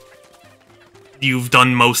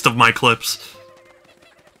done most of my clips.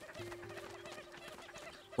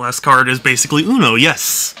 Last card is basically Uno,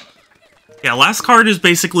 yes. Yeah, last card is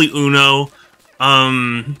basically Uno.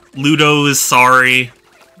 Ludo is sorry.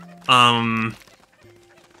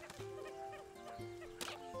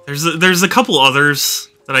 There's a couple others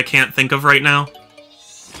that I can't think of right now.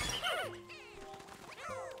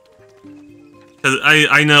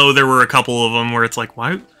 I know there were a couple of them where it's like,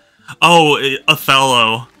 why? Oh,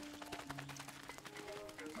 Othello.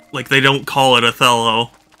 Like, they don't call it Othello.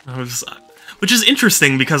 Which is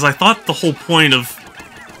interesting, because I thought the whole point of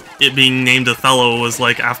it being named Othello was,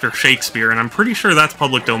 like, after Shakespeare, and I'm pretty sure that's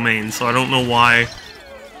public domain, so I don't know why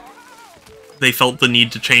they felt the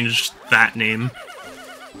need to change that name.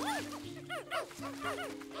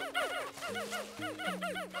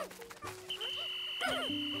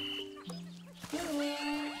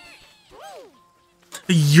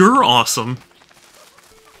 You're awesome.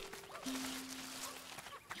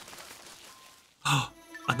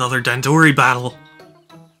 Another Dandori battle.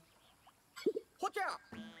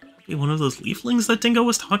 Be one of those leaflings that Dingo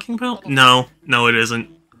was talking about? No, no, it isn't.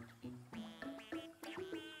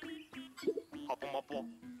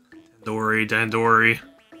 Dandori, Dandori.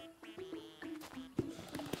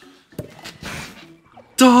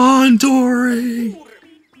 Dandori!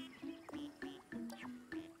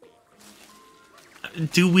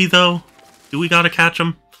 Do we, though? Do we gotta catch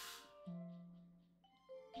him?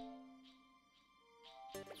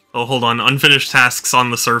 Oh, hold on. Unfinished tasks on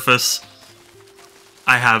the surface.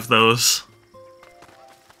 I have those.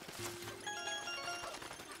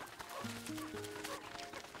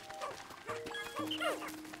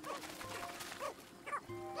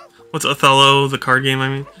 What's Othello, the card game, I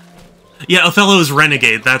mean? Yeah, Othello is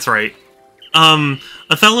Renegade, that's right.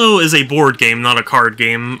 Othello is a board game, not a card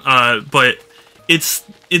game, but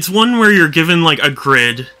it's one where you're given, like, a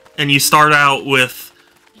grid, and you start out with,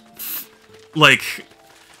 like,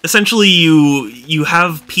 essentially you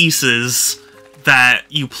have pieces that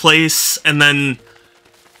you place, and then,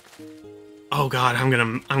 oh god, I'm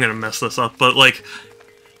gonna mess this up, but, like,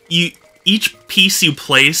 each piece you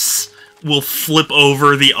place will flip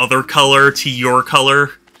over the other color to your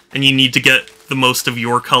color, and you need to get the most of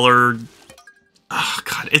your color. Oh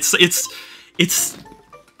god, it's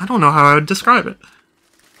I don't know how I would describe it.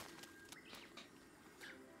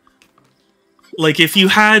 Like, if you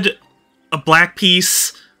had a black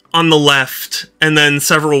piece on the left, and then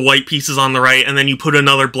several white pieces on the right, and then you put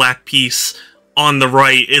another black piece on the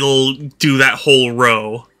right, it'll do that whole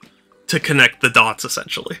row to connect the dots,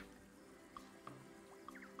 essentially.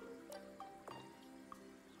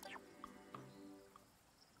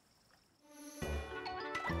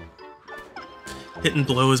 Hit and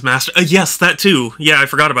blow is master. Yes, that too. Yeah, I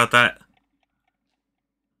forgot about that.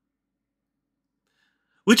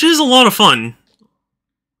 Which is a lot of fun.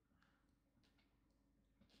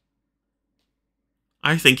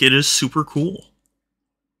 I think it is super cool.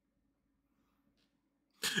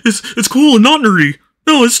 It's cool and not nerdy.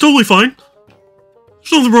 No, it's totally fine.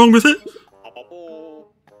 There's nothing wrong with it.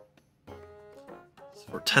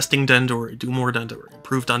 For testing Dandori, do more Dandori,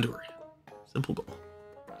 improve Dandori. Simple goal.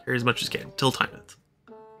 Carry as much as you can, till time it.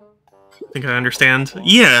 Think I understand?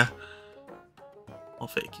 Yeah. All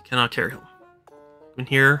fake, you cannot carry him. In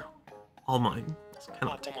here, all mine. This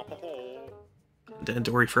cannot take.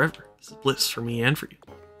 Dandori forever. This is bliss for me and for you.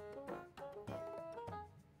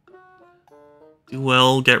 Do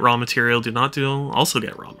well, get raw material. Do not do also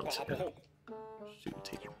get raw material.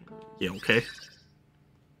 Yeah, okay.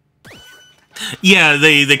 Yeah,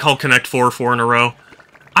 they call Connect 4 in a row.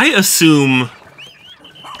 I assume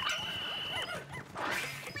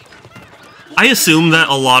that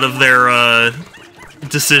a lot of their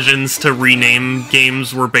decisions to rename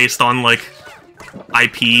games were based on like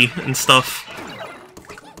IP and stuff.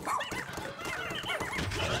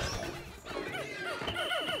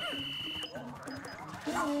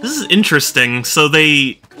 This is interesting. So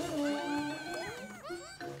they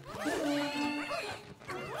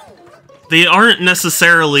aren't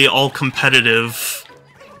necessarily all competitive,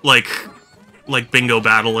 like bingo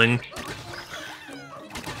battling.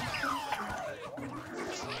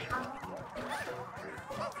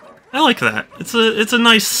 I like that. It's a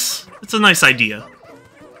nice idea.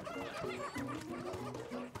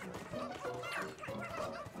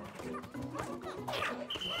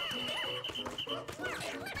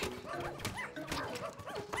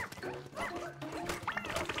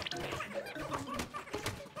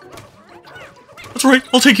 That's right.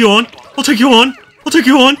 I'll take you on. I'll take you on. I'll take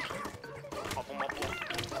you on.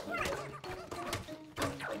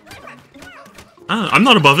 I'm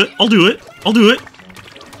not above it. I'll do it. I'll do it.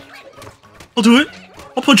 I'll do it.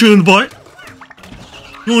 I'll punch you in the butt.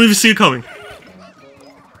 You won't even see it coming.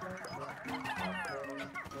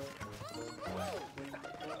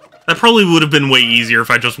 That probably would have been way easier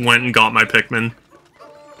if I just went and got my Pikmin.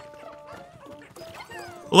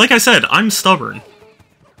 Like I said, I'm stubborn.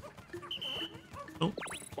 Oh.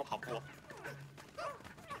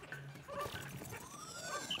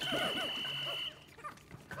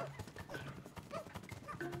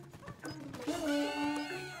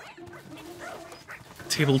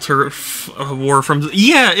 Table turf war from...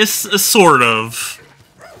 Yeah, it's sort of.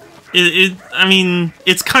 I mean,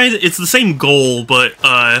 it's the same goal, but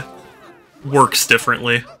works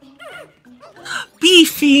differently.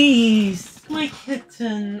 Beefies! My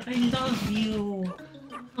kitten, I love you.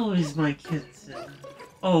 How is my kitten?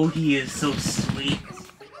 Oh, he is so sweet.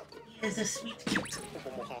 He is a sweet kitten.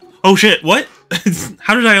 Oh shit, what?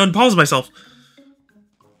 How did I unpause myself?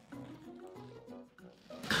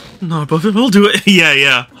 Not above it, I'll do it.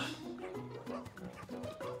 Yeah.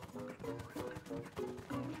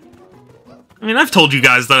 I mean, I've told you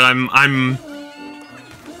guys that I'm...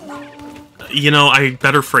 You know, I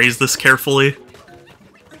better phrase this carefully.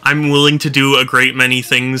 I'm willing to do a great many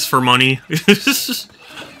things for money. Because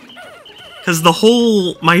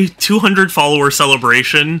my 200 follower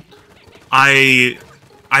celebration, I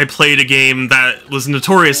played a game that was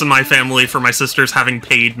notorious in my family for my sisters having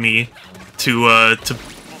paid me to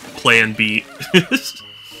play and beat.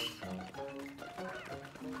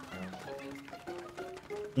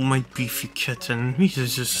 My beefy kitten.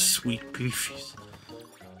 He's just sweet beefies.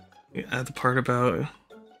 Add the part about...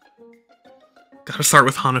 Gotta start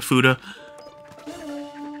with Hanafuda.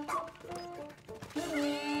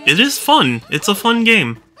 It is fun. It's a fun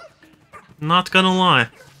game. Not gonna lie.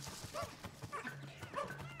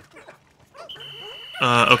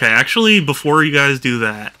 Okay, actually, before you guys do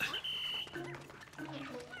that,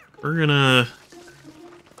 we're gonna...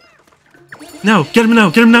 No! Get him now!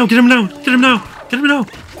 Get him now! Get him now! Get him now! Get him now!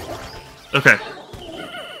 Okay.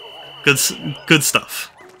 Good stuff.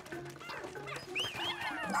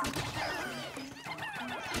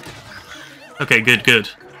 Okay, good.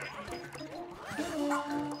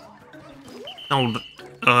 Oh,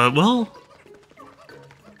 well...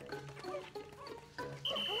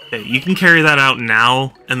 Okay, you can carry that out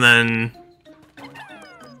now, and then...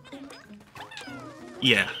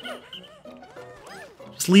 Yeah.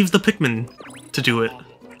 Just leave the Pikmin to do it.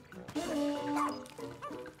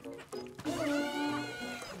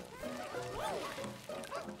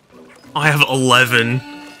 I have 11.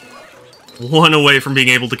 One away from being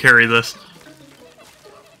able to carry this.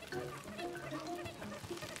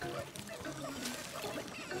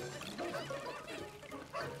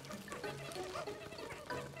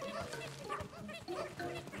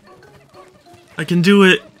 I can do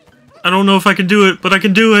it. I don't know if I can do it, but I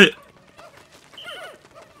can do it.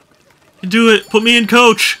 I can do it. Put me in,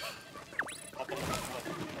 coach.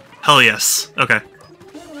 Hell yes. Okay.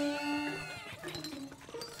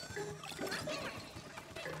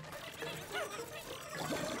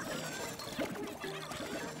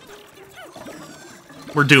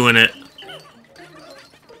 We're doing it.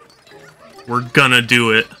 We're gonna do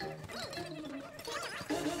it.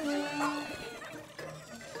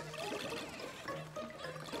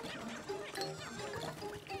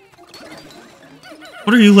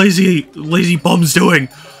 What are you lazy bums doing?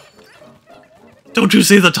 Don't you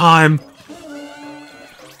see the time?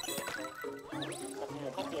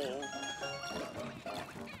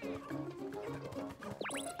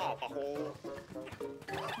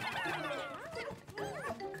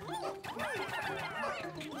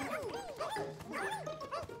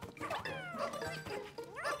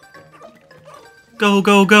 Go,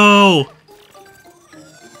 go, go!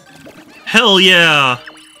 Hell yeah!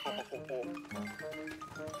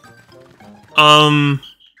 I'm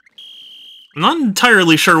not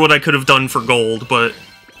entirely sure what I could have done for gold, but...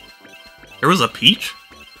 There was a peach?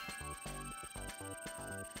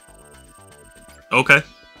 Okay.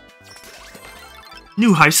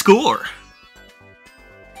 New high score!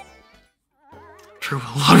 True,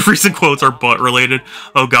 a lot of recent quotes are butt-related.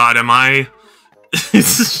 Oh god, am I...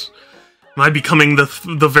 Am I becoming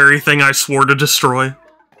the very thing I swore to destroy?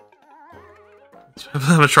 I'm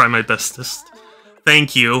gonna try my bestest.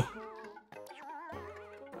 Thank you.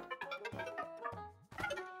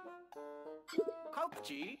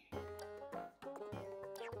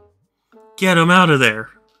 Get him out of there.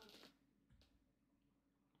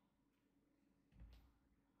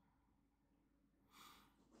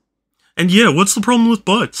 And yeah, what's the problem with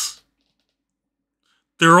butts?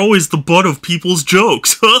 They're always the butt of people's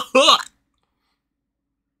jokes.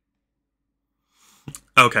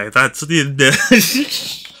 Okay, that's the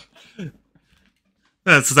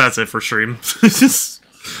that's it for stream.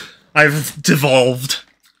 I've devolved.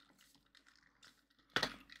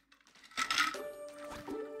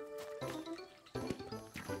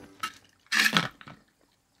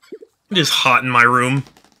 It is hot in my room.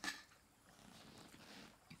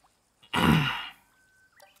 It's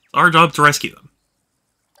our job to rescue them.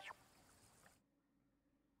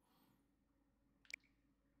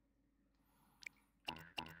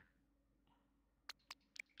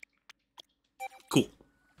 Cool.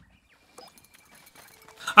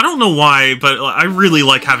 I don't know why, but I really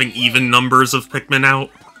like having even numbers of Pikmin out.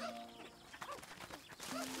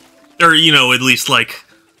 Or, you know, at least, like,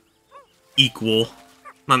 equal.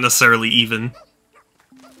 Not necessarily even.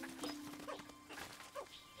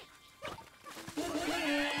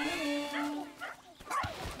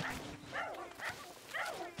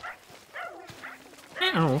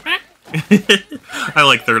 I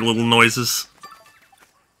like their little noises.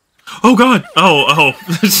 Oh god! Oh.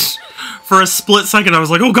 For a split second I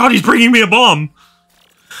was like, oh god, he's bringing me a bomb!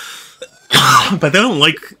 But they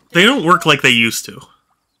don't work like they used to.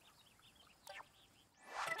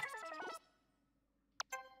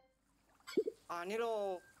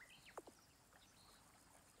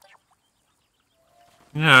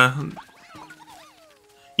 Yeah.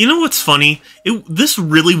 You know what's funny? This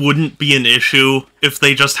really wouldn't be an issue if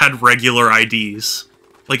they just had regular IDs.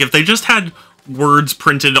 Like, if they just had words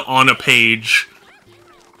printed on a page,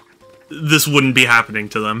 this wouldn't be happening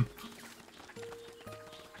to them.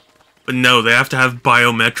 But no, they have to have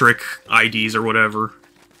biometric IDs or whatever.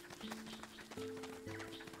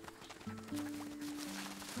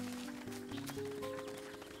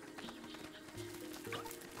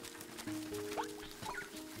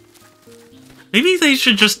 Maybe they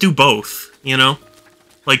should just do both, you know?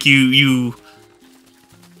 Like, you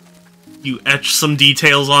etch some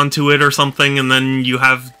details onto it or something, and then you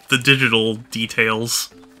have the digital details.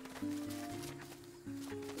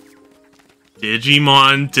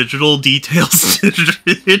 Digimon, digital details,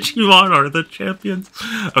 Digimon are the champions.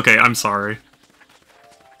 Okay, I'm sorry.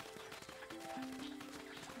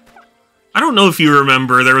 I don't know if you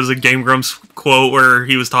remember, there was a Game Grumps quote where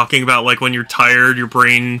he was talking about, like, when you're tired, your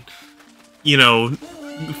brain, you know,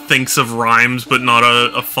 thinks of rhymes, but not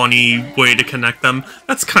a funny way to connect them.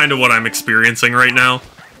 That's kind of what I'm experiencing right now.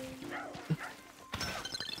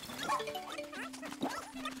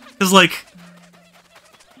 Because, like,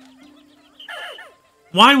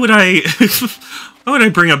 why would I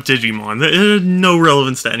bring up Digimon? It had no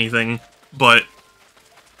relevance to anything, but...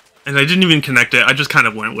 And I didn't even connect it, I just kind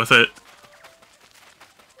of went with it.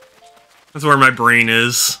 That's where my brain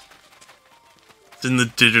is. It's in the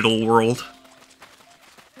digital world.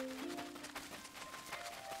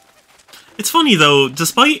 It's funny, though,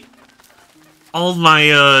 despite all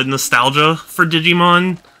my nostalgia for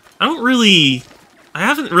Digimon, I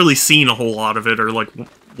haven't really seen a whole lot of it, or like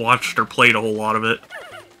watched or played a whole lot of it.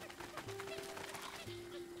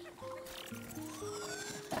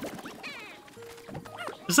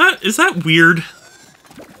 Is that weird?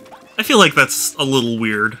 I feel like that's a little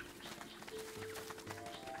weird.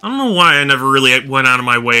 I don't know why I never really went out of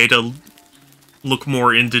my way to look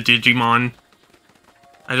more into Digimon.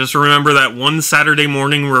 I just remember that one Saturday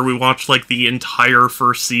morning where we watched like the entire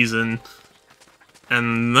first season,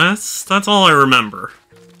 and that's all I remember.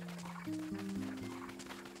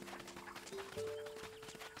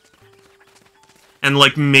 And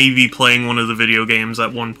like maybe playing one of the video games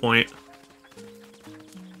at one point.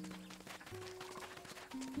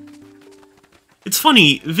 It's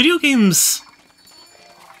funny, video games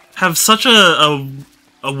have such a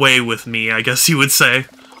way with me, I guess you would say.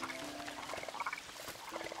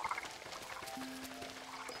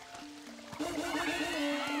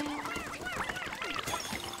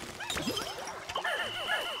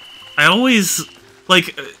 I always,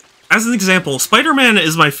 like, as an example, Spider-Man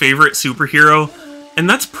is my favorite superhero, and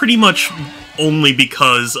that's pretty much only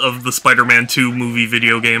because of the Spider-Man 2 movie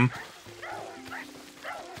video game.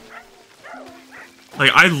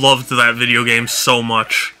 Like, I loved that video game so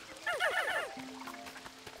much.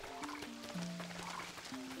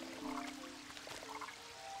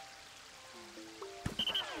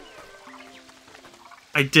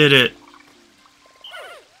 I did it.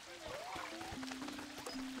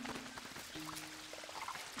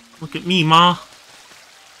 Look at me, Ma.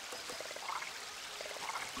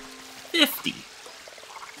 50.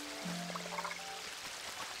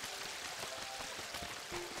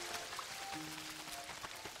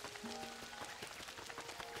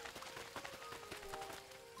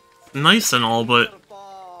 Nice and all, but...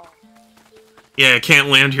 yeah, I can't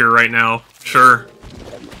land here right now. Sure.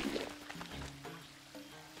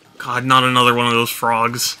 God, not another one of those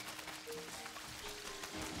frogs.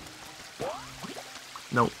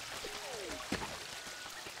 Nope.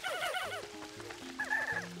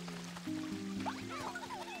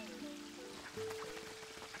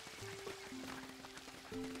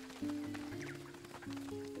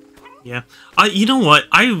 Yeah. You know what?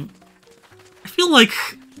 I feel like...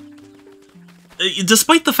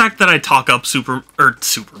 despite the fact that I talk up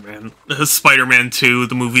Spider-Man 2,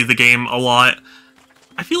 the movie, the game, a lot,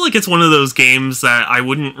 I feel like it's one of those games that I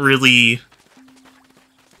wouldn't really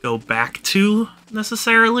go back to,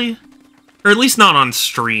 necessarily. Or at least not on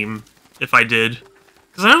stream, if I did.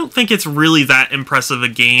 Because I don't think it's really that impressive a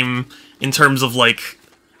game in terms of, like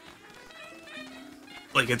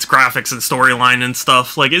its graphics and storyline and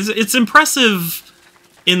stuff. Like, it's impressive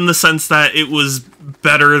in the sense that it was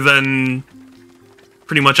better than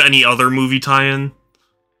pretty much any other movie tie-in.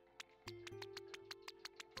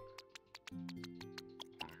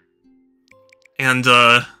 And,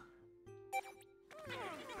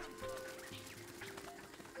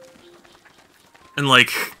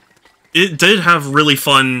 like, it did have really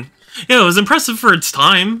fun... yeah, it was impressive for its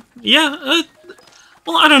time. Yeah,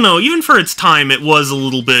 well, I don't know, even for its time, it was a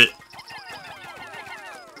little bit,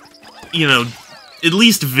 you know, at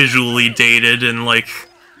least visually dated, and, like,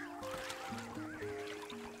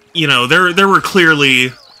 you know, there were clearly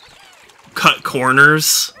cut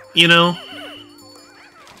corners, you know?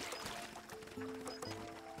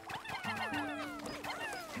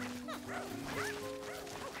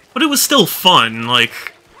 But it was still fun, like...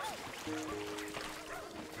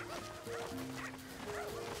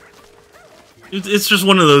 it's just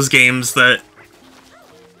one of those games that...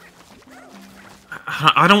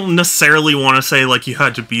 I don't necessarily want to say, like, you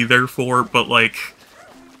had to be there for, but, like...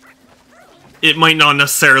 it might not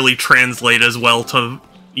necessarily translate as well to,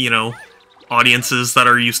 you know, audiences that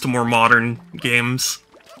are used to more modern games.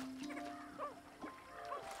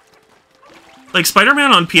 Like,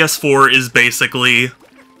 Spider-Man on PS4 is basically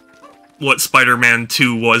what Spider-Man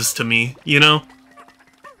 2 was to me, you know?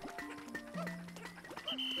 I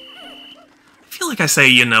feel like I say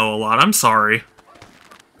you know a lot, I'm sorry.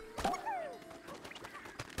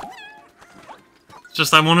 It's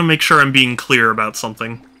just I want to make sure I'm being clear about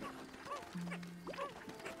something.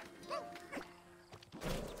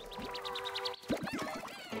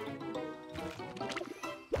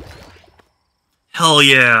 Hell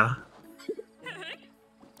yeah.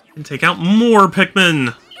 And take out more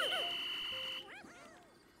Pikmin!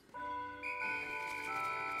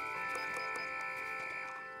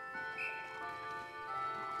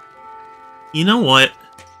 You know what?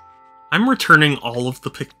 I'm returning all of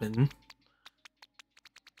the Pikmin.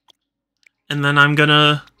 And then I'm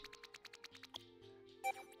gonna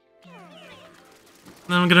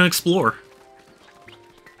explore.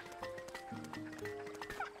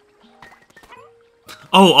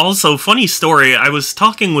 Oh, also, funny story. I was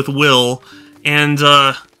talking with Will, and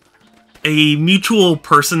a mutual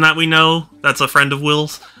person that we know, that's a friend of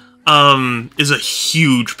Will's, is a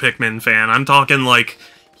huge Pikmin fan. I'm talking like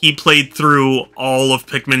he played through all of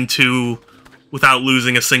Pikmin 2 without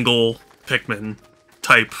losing a single Pikmin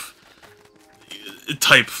type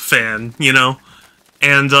fan, you know?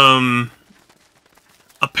 And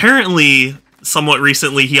apparently, somewhat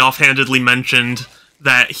recently, he offhandedly mentioned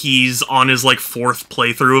that he's on his, like, 4th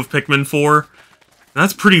playthrough of Pikmin 4.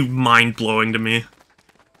 That's pretty mind-blowing to me.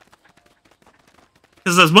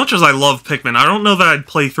 Because as much as I love Pikmin, I don't know that I'd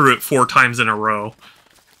play through it 4 times in a row.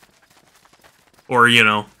 Or, you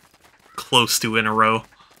know, close to in a row.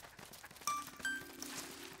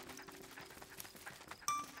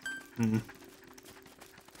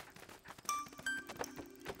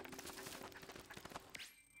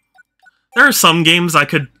 There are some games I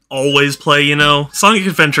could always play, you know? Sonic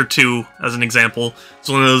Adventure 2, as an example, is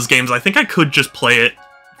one of those games I think I could just play it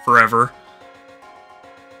forever.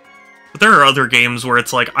 But there are other games where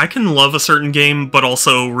it's like, I can love a certain game, but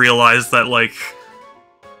also realize that, like,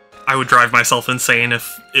 I would drive myself insane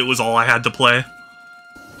if it was all I had to play.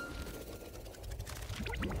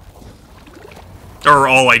 Or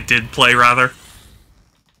all I did play, rather.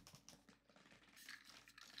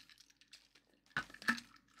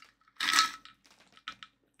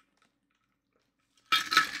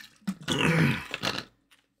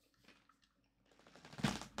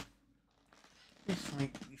 It's my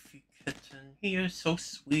beefy kitten. He is so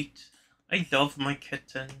sweet. I love my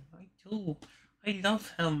kitten. I do. I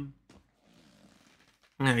love him.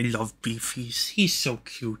 I love Beefies. He's so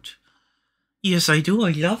cute. Yes, I do.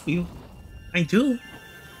 I love you. I do.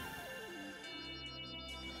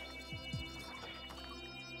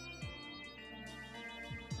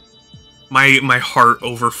 My heart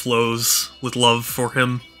overflows with love for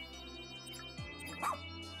him.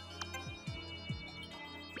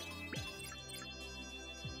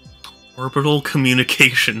 Orbital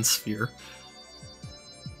communication sphere.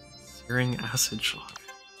 Searing acid shock.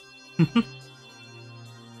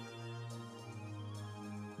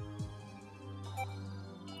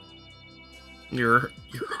 Your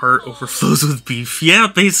heart overflows with beef. Yeah,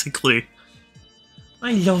 basically.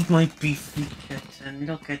 I love my beefy kitten.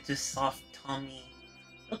 Look at this soft tummy.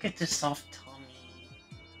 Look at this soft tummy.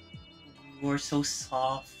 You are so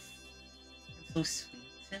soft. And so sweet.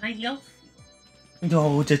 And I love you.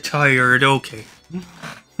 No, the tired. Okay.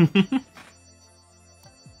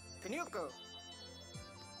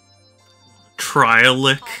 Try a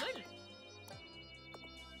lick.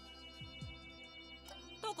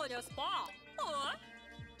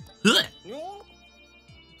 Ugh.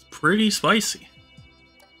 It's pretty spicy.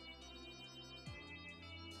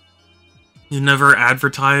 You never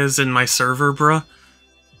advertise in my server, bruh?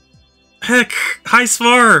 Heck, hi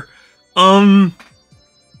Svar!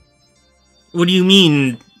 What do you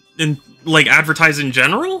mean? Like, advertise in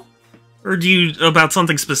general? Or do you, about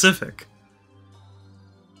something specific?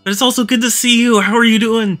 But it's also good to see you, how are you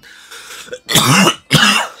doing? Oh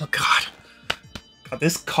god. God,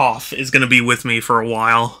 this cough is gonna be with me for a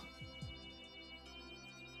while.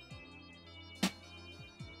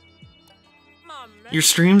 Your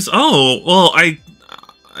streams? Oh, well,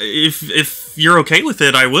 if you're okay with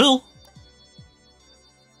it, I will.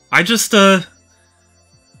 I just, I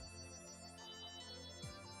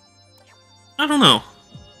don't know.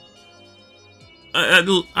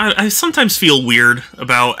 I sometimes feel weird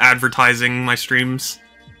about advertising my streams.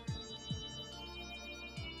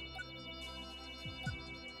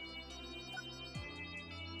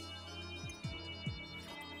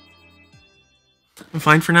 I'm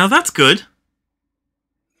fine for now, that's good.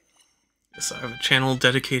 Yes, I have a channel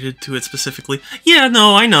dedicated to it specifically. Yeah,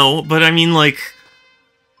 no, I know, but I mean, like...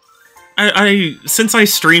 since I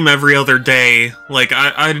stream every other day, like,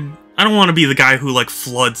 I don't want to be the guy who, like,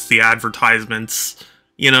 floods the advertisements,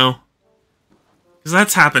 you know? Because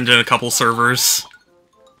that's happened in a couple servers.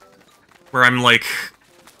 Where I'm, like,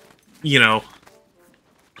 you know,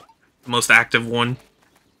 the most active one.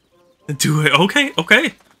 Do it. Okay,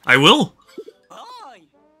 okay, I will.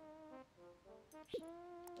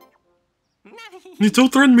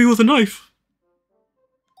 Don't threaten me with a knife.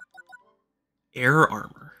 Air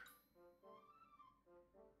armor.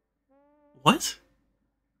 What?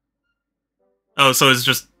 Oh, so it's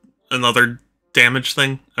just another damage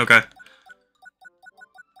thing? Okay.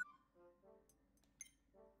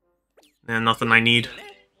 And nothing I need.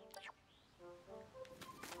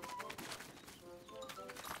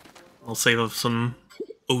 I'll save up some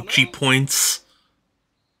Ochi points.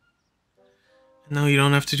 No, you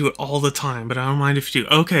don't have to do it all the time, but I don't mind if you do.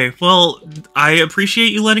 Okay, well, I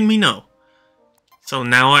appreciate you letting me know. So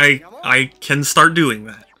now I can start doing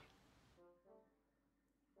that.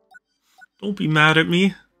 Don't be mad at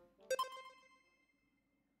me.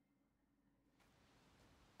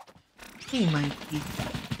 Hey, Mikey.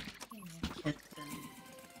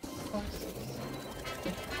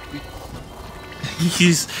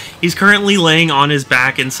 He's currently laying on his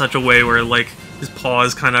back in such a way where, like, his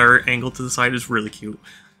paws kind of are angled to the side. Is really cute.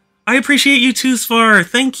 I appreciate you too, Svar.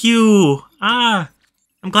 Thank you. I'm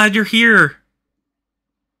glad you're here.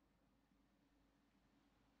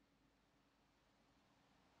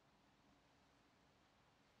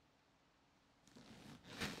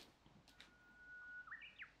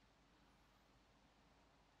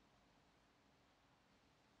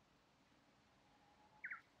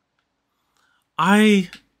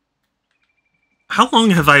 How long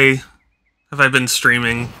have I been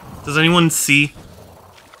streaming? Does anyone see?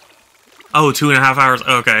 Oh, 2.5 hours.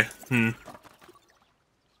 Okay. I'm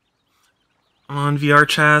on VR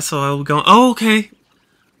chat, so I'll go. Oh, okay.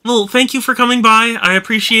 Well, thank you for coming by. I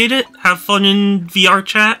appreciate it. Have fun in VR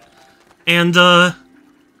chat. And, I'll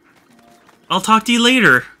talk to you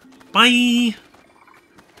later. Bye!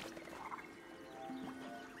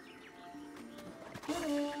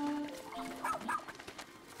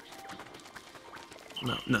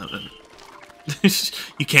 No.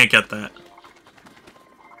 You can't get that.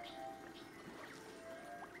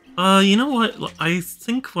 You know what? I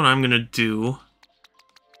think what I'm gonna do...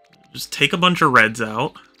 Just take a bunch of reds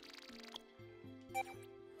out.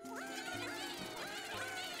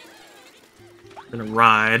 I'm gonna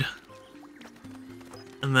ride.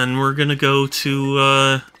 And then we're gonna go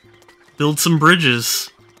to, build some bridges.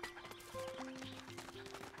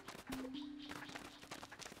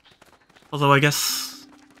 Although I guess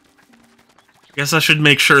I should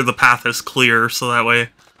make sure the path is clear, so that way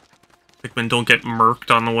Pikmin don't get murked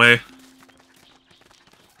on the way.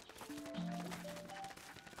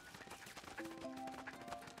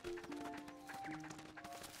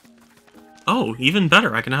 Oh, even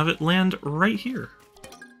better, I can have it land right here.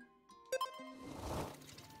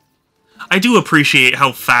 I do appreciate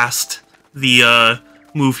how fast the,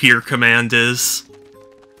 move here command is.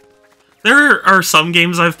 There are some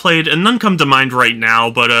games I've played, and none come to mind right now,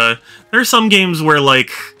 but, there are some games where,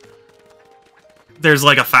 like, there's,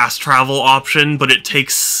 like, a fast travel option, but it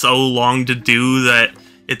takes so long to do that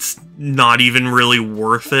it's not even really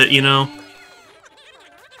worth it, you know?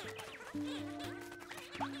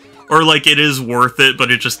 Or, like, it is worth it,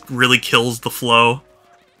 but it just really kills the flow.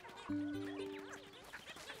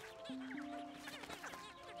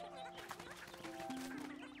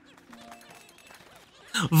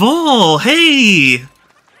 Vol, hey!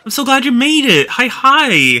 I'm so glad you made it!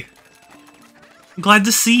 Hi! I'm glad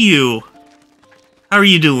to see you. How are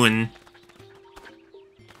you doing?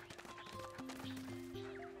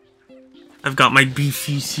 I've got my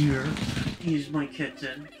beefies here. He's my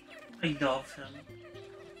kitten. I love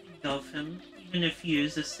him. Even if he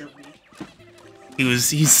is a silly.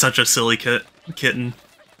 He's such a silly kitten.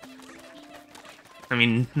 I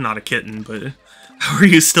mean, not a kitten, but... How are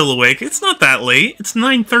you still awake? It's not that late. It's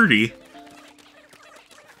 9:30.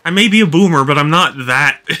 I may be a boomer, but I'm not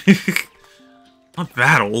that... not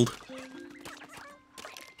that old.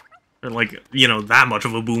 Or, like, you know, that much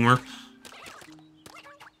of a boomer.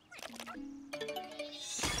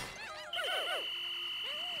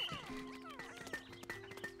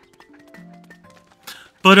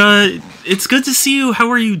 But, it's good to see you.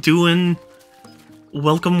 How are you doing?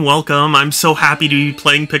 Welcome. I'm so happy to be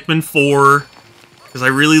playing Pikmin 4. Because I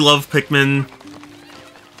really love Pikmin.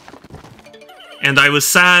 And I was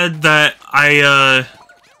sad that I,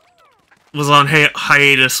 was on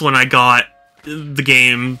hiatus when I got the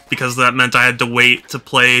game, because that meant I had to wait to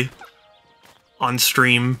play on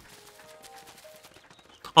stream.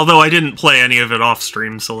 Although I didn't play any of it off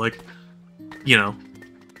stream, so, like, you know.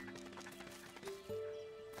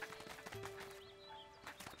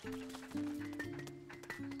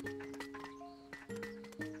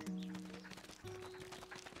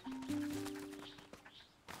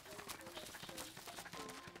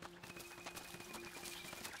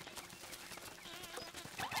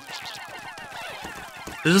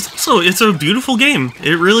 It's a beautiful game.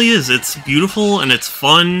 It really is. It's beautiful, and it's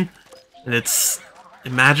fun, and it's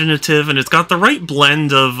imaginative, and it's got the right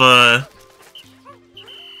blend of,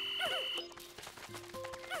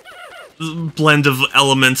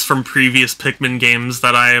 elements from previous Pikmin games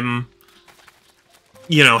that I am,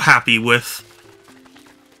 you know, happy with.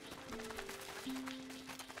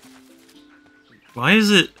 Why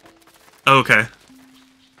is it... Okay.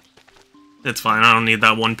 It's fine, I don't need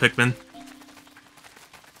that one Pikmin.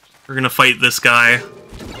 We're gonna fight this guy.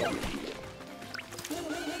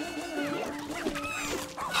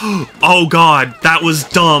 Oh god, that was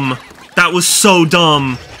dumb. That was so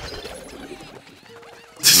dumb.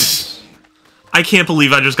 I can't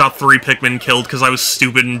believe I just got 3 Pikmin killed because I was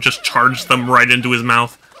stupid and just charged them right into his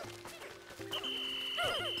mouth.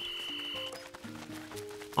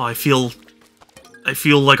 Oh, I feel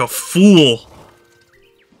like a fool.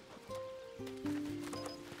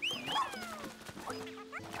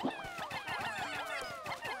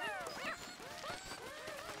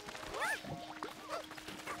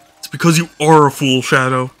 It's because you are a fool,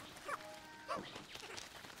 Shadow.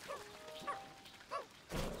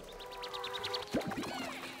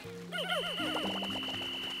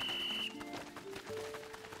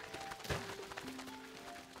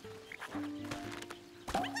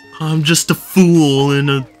 I'm just a fool in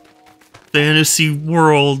a fantasy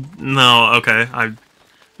world. No, okay,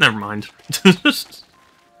 never mind.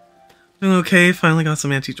 Okay, finally got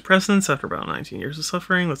some antidepressants after about 19 years of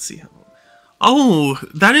suffering. Let's see how... Oh,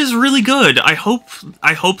 that is really good. I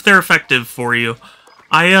hope they're effective for you.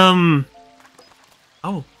 Oh,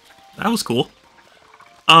 that was cool.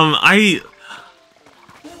 I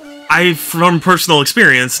from personal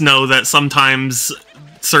experience know that sometimes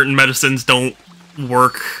certain medicines don't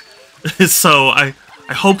work. So I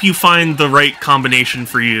hope you find the right combination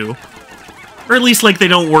for you. Or at least, like, they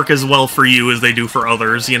don't work as well for you as they do for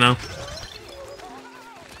others, you know?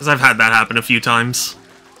 Because I've had that happen a few times.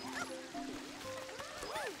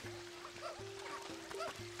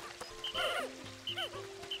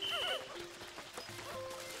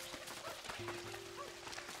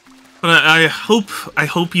 But I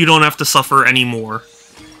hope you don't have to suffer anymore.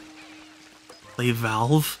 Play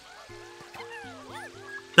Valve?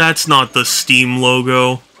 That's not the Steam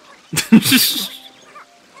logo.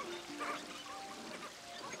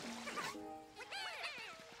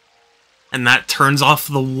 And that turns off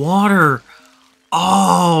the water.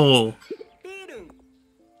 Oh!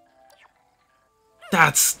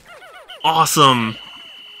 That's awesome.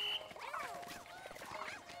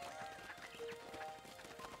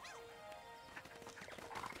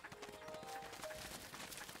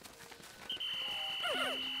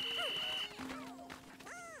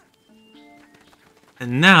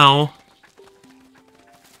 And now...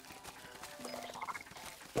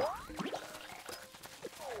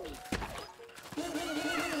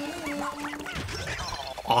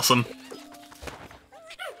 Awesome.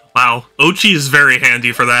 Wow, Ochi is very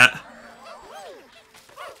handy for that.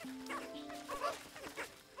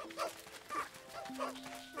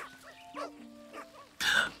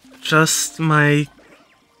 Just my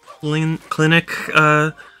clinic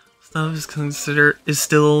stuff is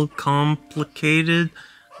still complicated.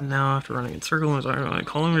 And now after running in circles, I'm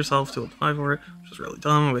calling myself to apply for it, which is really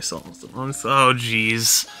dumb. I wasted almost a month. Oh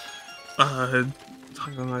jeez.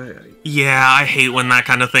 Yeah, I hate when that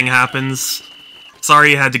kind of thing happens.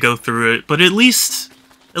 Sorry you had to go through it, but at least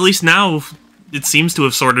now it seems to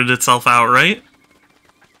have sorted itself out, right?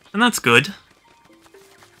 And that's good.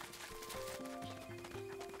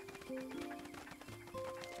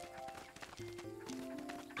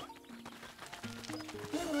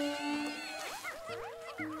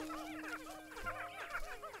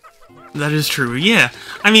 That is true, yeah.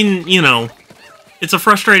 I mean, you know, it's a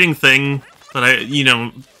frustrating thing, but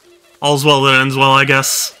all's well that ends well, I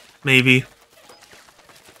guess. Maybe.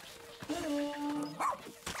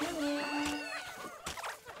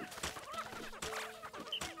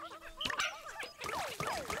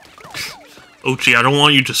 Ochi, I don't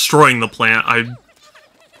want you destroying the plant. I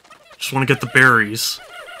just want to get the berries.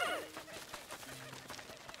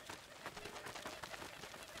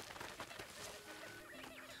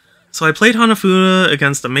 So I played Hanafuda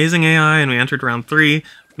against Amazing AI, and we entered round 3,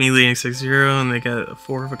 me leading 6-0, and they get a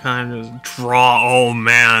 4 of a kind draw. Oh,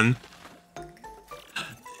 man.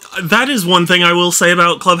 That is one thing I will say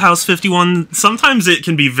about Clubhouse 51. Sometimes it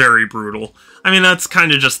can be very brutal. I mean, that's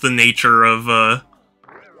kind of just the nature of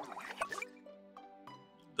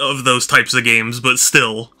those types of games, but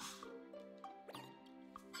still.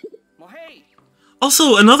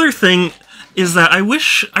 Also, another thing is that I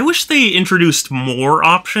wish they introduced more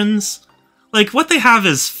options. Like, what they have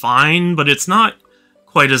is fine, but it's not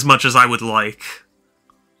quite as much as I would like.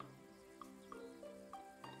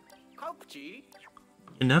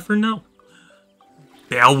 You never know.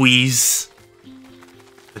 Bowies.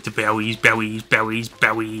 Bowies, bowies, bowies,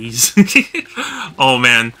 bowies. Oh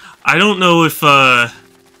man, I don't know if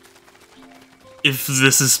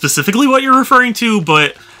this is specifically what you're referring to,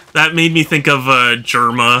 but that made me think of a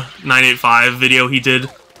Germa 985 video he did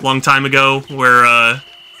a long time ago, where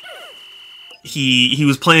he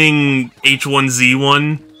was playing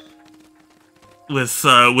H1Z1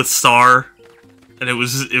 with Star, and it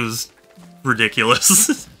was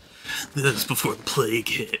ridiculous. This is before the plague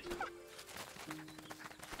hit.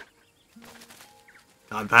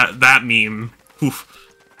 God, that meme. Oof.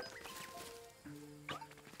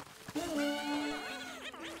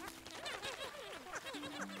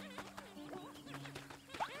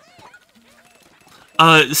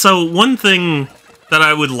 So one thing that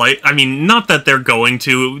I would like, I mean, not that they're going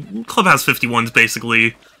to, Clubhouse 51's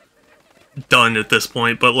basically done at this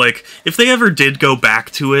point, but like, if they ever did go back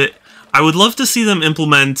to it, I would love to see them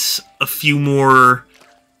implement a few more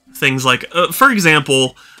things like, for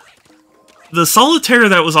example, the solitaire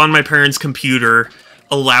that was on my parents' computer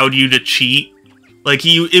allowed you to cheat. Like,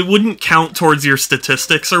 it wouldn't count towards your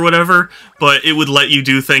statistics or whatever, but it would let you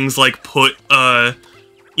do things like put a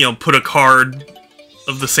card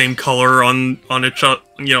of the same color on each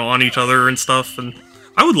other and stuff, and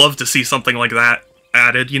I would love to see something like that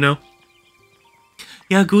added, you know?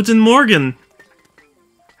 Yeah, guten Morgen.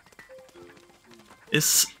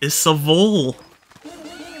 It's a Vol.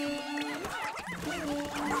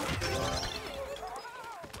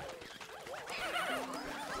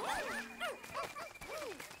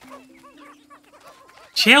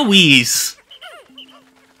 Chowies.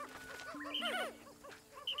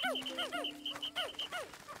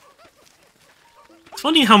 It's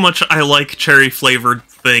funny how much I like cherry-flavored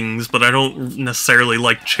things, but I don't necessarily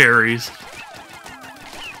like cherries.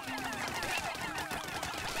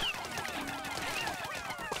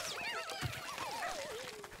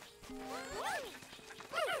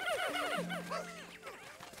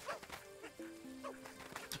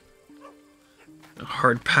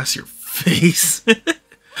 Hard pass your face.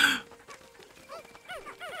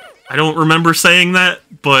 I don't remember saying that,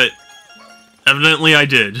 but evidently I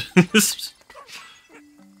did.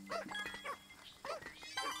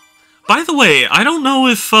 By the way, I don't know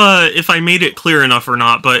if I made it clear enough or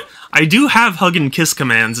not, but I do have hug and kiss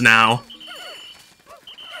commands now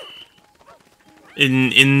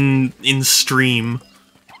in stream.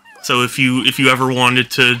 So if you ever wanted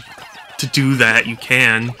to do that, you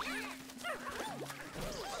can.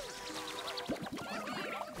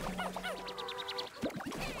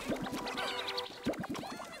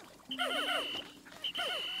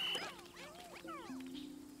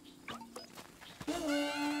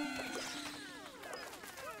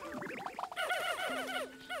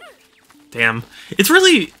 Damn. It's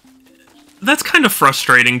really... That's kind of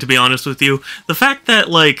frustrating, to be honest with you. The fact that,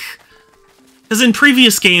 like... Because in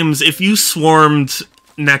previous games, if you swarmed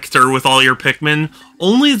Nectar with all your Pikmin,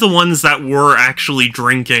 only the ones that were actually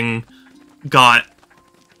drinking got,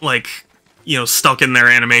 like, you know, stuck in their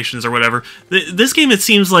animations or whatever. This game, it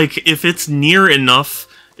seems like if it's near enough,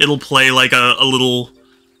 it'll play, like, a little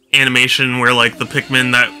animation where, like, the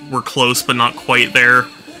Pikmin that were close but not quite there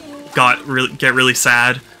get really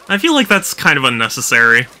sad. I feel like that's kind of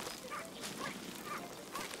unnecessary.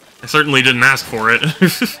 I certainly didn't ask for it.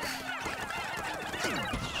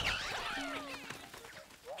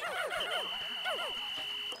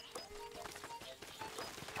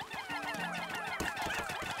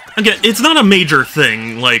 Again, it's not a major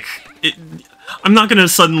thing, like, I'm not gonna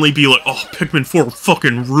suddenly be like, oh, Pikmin 4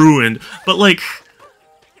 fucking ruined, but like,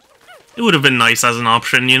 it would have been nice as an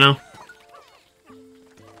option, you know?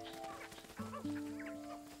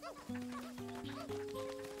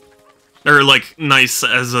 Or, like, nice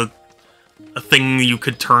as a thing you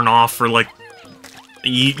could turn off, or, like...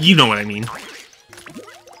 You know what I mean.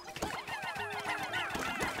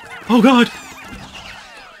 Oh, God!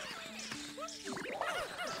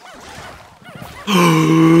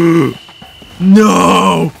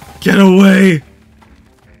 No! Get away!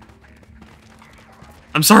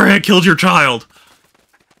 I'm sorry I killed your child!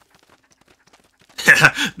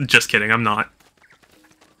 Just kidding, I'm not.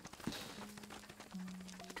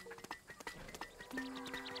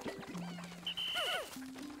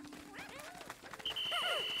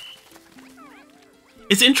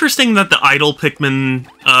 It's interesting that the idle Pikmin,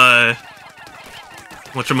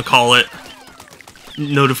 whatchamacallit,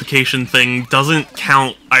 notification thing doesn't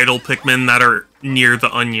count idle Pikmin that are near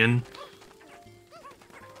the onion.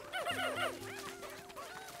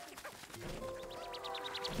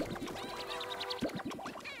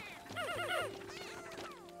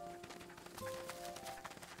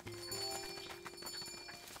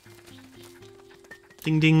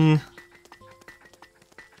 Ding ding.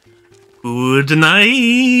 Good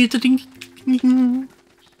night. Ding, ding, ding.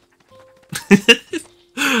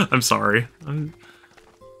 I'm sorry.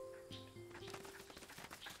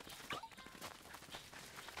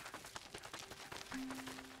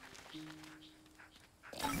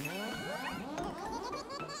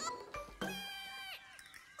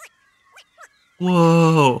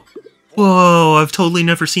 Whoa. Whoa, I've totally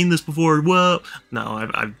never seen this before. Whoa. No,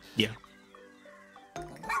 yeah.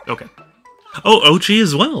 Okay. Oh, Ochi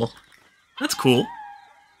as well. That's cool.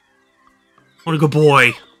 What a good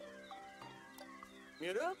boy.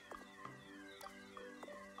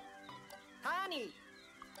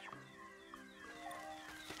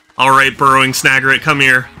 Alright, burrowing Snaggerit, come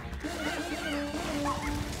here.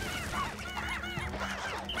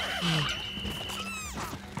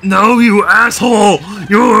 No, you asshole!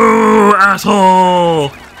 You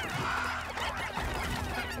asshole!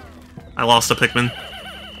 I lost a Pikmin.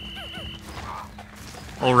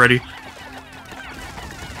 Already.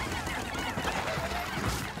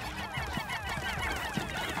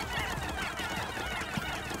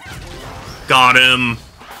 Got him.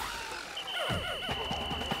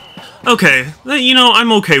 Okay, you know,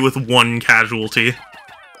 I'm okay with one casualty.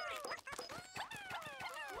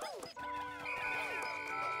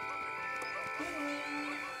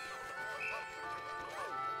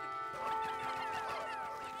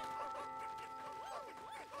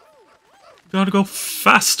 Gotta go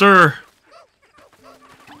faster!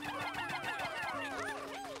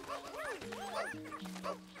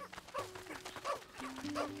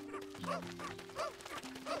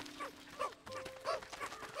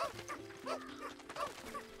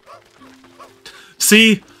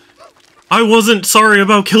 See? I wasn't sorry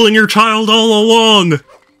about killing your child all along!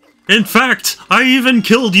 In fact, I even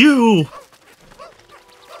killed you!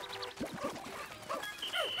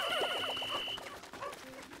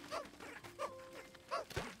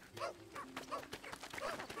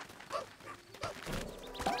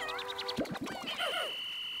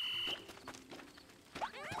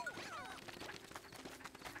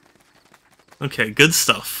 Okay, good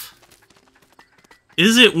stuff.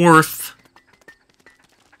 Is it worth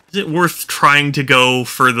trying to go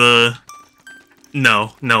for the...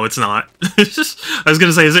 No, it's not. I was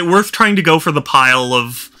gonna say, is it worth trying to go for the pile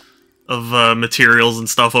of materials and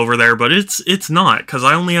stuff over there, but it's not, because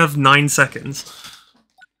I only have 9 seconds.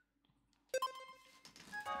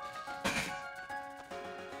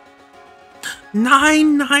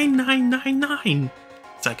 Nine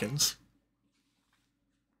seconds.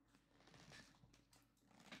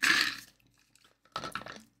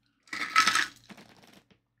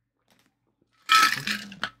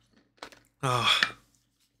 Ah.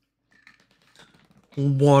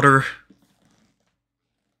 Water.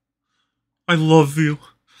 I love you.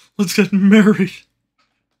 Let's get married.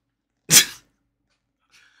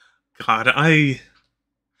 God,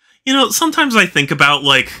 you know, sometimes I think about,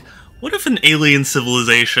 like, what if an alien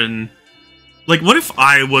civilization... Like, what if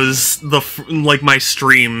I was like, my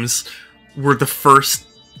streams were the first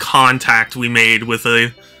contact we made with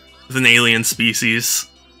an alien species?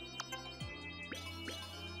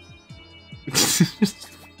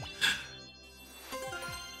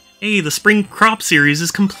 Hey, the spring crop series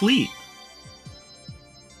is complete.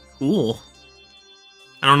 Cool.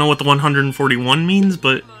 I don't know what the 141 means,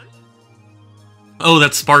 but... Oh,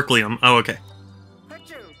 that's Sparklium. Oh, okay.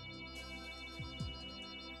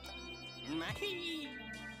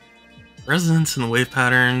 Resonance in the wave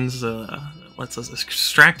patterns lets us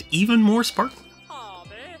extract even more Sparklium.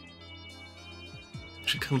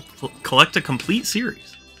 Should collect a complete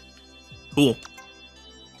series. Cool.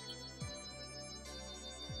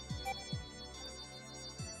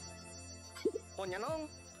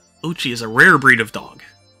 Ochi is a rare breed of dog.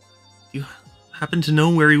 Do you happen to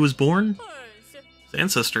know where he was born? His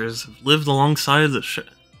ancestors have lived alongside the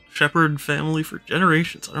shepherd family for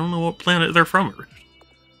generations. I don't know what planet they're from originally.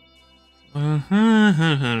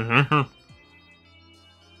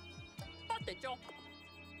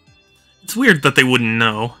 It's weird that they wouldn't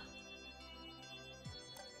know.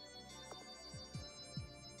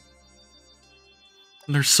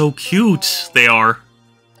 They're so cute, they are.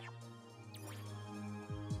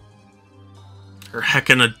 They're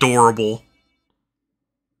heckin' adorable.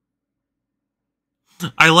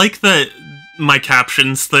 I like that my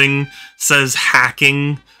captions thing says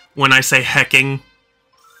hacking when I say hecking.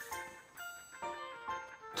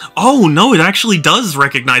 Oh, no, it actually does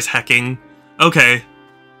recognize hecking. Okay.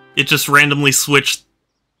 It just randomly switched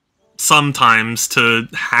sometimes to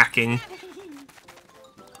hacking.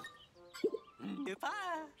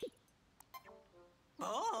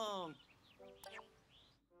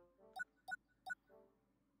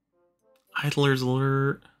 Idler's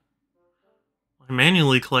alert. I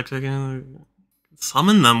manually collect again.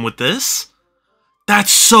 Summon them with this? That's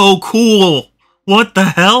so cool! What the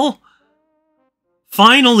hell?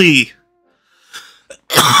 Finally!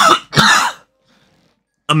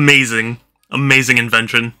 Amazing. Amazing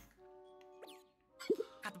invention.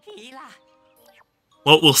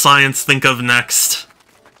 What will science think of next?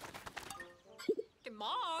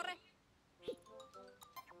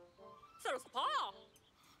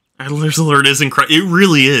 Idler's Alert is incredible. It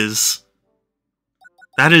really is.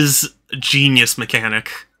 That is a genius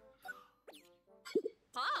mechanic.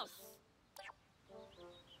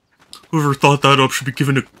 Whoever thought that up should be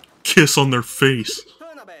given a kiss on their face.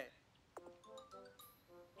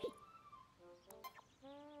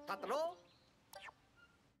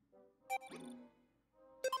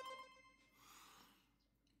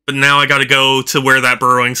 But now I gotta go to where that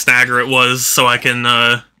burrowing snagger was so I can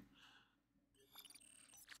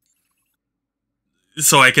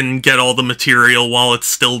get all the material while it's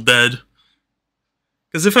still dead.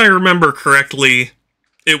 Because if I remember correctly,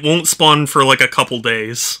 it won't spawn for like a couple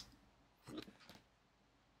days.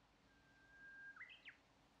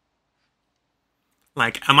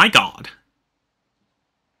 Like, am I God?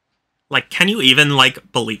 Like, can you even,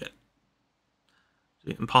 like, believe it?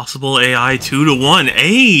 Impossible AI 2-1.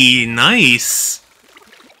 Hey, nice.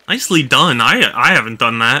 Nicely done. I haven't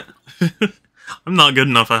done that. I'm not good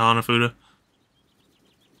enough at Hanafuda.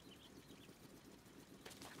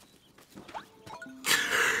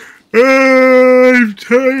 I'm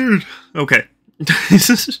tired. Okay. You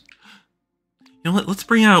know what? Let's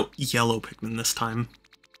bring out yellow Pikmin this time.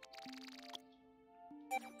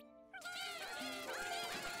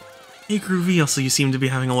 Hey, Groovy. Also, you seem to be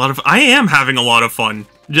having a lot of... I am having a lot of fun.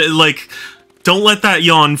 Like, don't let that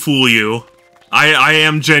yawn fool you. I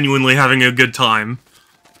am genuinely having a good time.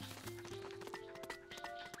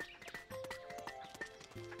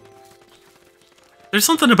 There's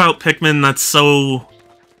something about Pikmin that's so...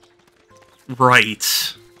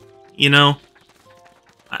 right. You know?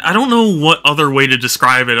 I don't know what other way to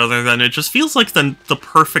describe it other than it just feels like the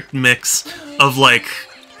perfect mix of, like...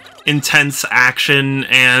 intense action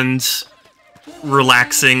and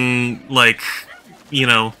relaxing, like, you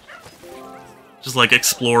know, just like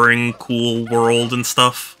exploring cool world and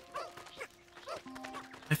stuff.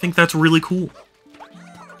 I think that's really cool.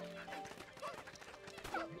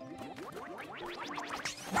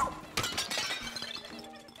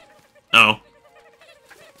 Oh.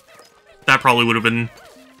 That probably would have been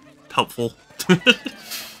helpful.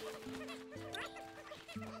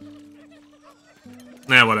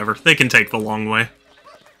 Nah, whatever. They can take the long way.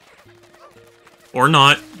 Or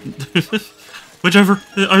not. Whichever.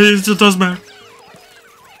 It doesn't matter.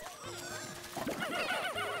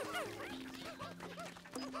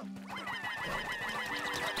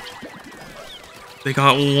 They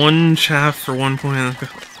got one chaff for 1 point.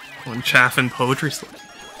 One chaff in poetry.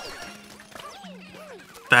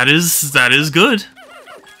 That is good.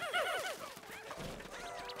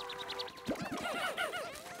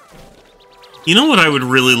 You know what I would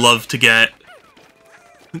really love to get?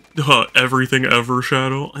 Everything ever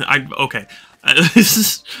Shadow. Okay. This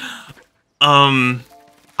is I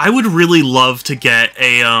would really love to get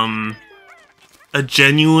a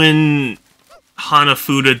genuine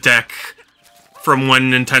Hanafuda deck from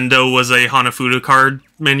when Nintendo was a Hanafuda card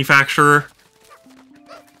manufacturer.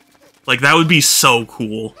 Like, that would be so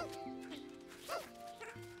cool.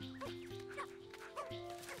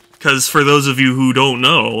 Because for those of you who don't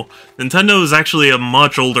know, Nintendo is actually a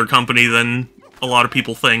much older company than a lot of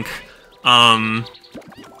people think.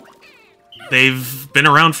 They've been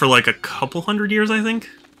around for like a couple hundred years, I think?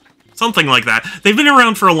 Something like that. They've been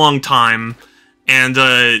around for a long time, and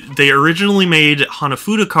they originally made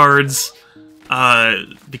Hanafuda cards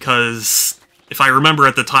because, if I remember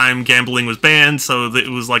at the time, gambling was banned, so it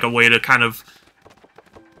was like a way to kind of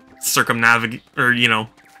circumnavigate, or, you know,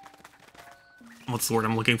 what's the word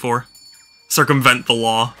I'm looking for? Circumvent the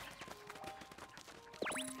law.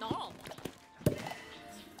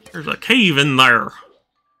 There's a cave in there.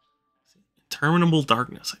 Interminable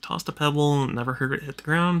darkness. I tossed a pebble, never heard it hit the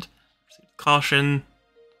ground. Caution.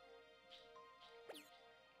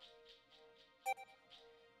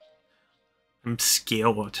 I'm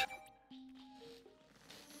scared.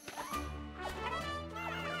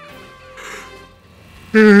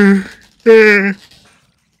 Miss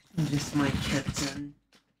my kitten.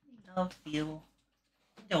 I love you.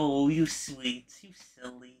 Oh, you sweet. You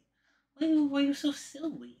silly. Why are you so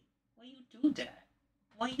silly? Why you do that?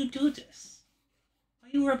 Why you do this? Why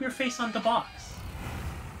you rub your face on the box?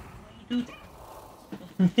 Why you do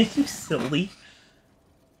that? You silly.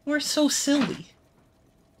 You are so silly.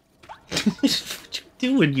 What you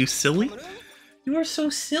doing, you silly? You are so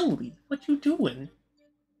silly. What you doing?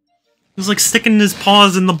 He was like sticking his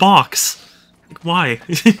paws in the box. Like, why?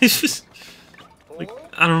 It's just... like,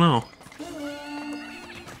 I don't know.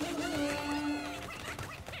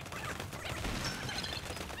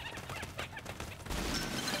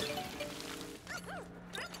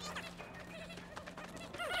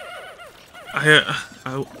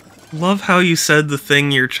 I love how you said the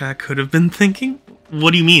thing your chat could have been thinking.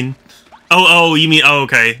 What do you mean? Oh, you mean... Oh,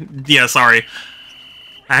 okay. Yeah, sorry.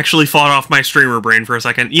 I actually fought off my streamer brain for a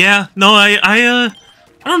second. Yeah, no, I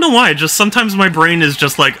don't know why. Just sometimes my brain is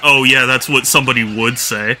just like, oh, yeah, that's what somebody would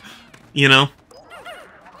say. You know?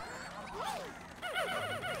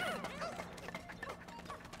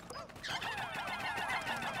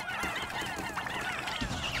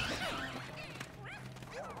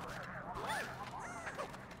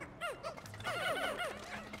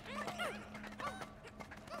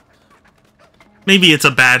 Maybe it's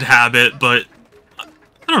a bad habit, but I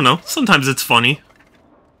don't know. Sometimes it's funny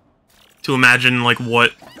to imagine, like,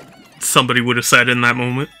 what somebody would have said in that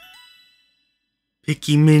moment.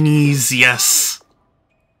 Picky minis, yes.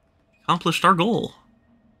 Accomplished our goal.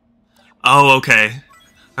 Oh, okay.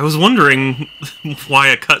 I was wondering why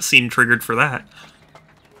a cutscene triggered for that.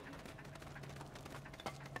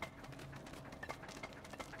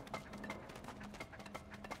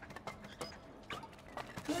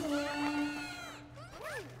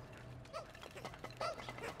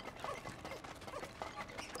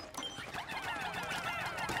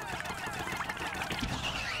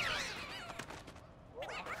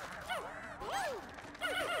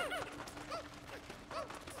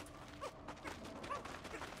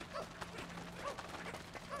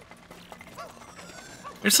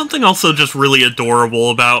 There's something also just really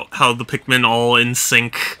adorable about how the Pikmin all in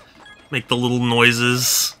sync make the little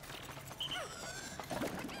noises.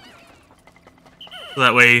 So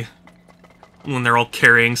that way, when they're all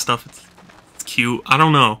carrying stuff, it's cute. I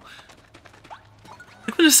don't know.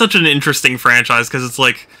 Pikmin is such an interesting franchise because it's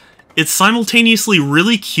like, it's simultaneously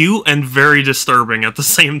really cute and very disturbing at the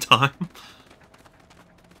same time.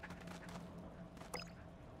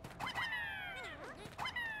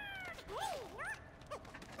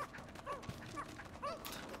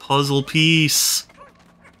 Puzzle piece.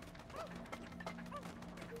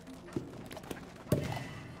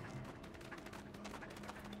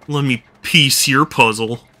 Let me piece your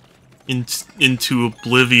puzzle into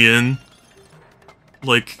oblivion,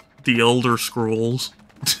 like the Elder Scrolls.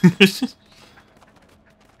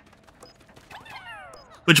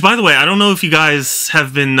 Which, by the way, I don't know if you guys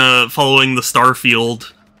have been following the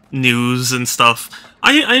Starfield news and stuff.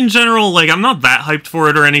 I, in general, like, I'm not that hyped for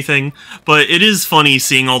it or anything, but it is funny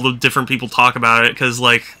seeing all the different people talk about it, because,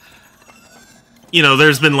 like, you know,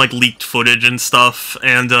 there's been, like, leaked footage and stuff,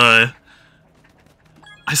 and, I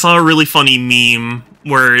saw a really funny meme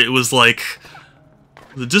where it was, like,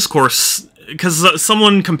 the discourse, because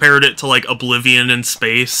someone compared it to, like, Oblivion in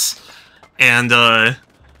space, and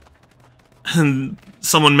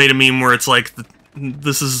someone made a meme where it's, like,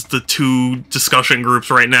 this is the two discussion groups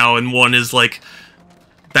right now, and one is, like,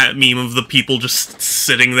 that meme of the people just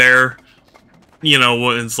sitting there, you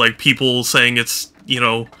know, it's like people saying it's, you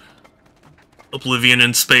know, Oblivion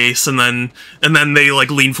in space, and then they, like,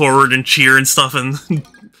 lean forward and cheer and stuff, and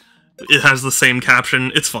it has the same caption.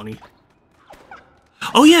 It's funny.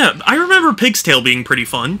 Oh yeah, I remember Pig's Tail being pretty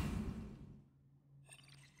fun.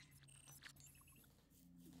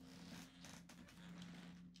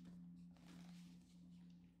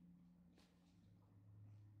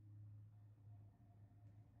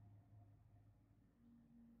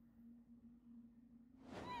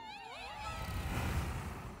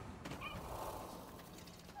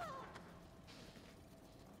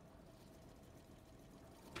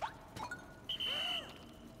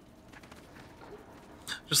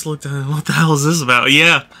 Just looked at what the hell is this about?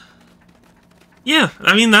 Yeah. Yeah,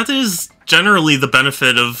 I mean, that is generally the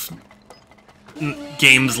benefit of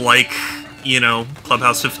games like, you know,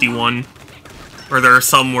 Clubhouse 51, where there are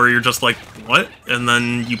some where you're just like, what? And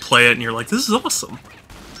then you play it and you're like, this is awesome.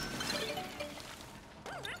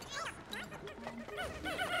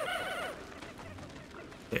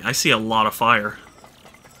 Okay, I see a lot of fire.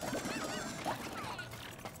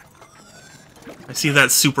 I see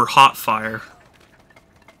that super hot fire.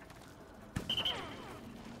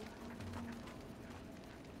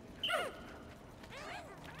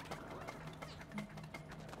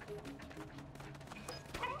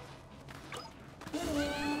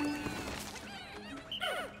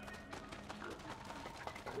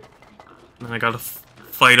 And I gotta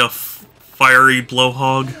fight a fiery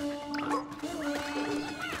blowhog.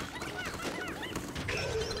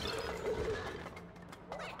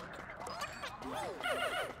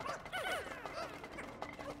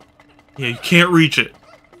 Yeah, you can't reach it.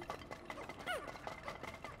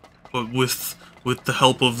 But with the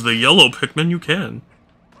help of the yellow Pikmin, you can.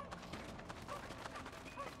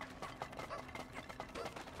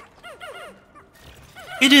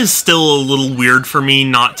 It is still a little weird for me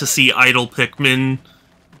not to see idle Pikmin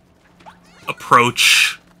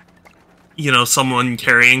approach, you know, someone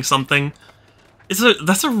carrying something.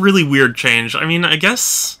 That's a really weird change. I mean, I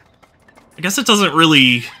guess it doesn't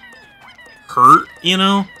really hurt, you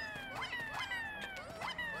know?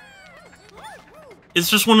 It's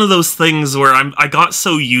just one of those things where I got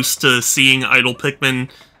so used to seeing idle Pikmin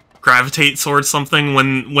gravitate towards something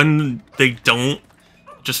when they don't,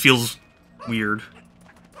 it just feels weird.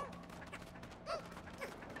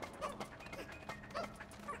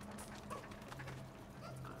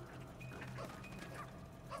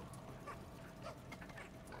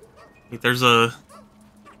 Wait, there's a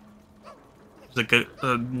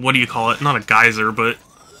what do you call it? Not a geyser, but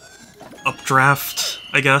updraft,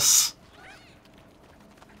 I guess.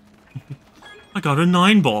 I got a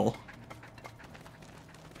 9-ball.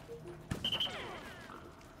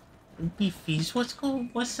 Beefies,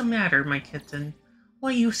 what's the matter, my kitten? Why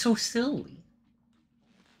are you so silly?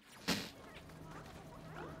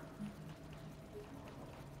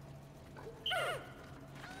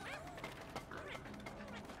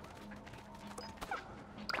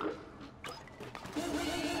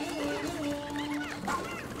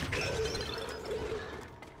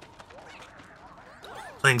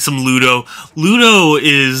 Playing some Ludo. Ludo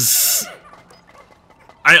is...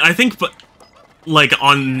 I think, but like,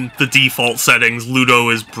 on the default settings, Ludo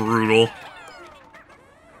is brutal.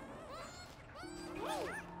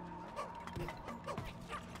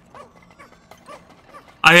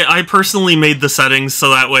 I personally made the settings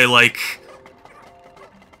so that way, like,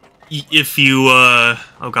 if you,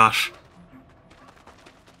 oh gosh.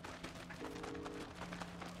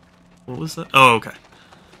 What was that? Oh, okay.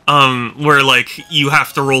 Where, like, you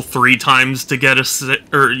have to roll 3 times to get a 6,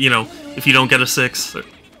 or, you know, if you don't get a 6,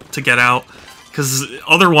 to get out. Because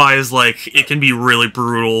otherwise, like, it can be really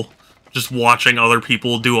brutal just watching other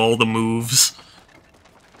people do all the moves.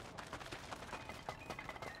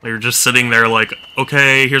 You're just sitting there like,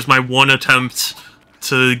 okay, here's my 1 attempt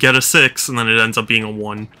to get a 6, and then it ends up being a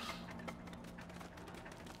 1.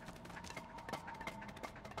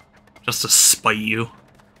 Just to spite you.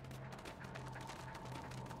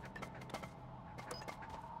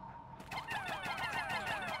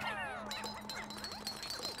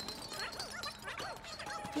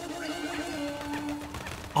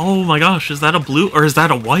 Oh my gosh, is that a blue or is that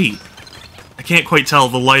a white? I can't quite tell.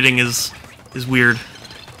 The lighting is weird.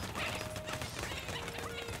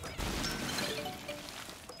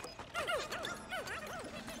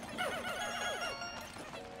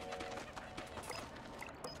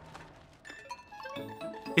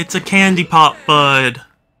 It's a candy pop, bud.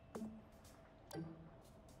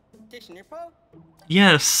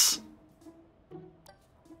 Yes.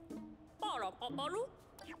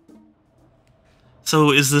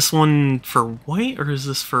 So is this one for white or is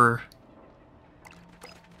this for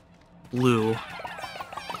blue?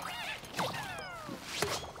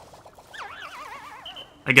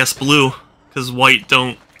 I guess blue, because white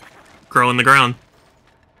don't grow in the ground.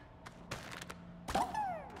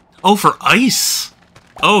 Oh, for ice!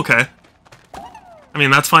 Oh, okay. I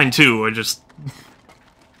mean, that's fine too, I just...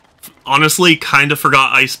 honestly, kinda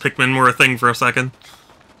forgot ice Pikmin were a thing for a second.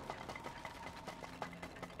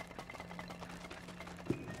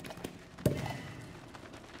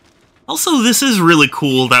 Also, this is really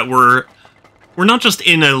cool that we're not just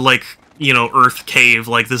in a, like, you know, earth cave,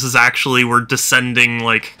 like, this is actually, we're descending,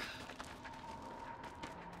 like,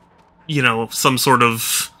 you know, some sort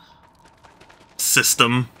of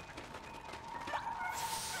system.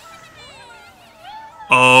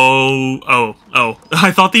 Oh.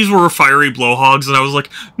 I thought these were fiery blowhogs, and I was like,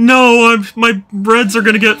 no, my reds are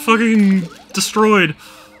gonna get fucking destroyed.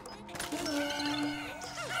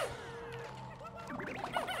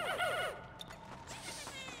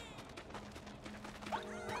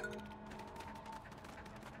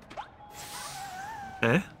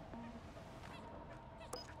 Okay.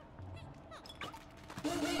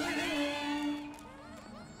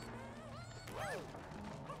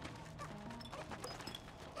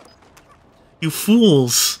 You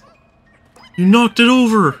fools! You knocked it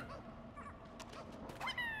over!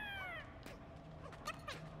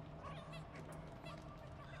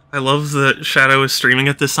 I love that Shadow is streaming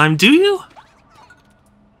at this time. Do you?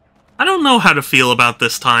 I don't know how to feel about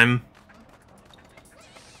this time.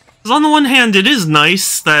 Because on the one hand, it is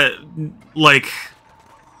nice that, like,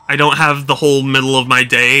 I don't have the whole middle of my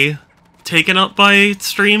day taken up by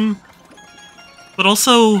stream. But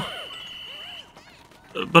also,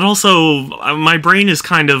 my brain is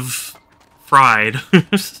kind of fried.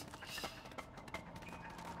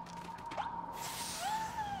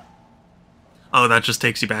 Oh, that just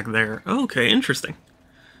takes you back there. Okay, interesting.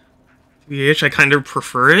 TBH, I kind of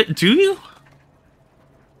prefer it. Do you?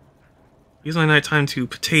 Use my nighttime to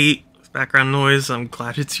Background noise. I'm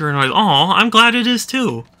glad it's your noise. Aw, I'm glad it is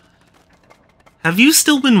too. Have you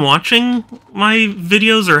still been watching my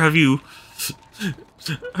videos, or have you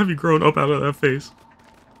grown up out of that phase?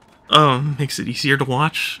 Makes it easier to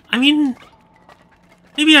watch. I mean,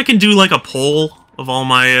 maybe I can do like a poll of all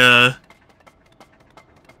my,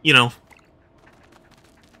 you know,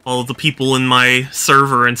 all of the people in my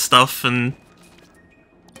server and stuff, and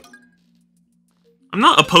I'm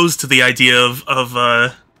not opposed to the idea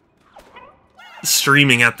of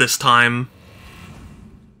streaming at this time.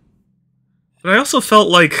 But I also felt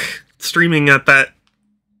like streaming at that,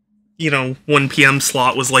 1 PM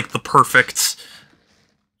slot was like the perfect,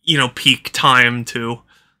 peak time to...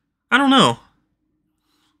 I don't know.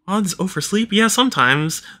 Odds oversleep? Yeah,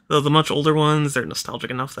 sometimes. Though the much older ones, they're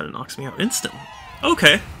nostalgic enough that it knocks me out instantly.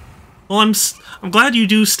 Okay. Well, I'm glad you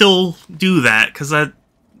do still do that, because that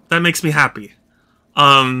makes me happy.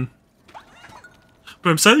 But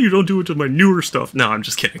I'm sad you don't do it to my newer stuff. No, I'm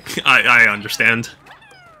just kidding. I understand.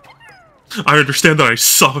 I understand that I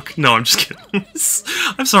suck. No, I'm just kidding.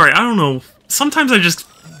 I'm sorry, I don't know. Sometimes I just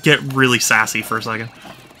get really sassy for a second.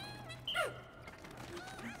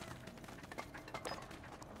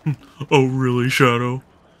 Oh, really, Shadow?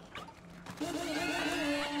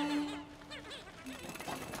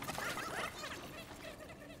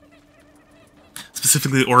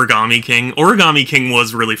 Specifically Origami King. Origami King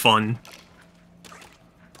was really fun.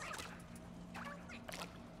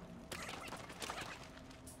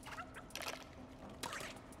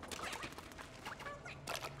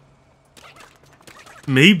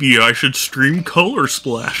 Maybe I should stream Color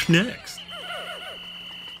Splash next.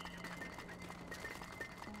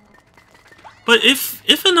 But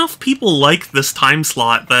if enough people like this time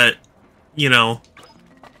slot that,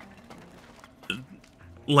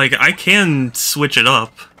 like, I can switch it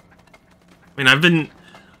up. I mean, I've been...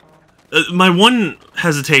 my one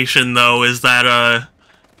hesitation, though, is that,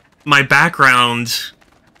 my background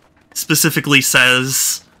specifically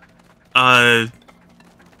says, like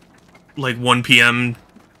 1 PM,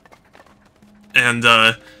 and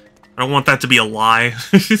I don't want that to be a lie.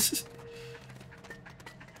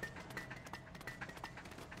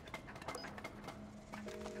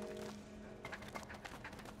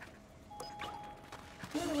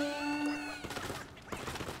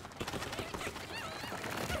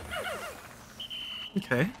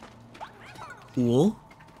 Okay. Cool.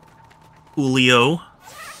 Coolio.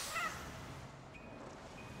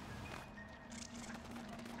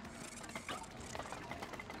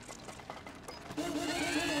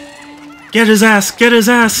 Get his ass! Get his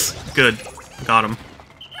ass! Good. Got him.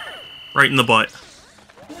 Right in the butt.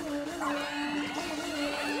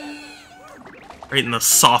 Right in the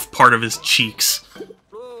soft part of his cheeks.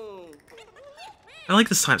 I like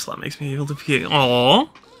this time slot. Makes me able to pee. Aww.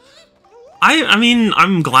 I mean,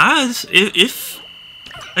 I'm glad. If...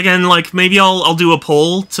 Again, like, maybe I'll do a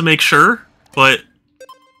poll to make sure, but...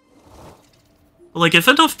 Like, if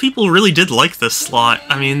enough people really did like this slot,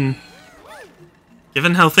 I mean...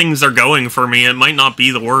 Given how things are going for me, it might not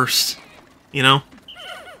be the worst, Long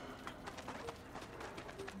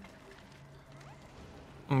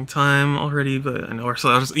time already, but I know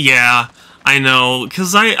ourselves. Yeah, I know,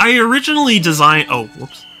 because I originally designed... Oh,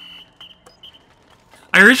 whoops.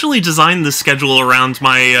 I originally designed the schedule around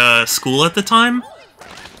my school at the time.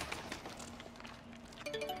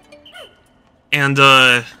 And,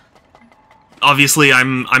 obviously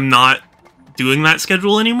I'm not doing that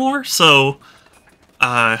schedule anymore, so...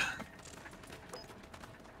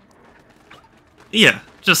 yeah,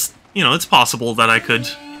 just, it's possible that I could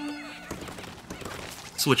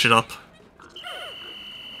switch it up.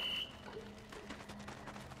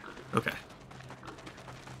 Okay.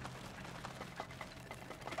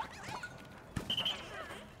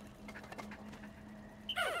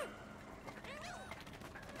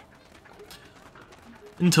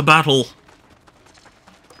 Into battle.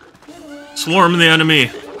 Swarm the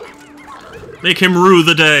enemy. Make him rue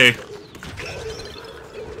the day.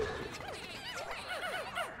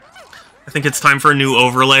 I think it's time for a new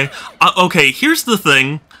overlay. Okay, here's the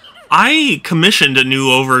thing. I commissioned a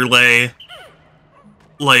new overlay,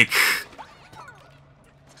 like,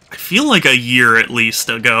 I feel like a year at least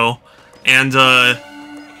ago. And,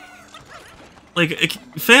 like, a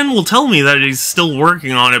fan will tell me that he's still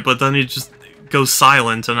working on it, but then he just goes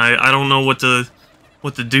silent, and I don't know what to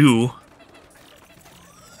do.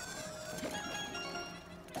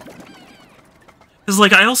 Because,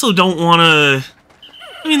 like, I also don't want to...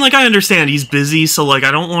 I mean, like, I understand he's busy, so, like,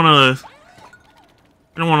 I don't want to...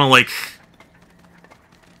 like...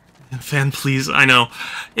 Fan, please, I know.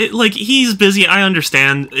 Like, he's busy, I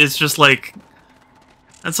understand. It's just, like...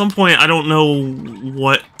 at some point, I don't know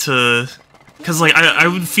what to... Because, like, I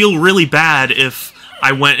would feel really bad if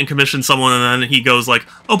I went and commissioned someone and then he goes, like,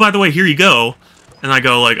 oh, by the way, here you go. And I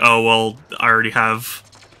go, like, oh, well, I already have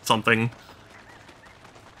something.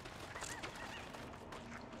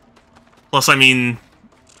 Plus, I mean...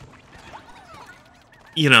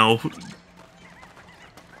 You know...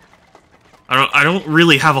 I don't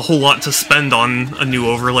really have a whole lot to spend on a new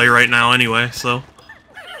overlay right now anyway, so...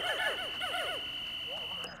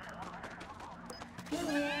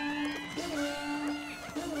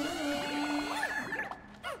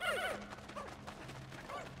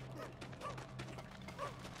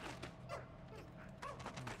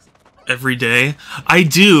 Every day? I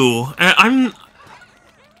do. I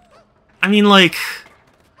mean, like...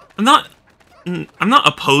 I'm not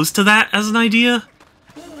opposed to that as an idea.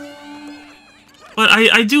 But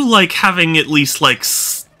I do like having at least, like,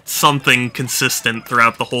 something consistent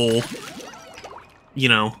throughout the whole, you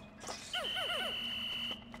know,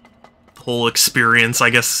 whole experience, I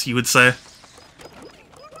guess you would say.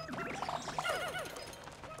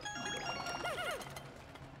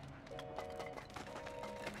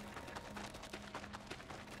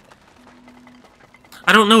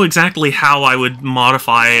 I don't know exactly how I would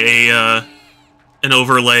modify an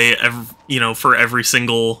overlay, you know, for every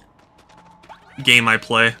single game I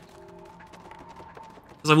play.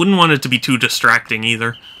 Because I wouldn't want it to be too distracting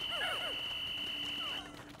either.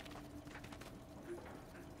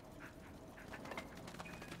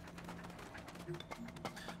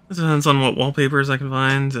 This depends on what wallpapers I can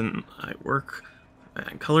find, and I work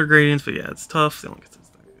and color gradients, but yeah, it's tough. The only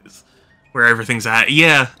consistent is where everything's at.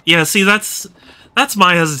 Yeah, see, that's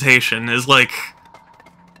my hesitation, is like...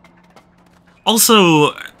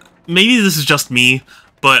 Also, maybe this is just me,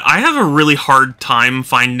 but I have a really hard time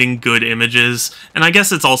finding good images, and I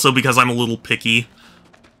guess it's also because I'm a little picky.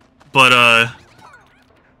 But, I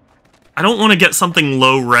don't want to get something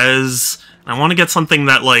low-res. I want to get something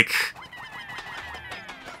that, like,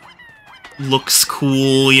 looks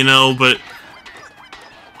cool, you know, but...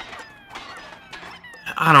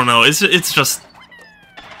 I don't know, it's just...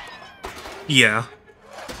 Yeah.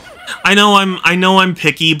 I know I'm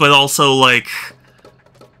picky, but also, like...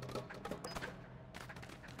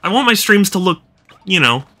 I want my streams to look, you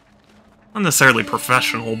know, not necessarily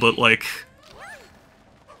professional, but, like,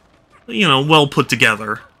 you know, well put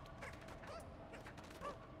together.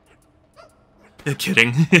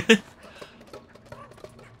 Kidding.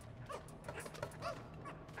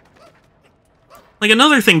 Like,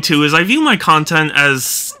 another thing, too, is I view my content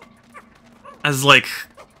as like,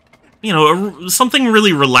 you know, something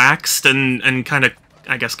really relaxed and kind of,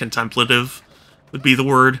 I guess, contemplative would be the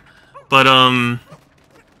word. But,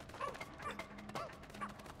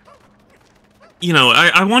 you know,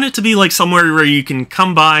 I want it to be, like, somewhere where you can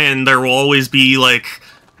come by and there will always be, like,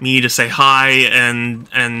 me to say hi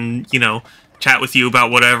and you know, chat with you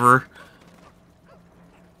about whatever.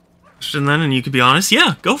 And then, and you could be honest,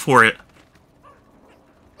 yeah, go for it.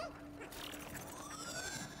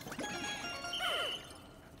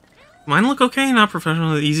 Mine look okay? Not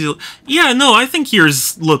professional, easy. Yeah, no, I think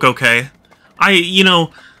yours look okay. You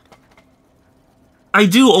know, I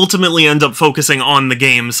do ultimately end up focusing on the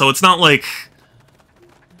game, so it's not like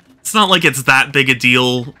it's that big a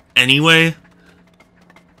deal anyway.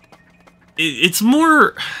 It's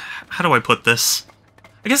more... How do I put this?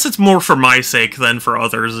 I guess it's more for my sake than for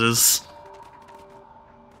others'.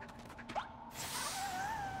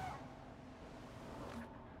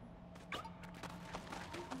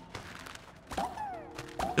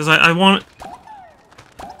 Because I want...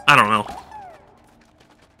 I don't know.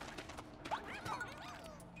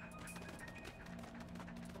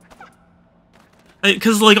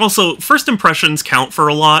 Because, like, also, first impressions count for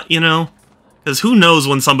a lot, you know? Because who knows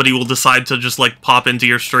when somebody will decide to just, like, pop into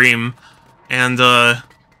your stream and,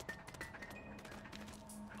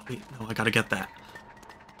 Wait, no, I gotta get that.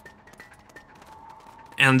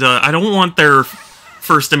 And, I don't want their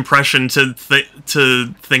first impression to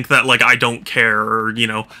think that, like, I don't care, or, you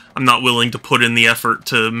know, I'm not willing to put in the effort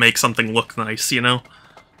to make something look nice, you know?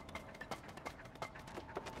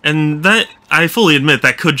 And that, I fully admit,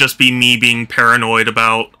 that could just be me being paranoid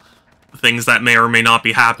about things that may or may not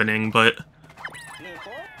be happening, but...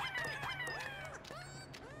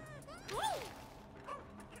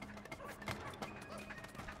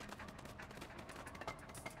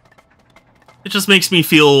 It just makes me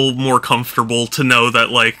feel more comfortable to know that,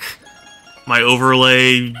 like, my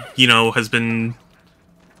overlay, you know, has been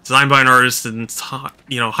designed by an artist and it's,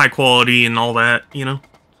 you know, high quality and all that, you know?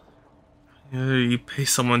 You pay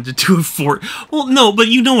someone to do it for... Well, no, but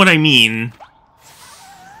you know what I mean.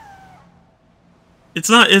 It's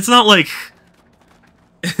not like...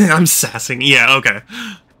 I'm sassing. Yeah, okay.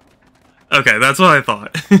 Okay, that's what I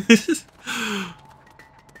thought.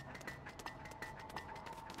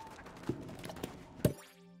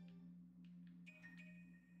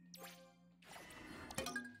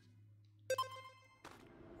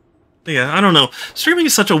 Yeah, I don't know. Streaming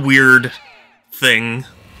is such a weird thing.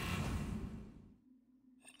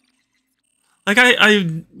 Like,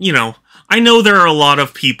 you know, I know there are a lot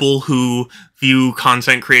of people who view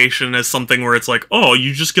content creation as something where it's like, oh,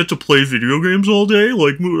 you just get to play video games all day?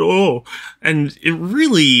 Like, oh. And it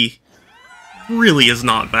really is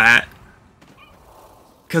not that.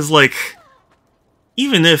 Because, like,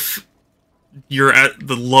 even if you're at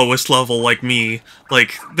the lowest level like me,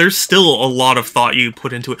 like, there's still a lot of thought you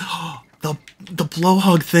put into it. the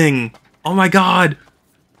blowhug thing! Oh my god!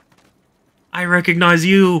 I recognize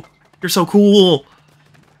you! You're so cool!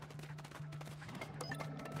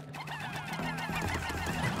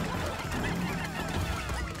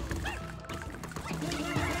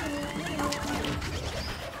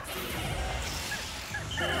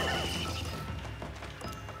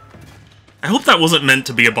 I hope that wasn't meant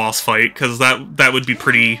to be a boss fight, because that would be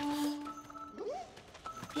pretty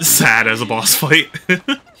sad as a boss fight.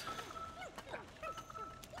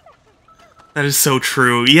 That is so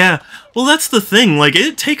true. Yeah, well, that's the thing. Like,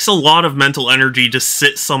 it takes a lot of mental energy to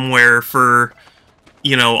sit somewhere for,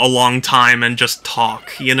 you know, a long time and just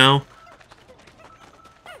talk, you know?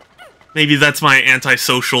 Maybe that's my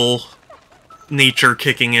antisocial nature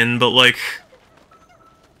kicking in, but, like...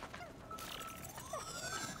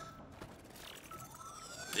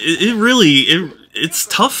 It really... It's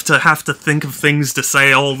tough to have to think of things to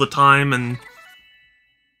say all the time, and...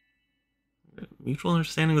 Mutual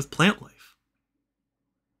understanding with plant life.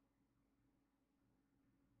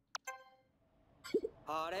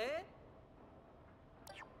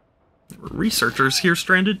 There were researchers here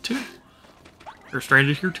stranded too. They're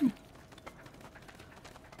stranded here too.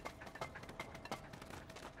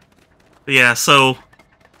 But yeah, so...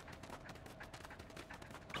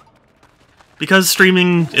 Because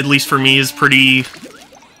streaming, at least for me, is pretty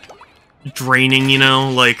draining, you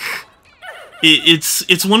know? Like,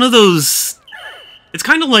 it's one of those... It's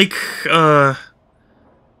kind of like, you have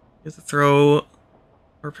to throw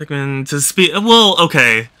or Pikmin to speed... Well,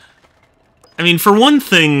 okay. I mean, for one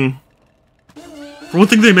thing,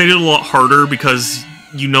 they made it a lot harder because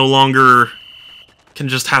you no longer can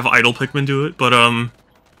just have idle Pikmin do it, but,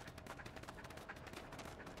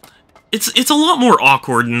 It's a lot more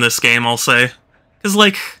awkward in this game, I'll say. Because,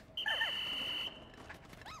 like...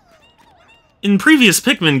 In previous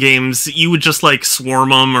Pikmin games, you would just, like, swarm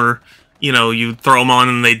them, or, you know, you throw them on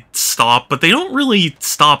and they'd stop, but they don't really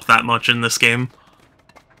stop that much in this game.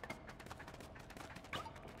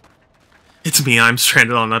 It's me, I'm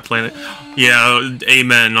stranded on that planet. Yeah,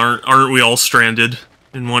 amen. Aren't we all stranded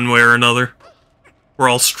in one way or another? We're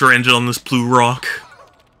all stranded on this blue rock.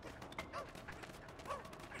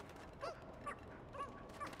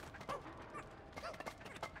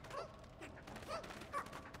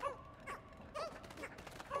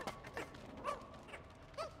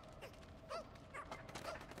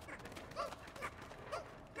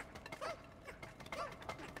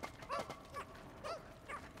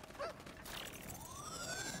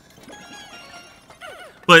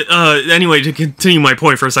 But, anyway, to continue my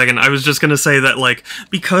point for a second, I was just gonna say that, like,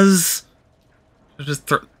 because...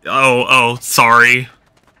 Oh, sorry.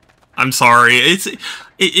 I'm sorry.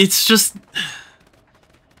 It's just...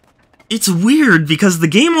 It's weird, because the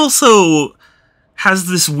game also has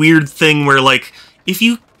this weird thing where, like, if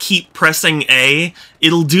you keep pressing A,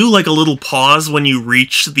 it'll do, like, a little pause when you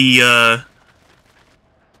reach the,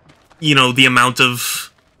 you know, the amount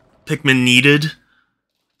of Pikmin needed.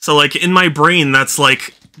 So, like, in my brain, that's,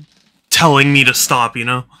 like, telling me to stop, you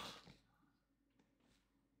know?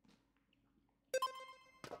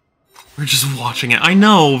 We're just watching it. I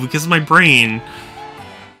know, because my brain...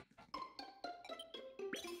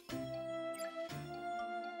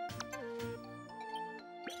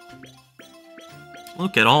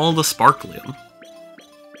 Look at all the sparklium.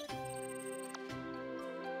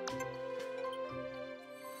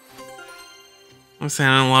 I'm saying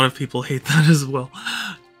a lot of people hate that as well.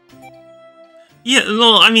 Yeah,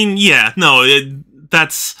 well, I mean, yeah, no,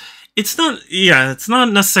 it's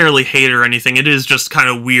not necessarily hate or anything, it is just kind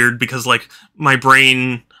of weird because, like, my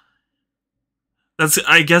brain,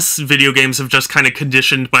 I guess video games have just kind of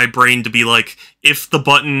conditioned my brain to be like, if the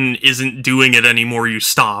button isn't doing it anymore, you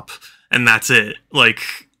stop, and that's it, like,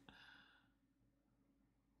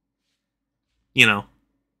 you know.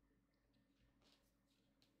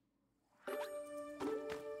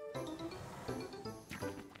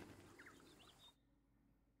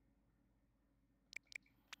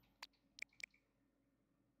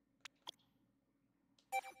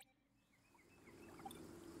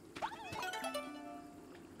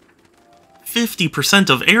 50%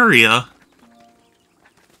 of area?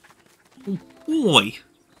 Oh boy.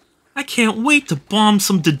 I can't wait to bomb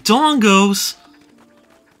some Dodongos!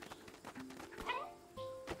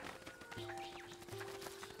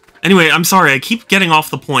 Anyway, I'm sorry, I keep getting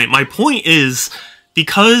off the point. My point is,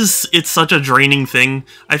 because it's such a draining thing,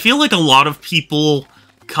 I feel like a lot of people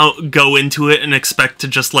go into it and expect to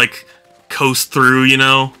just, like, coast through, you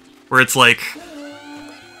know? Where it's like,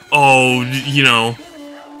 oh, you know,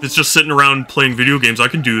 it's just sitting around playing video games, I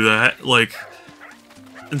can do that, like...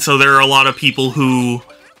 And so there are a lot of people who,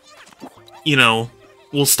 you know,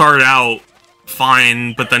 will start out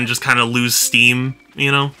fine, but then just kind of lose steam,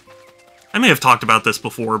 you know? I may have talked about this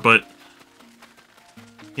before, but,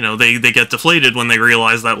 you know, they get deflated when they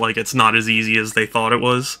realize that, like, it's not as easy as they thought it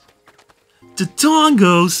was.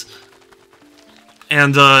 Dodongos!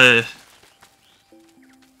 And, I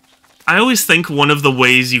always think one of the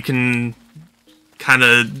ways you can kind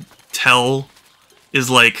of tell is,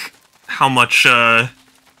 like, how much they're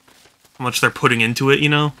putting into it, you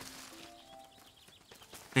know?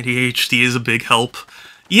 ADHD is a big help.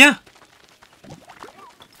 Yeah.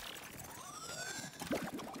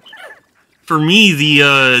 For me,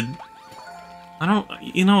 I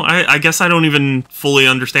guess I don't even fully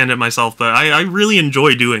understand it myself, but I really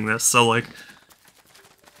enjoy doing this, so, like,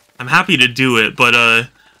 I'm happy to do it, but,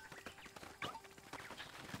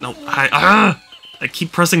 no, I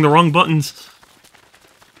keep pressing the wrong buttons.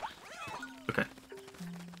 Okay.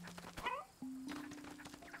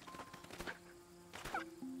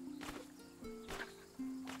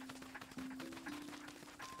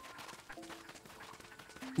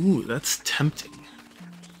 Ooh, that's tempting.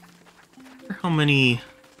 I wonder how many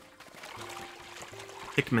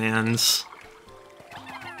Pikmans...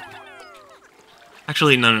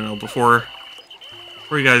 Actually, no, before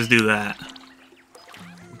you guys do that,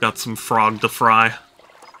 we've got some frog to fry.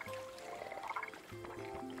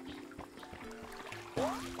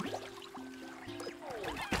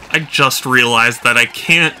 I just realized that I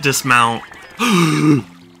can't dismount.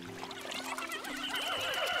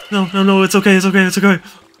 No, it's okay.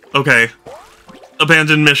 Okay.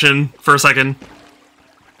 Abandoned mission for a second.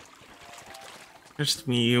 Just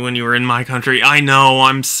me when you were in my country. I know,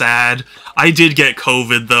 I'm sad. I did get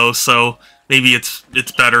COVID though, so maybe it's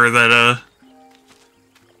better that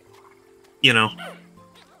you know.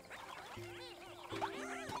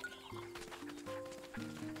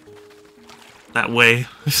 That way.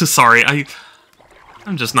 Sorry,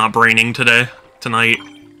 I'm just not braining tonight,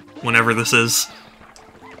 whenever this is.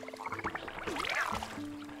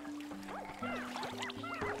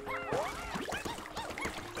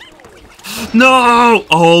 No!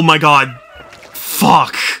 Oh my god.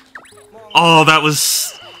 Fuck. Oh, that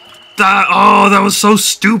was so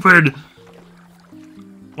stupid.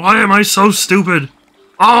 Why am I so stupid?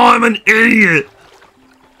 Oh, I'm an idiot.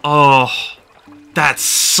 Oh, that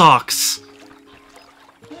sucks.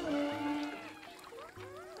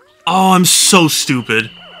 Oh, I'm so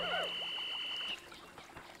stupid.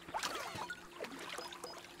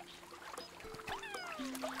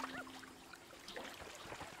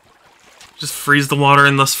 Just freeze the water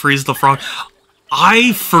and thus freeze the frog.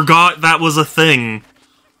 I forgot that was a thing.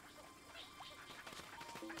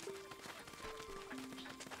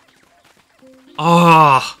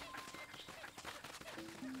 Oh.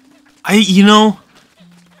 You know...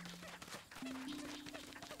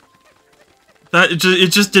 It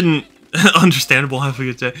just didn't... Understandable, have a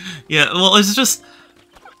good day. Yeah, well, it's just...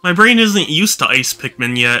 My brain isn't used to ice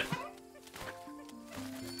Pikmin yet.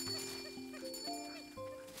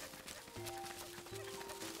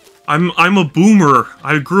 I'm a boomer.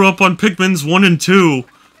 I grew up on Pikmin's 1 and 2.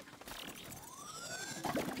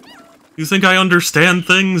 You think I understand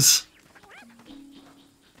things?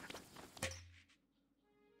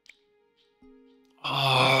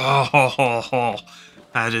 Oh,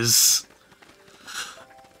 that is...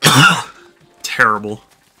 terrible.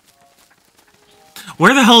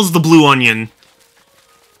 Where the hell's the blue onion?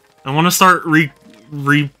 I want to start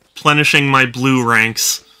replenishing my blue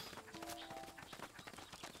ranks.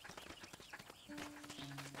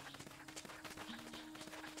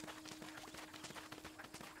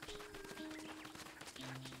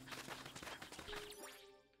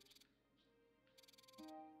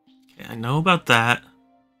 Okay, I know about that. I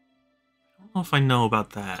don't know if I know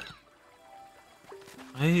about that.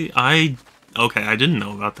 Okay, I didn't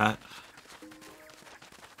know about that.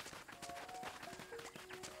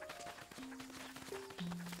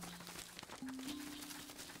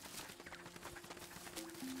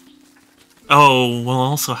 Oh, well,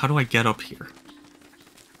 also, how do I get up here?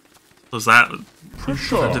 Was that... For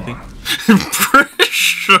sure. For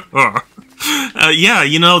sure. Yeah,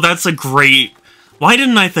 you know, that's a great... Why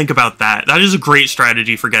didn't I think about that? That is a great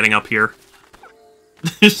strategy for getting up here.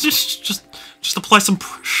 just apply some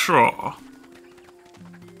pressure.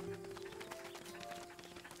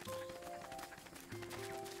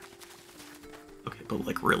 Okay, but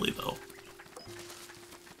like really though.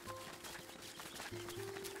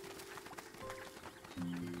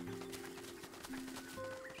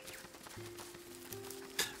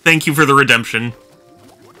 Thank you for the redemption.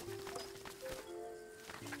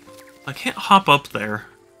 I can't hop up there.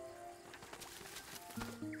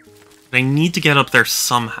 But I need to get up there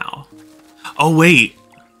somehow. Oh, wait.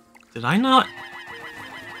 Did I not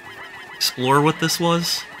explore what this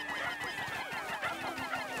was?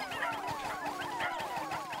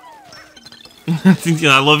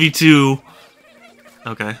 Yeah, I love you too.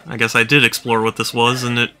 Okay, I guess I did explore what this was,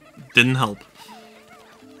 and it didn't help.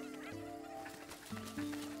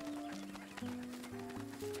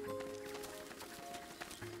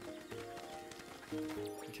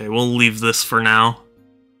 Okay, we'll leave this for now.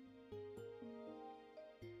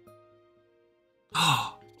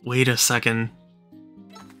 Oh, wait a second.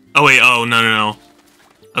 Oh wait, oh, no.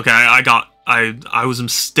 Okay, I was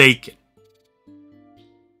mistaken.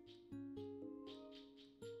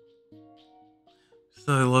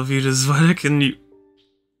 So I love you to Zvedek and you...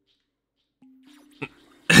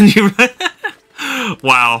 And you...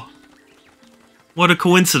 Wow. What a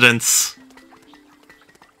coincidence.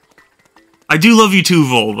 I do love you too,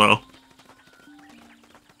 Vol, though.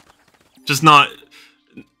 Just not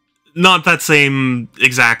that same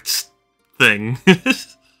exact thing.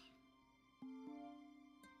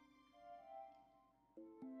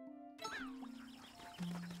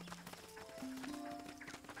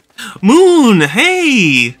 Moon,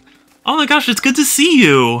 hey! Oh my gosh, it's good to see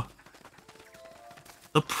you!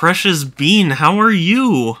 The precious bean, how are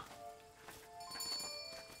you?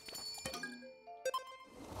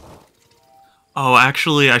 Oh,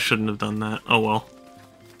 actually, I shouldn't have done that. Oh well.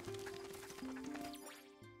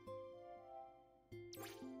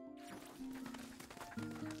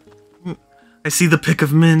 I see the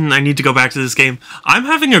Pikmin. I need to go back to this game. I'm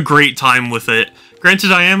having a great time with it.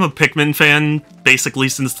 Granted, I am a Pikmin fan, basically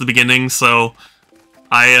since the beginning, so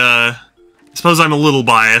I suppose I'm a little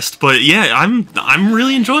biased, but yeah, I'm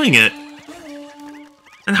really enjoying it.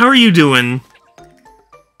 And how are you doing?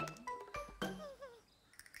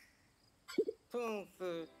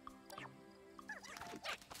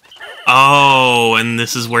 Oh, and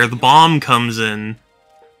this is where the bomb comes in.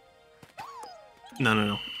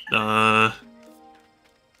 No.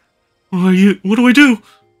 What do I do?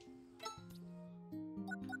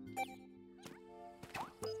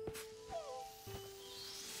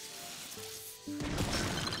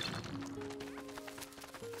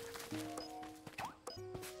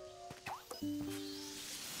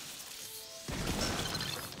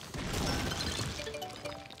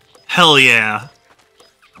 Hell yeah.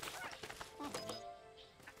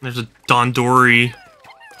 There's a Dondori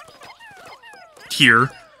here.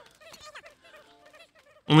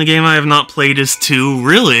 Only game I have not played is 2.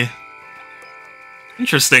 Really?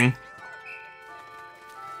 Interesting.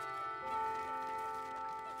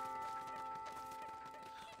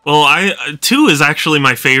 Well, 2 is actually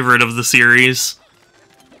my favorite of the series.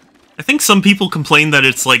 I think some people complain that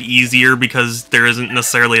it's, like, easier because there isn't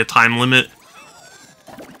necessarily a time limit.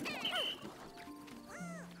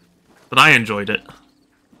 But I enjoyed it.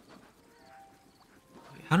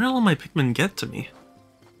 How did all my Pikmin get to me?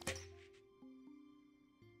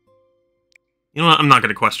 You know what? I'm not going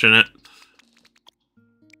to question it.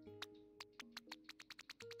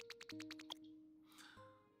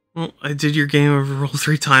 Well, I did your game overroll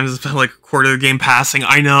 3 times. It's been like a quarter of the game passing.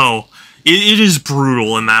 I know. It is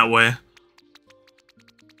brutal in that way.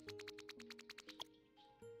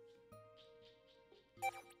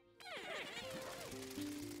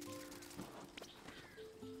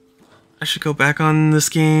 I should go back on this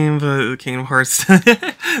game, but Kingdom Hearts...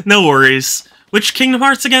 No worries. Which Kingdom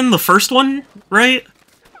Hearts again? The first one, right?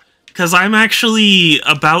 Because I'm actually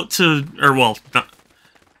about to... Or, well,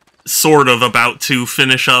 sort of about to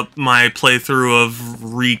finish up my playthrough of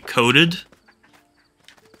Recoded.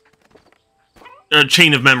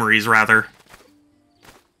 Chain of Memories, rather.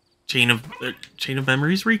 Chain of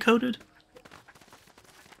Memories Recoded?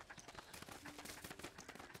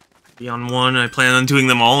 On 1, I plan on doing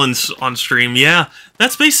them all on stream. Yeah,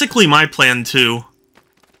 that's basically my plan too.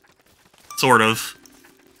 Sort of.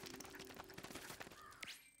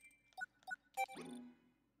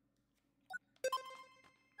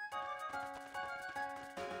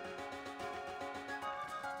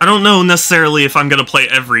 I don't know necessarily if I'm gonna play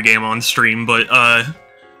every game on stream, but I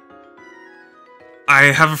I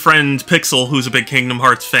have a friend, Pixel, who's a big Kingdom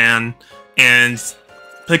Hearts fan, and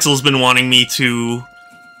Pixel's been wanting me to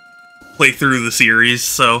play through the series,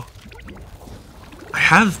 so I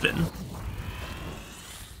have been.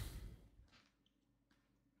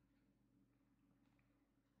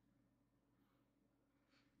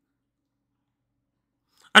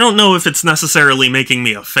 I don't know if it's necessarily making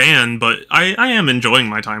me a fan, but I am enjoying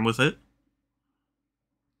my time with it.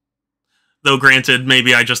 Though granted,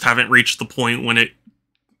 maybe I just haven't reached the point when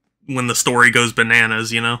the story goes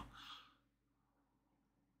bananas, you know?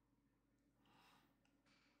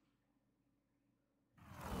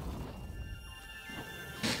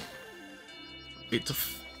 Wait to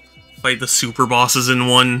fight the super bosses in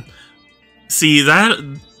one. See,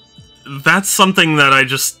 that's something that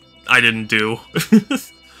I didn't do.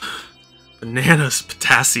 Bananas,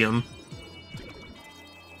 potassium.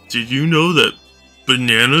 Did you know that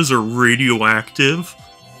bananas are radioactive?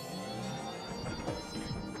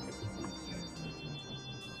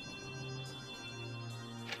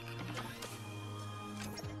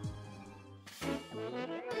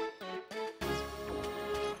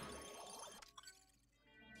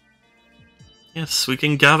 Yes, we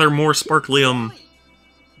can gather more sparklium.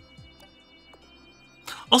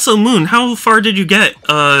 Also, Moon, how far did you get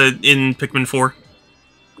in Pikmin 4?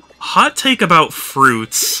 Hot take about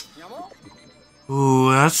fruits.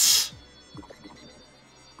 Ooh, that's...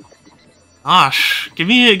 Gosh, give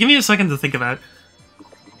me a second to think about it.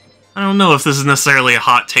 I don't know if this is necessarily a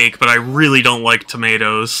hot take, but I really don't like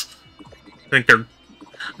tomatoes. I think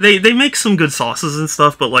they make some good sauces and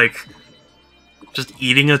stuff, but like just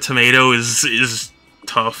eating a tomato is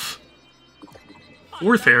tough.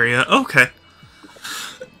 Fourth area, okay.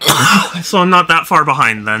 So I'm not that far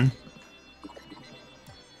behind then.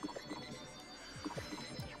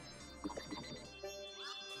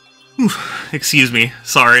 Excuse me,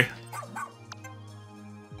 sorry.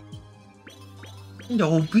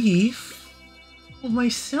 No beef. Oh, my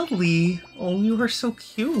silly. Oh, you are so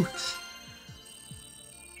cute.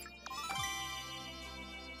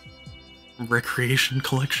 Recreation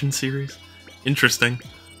Collection series. Interesting.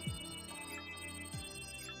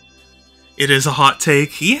 It is a hot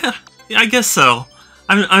take. Yeah, I guess so.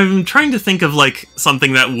 I'm trying to think of like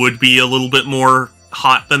something that would be a little bit more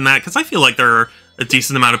hot than that, because I feel like there are a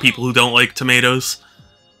decent amount of people who don't like tomatoes.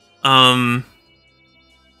 Oh,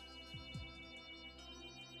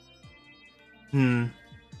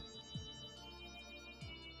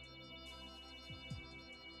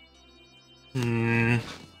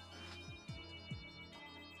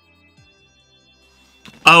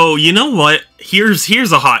 you know what?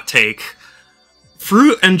 Here's a hot take.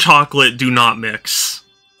 Fruit and chocolate do not mix.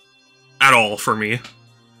 At all for me.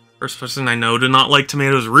 First person I know to not like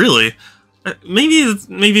tomatoes, really. Maybe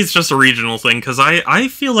it's just a regional thing, because I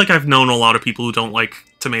feel like I've known a lot of people who don't like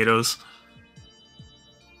tomatoes.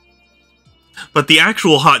 But the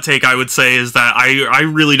actual hot take, I would say, is that I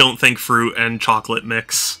really don't think fruit and chocolate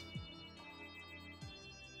mix.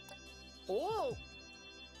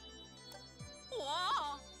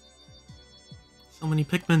 So many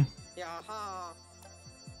Pikmin.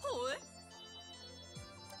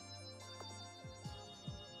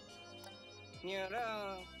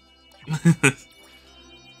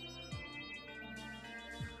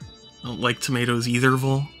 Don't like tomatoes either,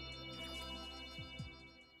 Vol.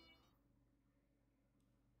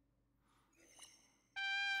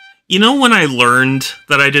 You know when I learned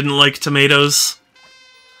that I didn't like tomatoes?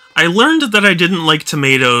 I learned that I didn't like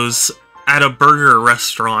tomatoes at a burger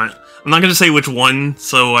restaurant. I'm not going to say which one,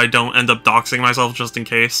 so I don't end up doxing myself just in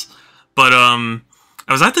case. But, I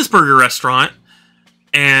was at this burger restaurant,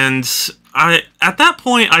 and at that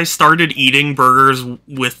point, I started eating burgers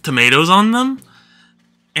with tomatoes on them.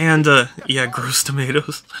 And, yeah, gross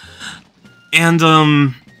tomatoes. And,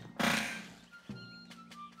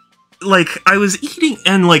 like, I was eating,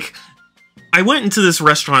 and, like, I went into this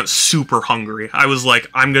restaurant super hungry. I was like,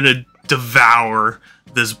 I'm gonna devour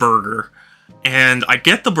this burger. And I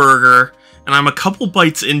get the burger, and I'm a couple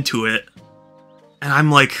bites into it, and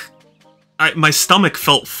I'm like, my stomach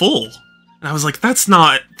felt full. And I was like, that's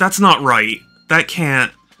not right. That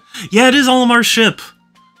can't... Yeah, it is Olimar's ship.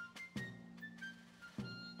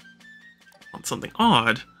 Want something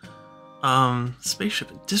odd.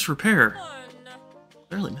 Spaceship in disrepair.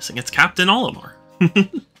 Barely missing its captain, Olimar.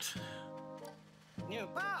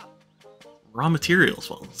 Raw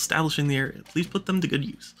materials while establishing the area. Please put them to good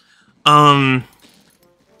use.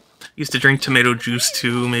 Used to drink tomato juice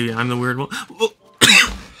too. Maybe I'm the weird one.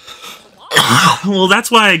 Well, that's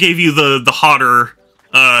why I gave you the hotter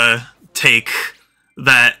take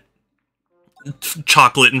that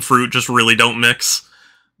chocolate and fruit just really don't mix.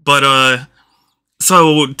 But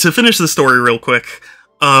So to finish the story real quick,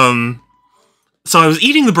 so I was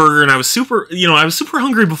eating the burger and I was super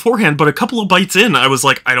hungry beforehand, but a couple of bites in, I was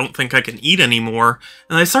like, I don't think I can eat anymore.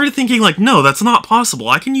 And I started thinking like, no, that's not possible.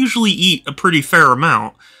 I can usually eat a pretty fair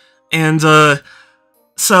amount. And,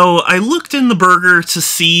 so I looked in the burger to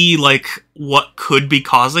see, like, what could be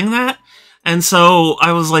causing that. And so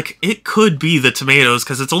I was like, it could be the tomatoes,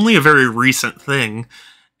 because it's only a very recent thing.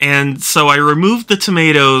 And so I removed the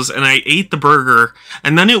tomatoes and I ate the burger,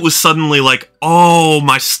 and then it was suddenly like, oh,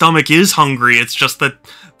 my stomach is hungry. It's just that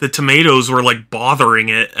the tomatoes were like bothering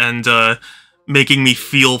it and making me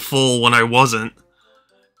feel full when I wasn't.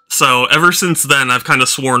 So ever since then, I've kind of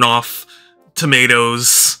sworn off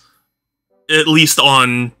tomatoes, at least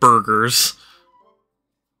on burgers.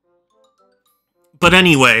 But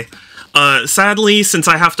anyway, sadly, since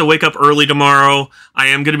I have to wake up early tomorrow, I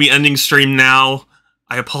am going to be ending stream now.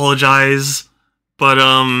 I apologize, but,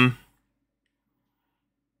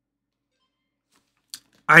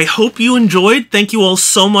 I hope you enjoyed. Thank you all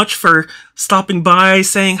so much for stopping by,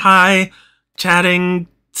 saying hi, chatting,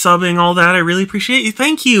 subbing, all that. I really appreciate you.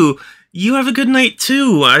 Thank you. You have a good night,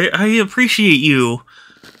 too. I appreciate you.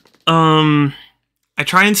 I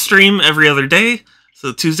try and stream every other day,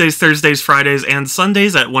 so Tuesdays, Thursdays, Fridays, and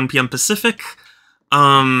Sundays at 1 p.m. Pacific.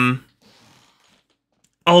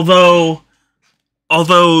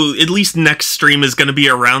 Although, at least next stream is going to be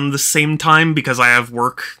around the same time because I have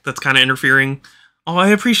work that's kind of interfering. Oh,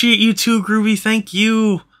 I appreciate you too, Groovy. Thank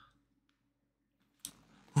you.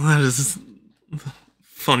 Well, that is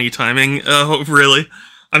funny timing. Oh, really?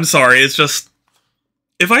 I'm sorry. It's just,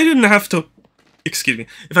 if I didn't have to, excuse me,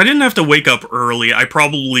 if I didn't have to wake up early, I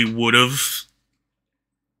probably would have,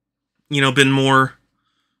 been more,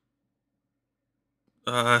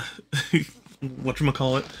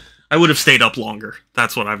 whatchamacallit? I would have stayed up longer.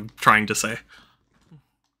 That's what I'm trying to say.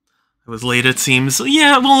 It was late, it seems.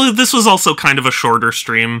 Yeah, well, this was also kind of a shorter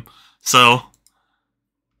stream, so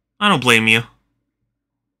I don't blame you.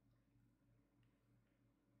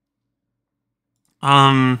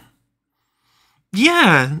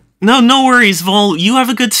 Yeah. No worries, Vol. You have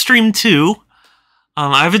a good stream, too.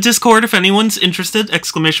 I have a Discord if anyone's interested.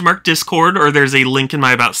 !Discord, or there's a link in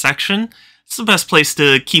my About section. It's the best place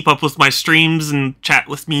to keep up with my streams and chat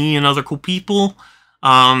with me and other cool people.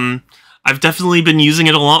 I've definitely been using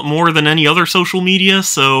it a lot more than any other social media,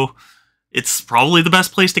 so it's probably the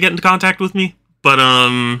best place to get into contact with me. But,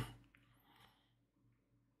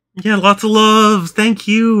 yeah, lots of love. Thank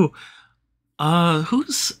you.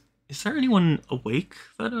 Is there anyone awake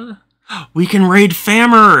that, we can raid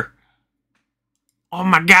Famer! Oh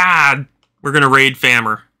my god! We're gonna raid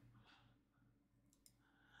Famer.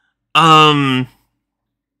 My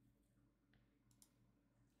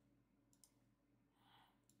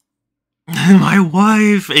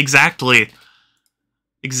wife! Exactly.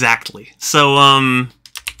 So, I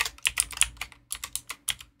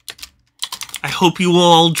hope you will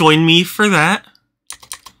all join me for that.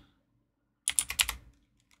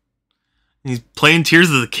 He's playing Tears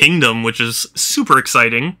of the Kingdom, which is super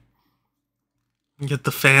exciting. Get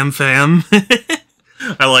the fam.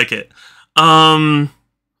 I like it.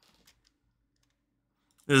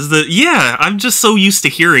 Yeah, I'm just so used to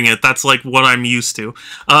hearing it. That's like what I'm used to.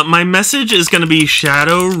 My message is going to be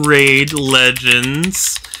Shadow Raid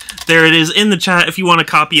Legends. There it is in the chat if you want to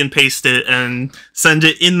copy and paste it and send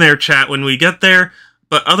it in their chat when we get there.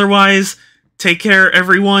 But otherwise, take care,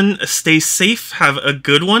 everyone. Stay safe. Have a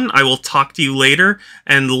good one. I will talk to you later.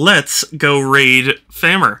 And let's go raid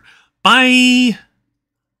Famer. Bye!